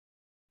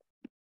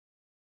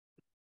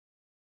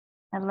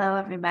 Hello,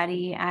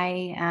 everybody.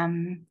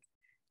 I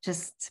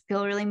just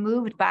feel really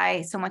moved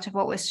by so much of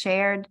what was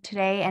shared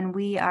today, and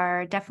we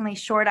are definitely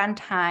short on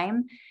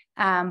time.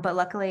 But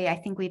luckily, I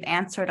think we've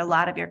answered a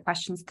lot of your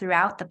questions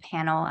throughout the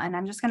panel, and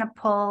I'm just going to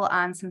pull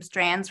on some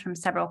strands from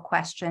several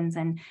questions,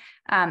 and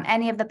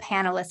any of the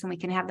panelists, and we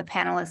can have the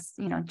panelists,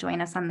 you know, join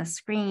us on the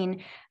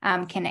screen,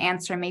 can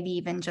answer, maybe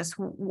even just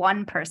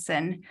one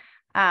person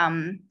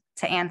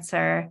to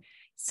answer.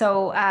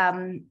 So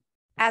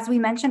As we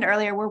mentioned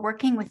earlier, we're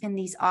working within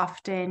these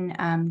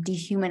often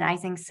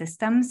dehumanizing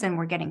systems, and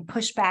we're getting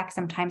pushback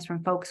sometimes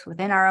from folks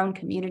within our own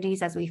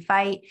communities as we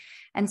fight.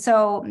 And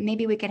so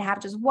maybe we could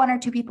have just one or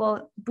two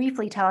people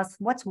briefly tell us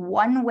what's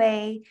one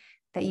way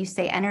that you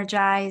stay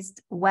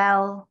energized,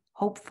 well,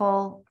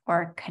 hopeful,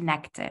 or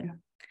connected.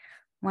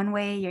 One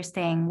way you're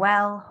staying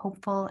well,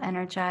 hopeful,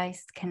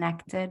 energized,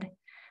 connected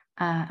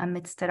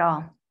amidst it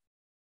all.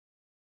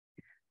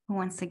 Who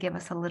wants to give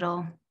us a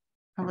little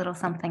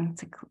something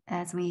to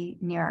as we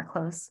near our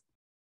close?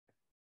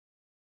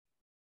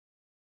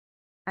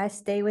 I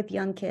stay with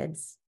young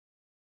kids.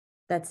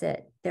 That's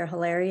it. They're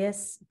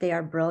hilarious. They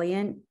are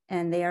brilliant.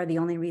 And they are the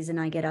only reason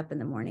I get up in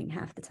the morning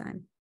half the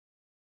time.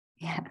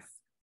 Yes.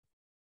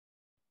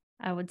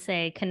 I would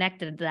say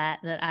connected to that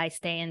I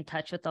stay in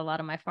touch with a lot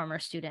of my former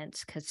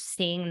students, because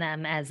seeing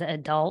them as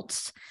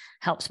adults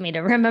helps me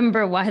to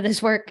remember why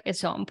this work is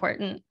so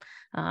important.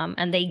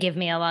 And they give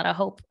me a lot of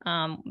hope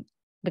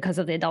because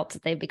of the adults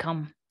that they've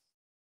become.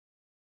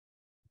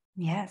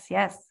 Yes,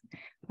 yes.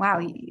 Wow,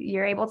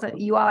 you're able to,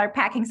 you all are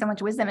packing so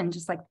much wisdom in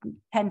just like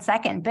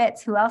 10-second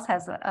bits. Who else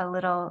has a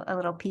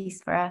little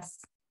piece for us?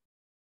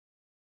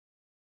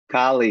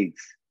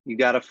 Colleagues. You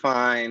got to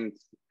find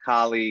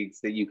colleagues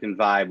that you can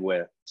vibe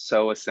with.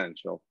 So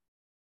essential.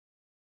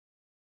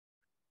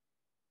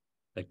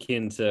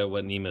 Akin to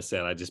what Nima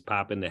said, I just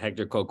pop into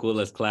Hector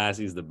Kokula's class.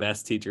 He's the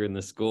best teacher in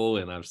the school,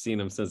 and I've seen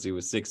him since he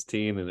was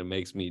 16, and it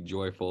makes me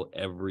joyful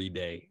every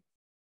day.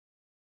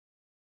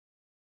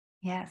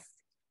 Yes.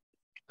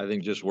 I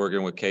think just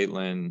working with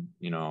Caitlin,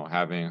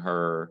 having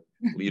her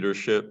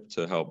leadership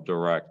to help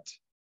direct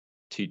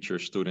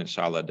teacher-student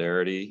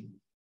solidarity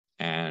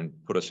and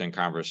put us in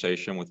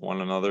conversation with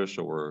one another,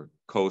 so we're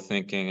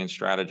co-thinking and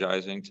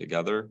strategizing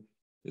together,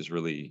 is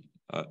really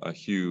a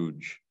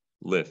huge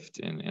lift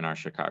in our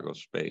Chicago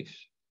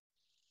space.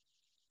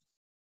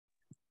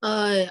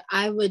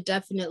 I would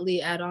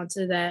definitely add on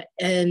to that,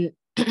 and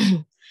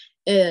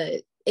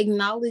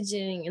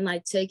acknowledging and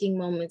like taking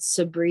moments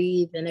to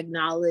breathe and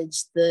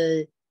acknowledge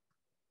the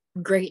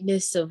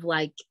greatness of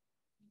like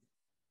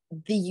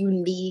the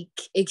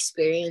unique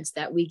experience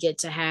that we get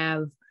to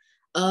have.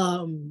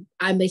 I'm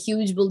a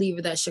huge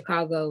believer that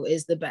Chicago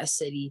is the best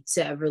city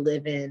to ever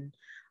live in.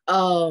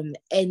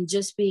 And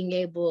just being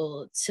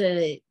able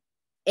to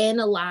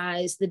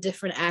analyze the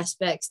different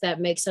aspects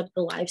that makes up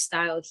the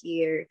lifestyle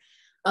here,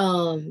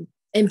 and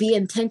be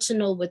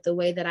intentional with the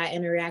way that I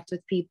interact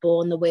with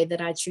people and the way that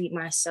I treat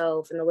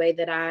myself and the way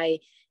that I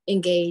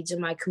engage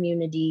in my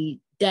community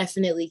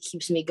definitely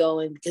keeps me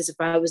going, because if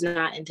I was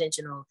not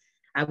intentional,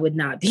 I would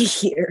not be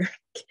here.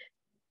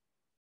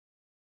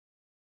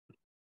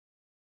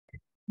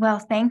 Well,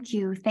 thank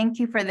you. Thank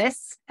you for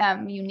this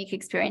unique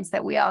experience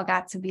that we all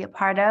got to be a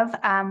part of.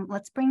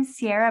 Let's bring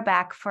Sierra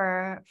back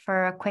for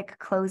a quick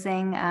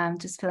closing.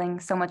 Just feeling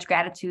so much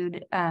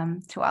gratitude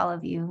to all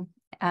of you,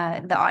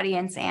 the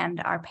audience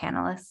and our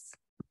panelists.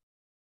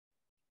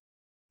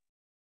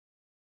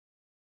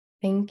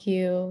 Thank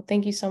you.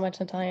 Thank you so much,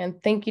 Natalia.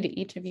 And thank you to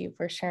each of you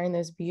for sharing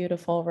those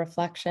beautiful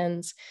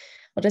reflections.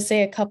 I'll just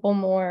say a couple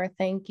more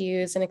thank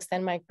yous and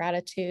extend my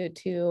gratitude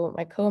to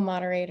my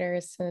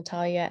co-moderators,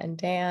 Natalia and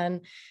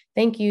Dan.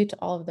 Thank you to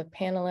all of the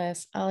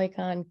panelists,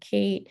 Alikan,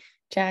 Kate,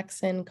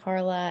 Jackson,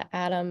 Carla,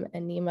 Adam,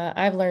 and Nima.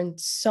 I've learned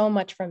so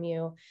much from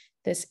you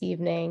this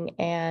evening,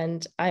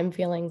 and I'm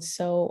feeling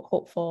so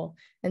hopeful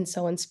and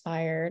so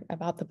inspired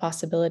about the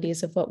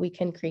possibilities of what we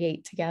can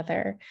create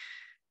together.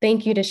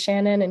 Thank you to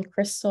Shannon and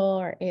Crystal,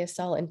 our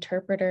ASL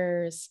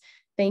interpreters.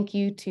 Thank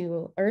you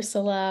to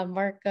Ursula,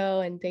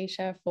 Marco, and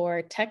Daisha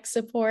for tech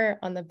support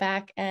on the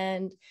back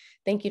end.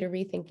 Thank you to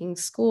Rethinking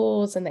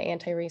Schools and the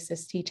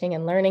Anti-Racist Teaching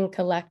and Learning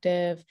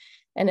Collective.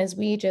 And as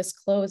we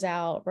just close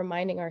out,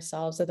 reminding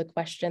ourselves of the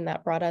question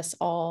that brought us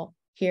all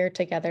here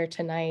together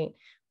tonight,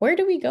 where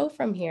do we go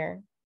from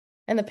here?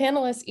 And the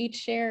panelists each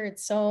shared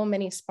so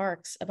many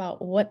sparks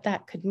about what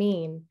that could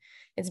mean.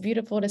 It's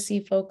beautiful to see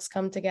folks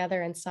come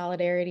together in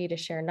solidarity to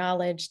share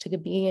knowledge, to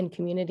be in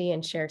community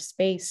and share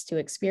space, to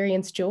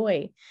experience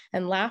joy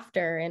and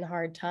laughter in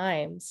hard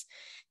times.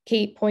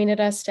 Kate pointed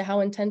us to how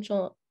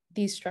intentional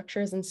these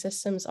structures and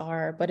systems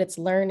are, but it's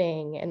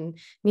learning. And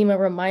Nima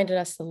reminded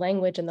us the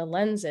language and the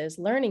lenses,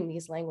 learning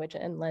these language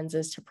and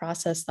lenses to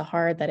process the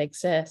hard that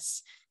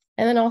exists.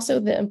 And then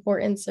also the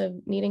importance of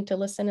needing to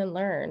listen and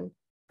learn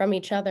from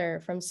each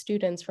other, from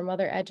students, from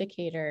other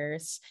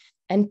educators,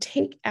 and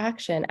take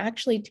action,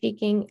 actually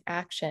taking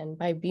action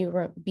by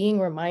being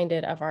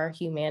reminded of our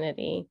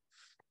humanity.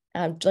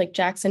 Like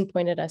Jackson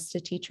pointed us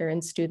to teacher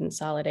and student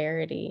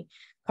solidarity.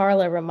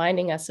 Carla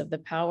reminding us of the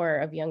power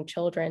of young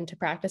children to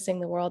practicing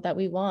the world that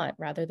we want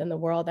rather than the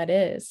world that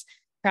is,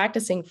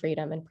 practicing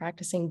freedom and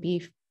practicing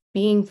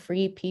being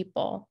free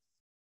people.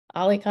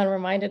 Ali Khan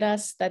reminded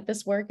us that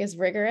this work is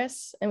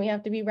rigorous and we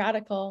have to be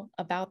radical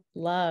about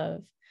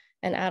love.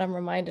 And Adam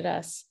reminded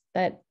us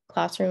that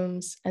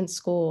classrooms and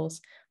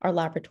schools are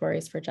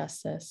laboratories for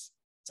justice.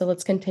 So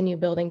let's continue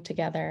building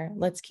together.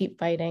 Let's keep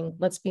fighting.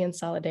 Let's be in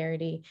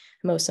solidarity.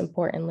 Most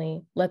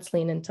importantly, let's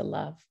lean into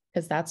love,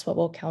 because that's what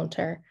will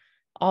counter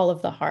all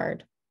of the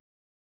hard.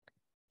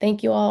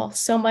 Thank you all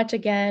so much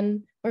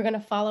again. We're going to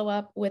follow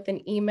up with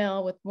an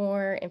email with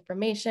more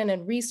information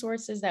and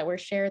resources that were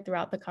shared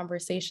throughout the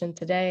conversation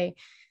today.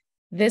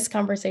 This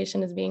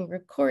conversation is being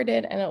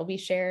recorded and it will be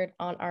shared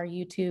on our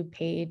YouTube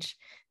page.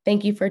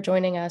 Thank you for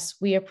joining us.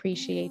 We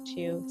appreciate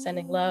you.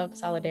 Sending love,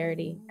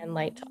 solidarity, and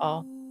light to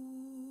all.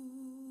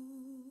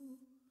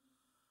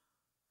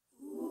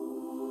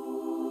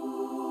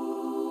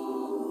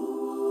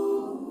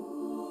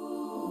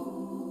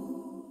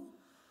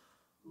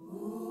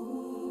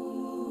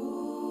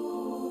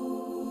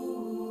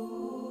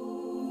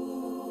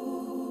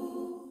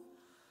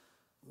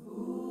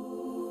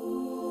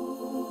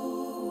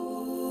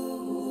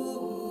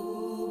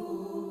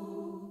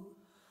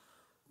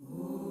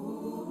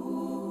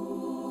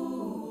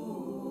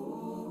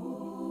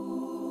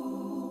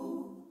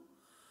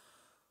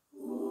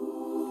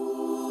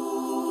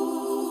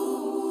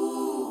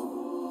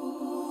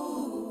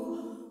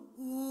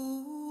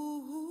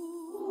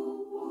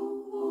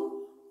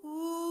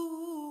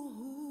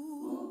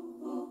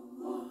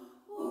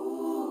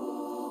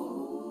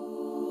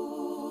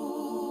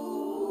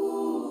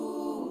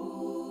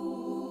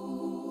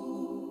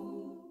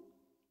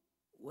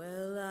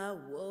 Well, I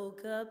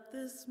woke up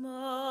this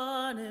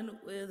morning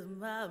with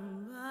my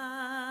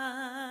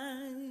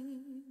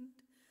mind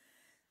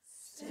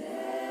stayed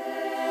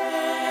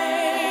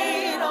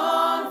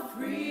on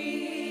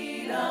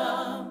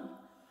freedom.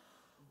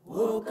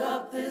 Woke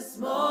up this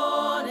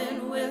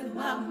morning with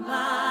my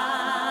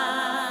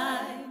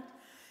mind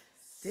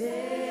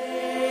stayed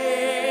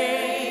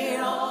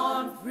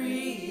on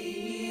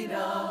freedom.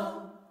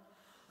 I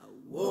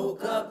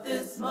woke up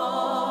this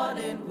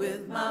morning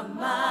with my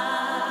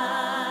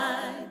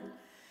mind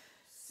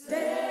stayed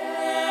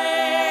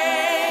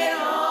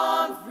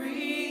on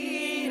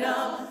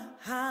freedom.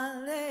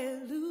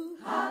 Hallelujah,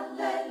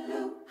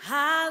 hallelujah,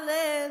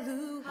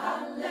 hallelujah,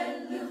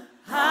 hallelujah,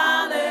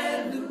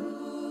 hallelujah.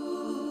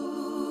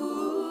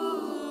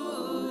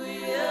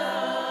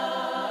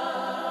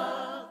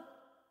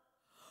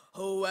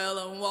 Oh, well,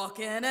 I'm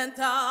walking and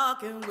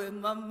talking with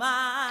my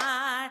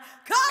mind.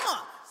 Come on,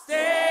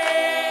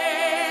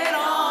 stayed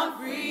on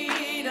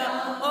freedom.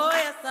 Oh,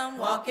 yes, I'm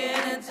walking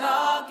and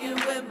talking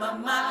with my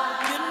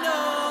mind. You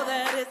know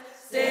that it's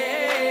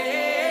stayed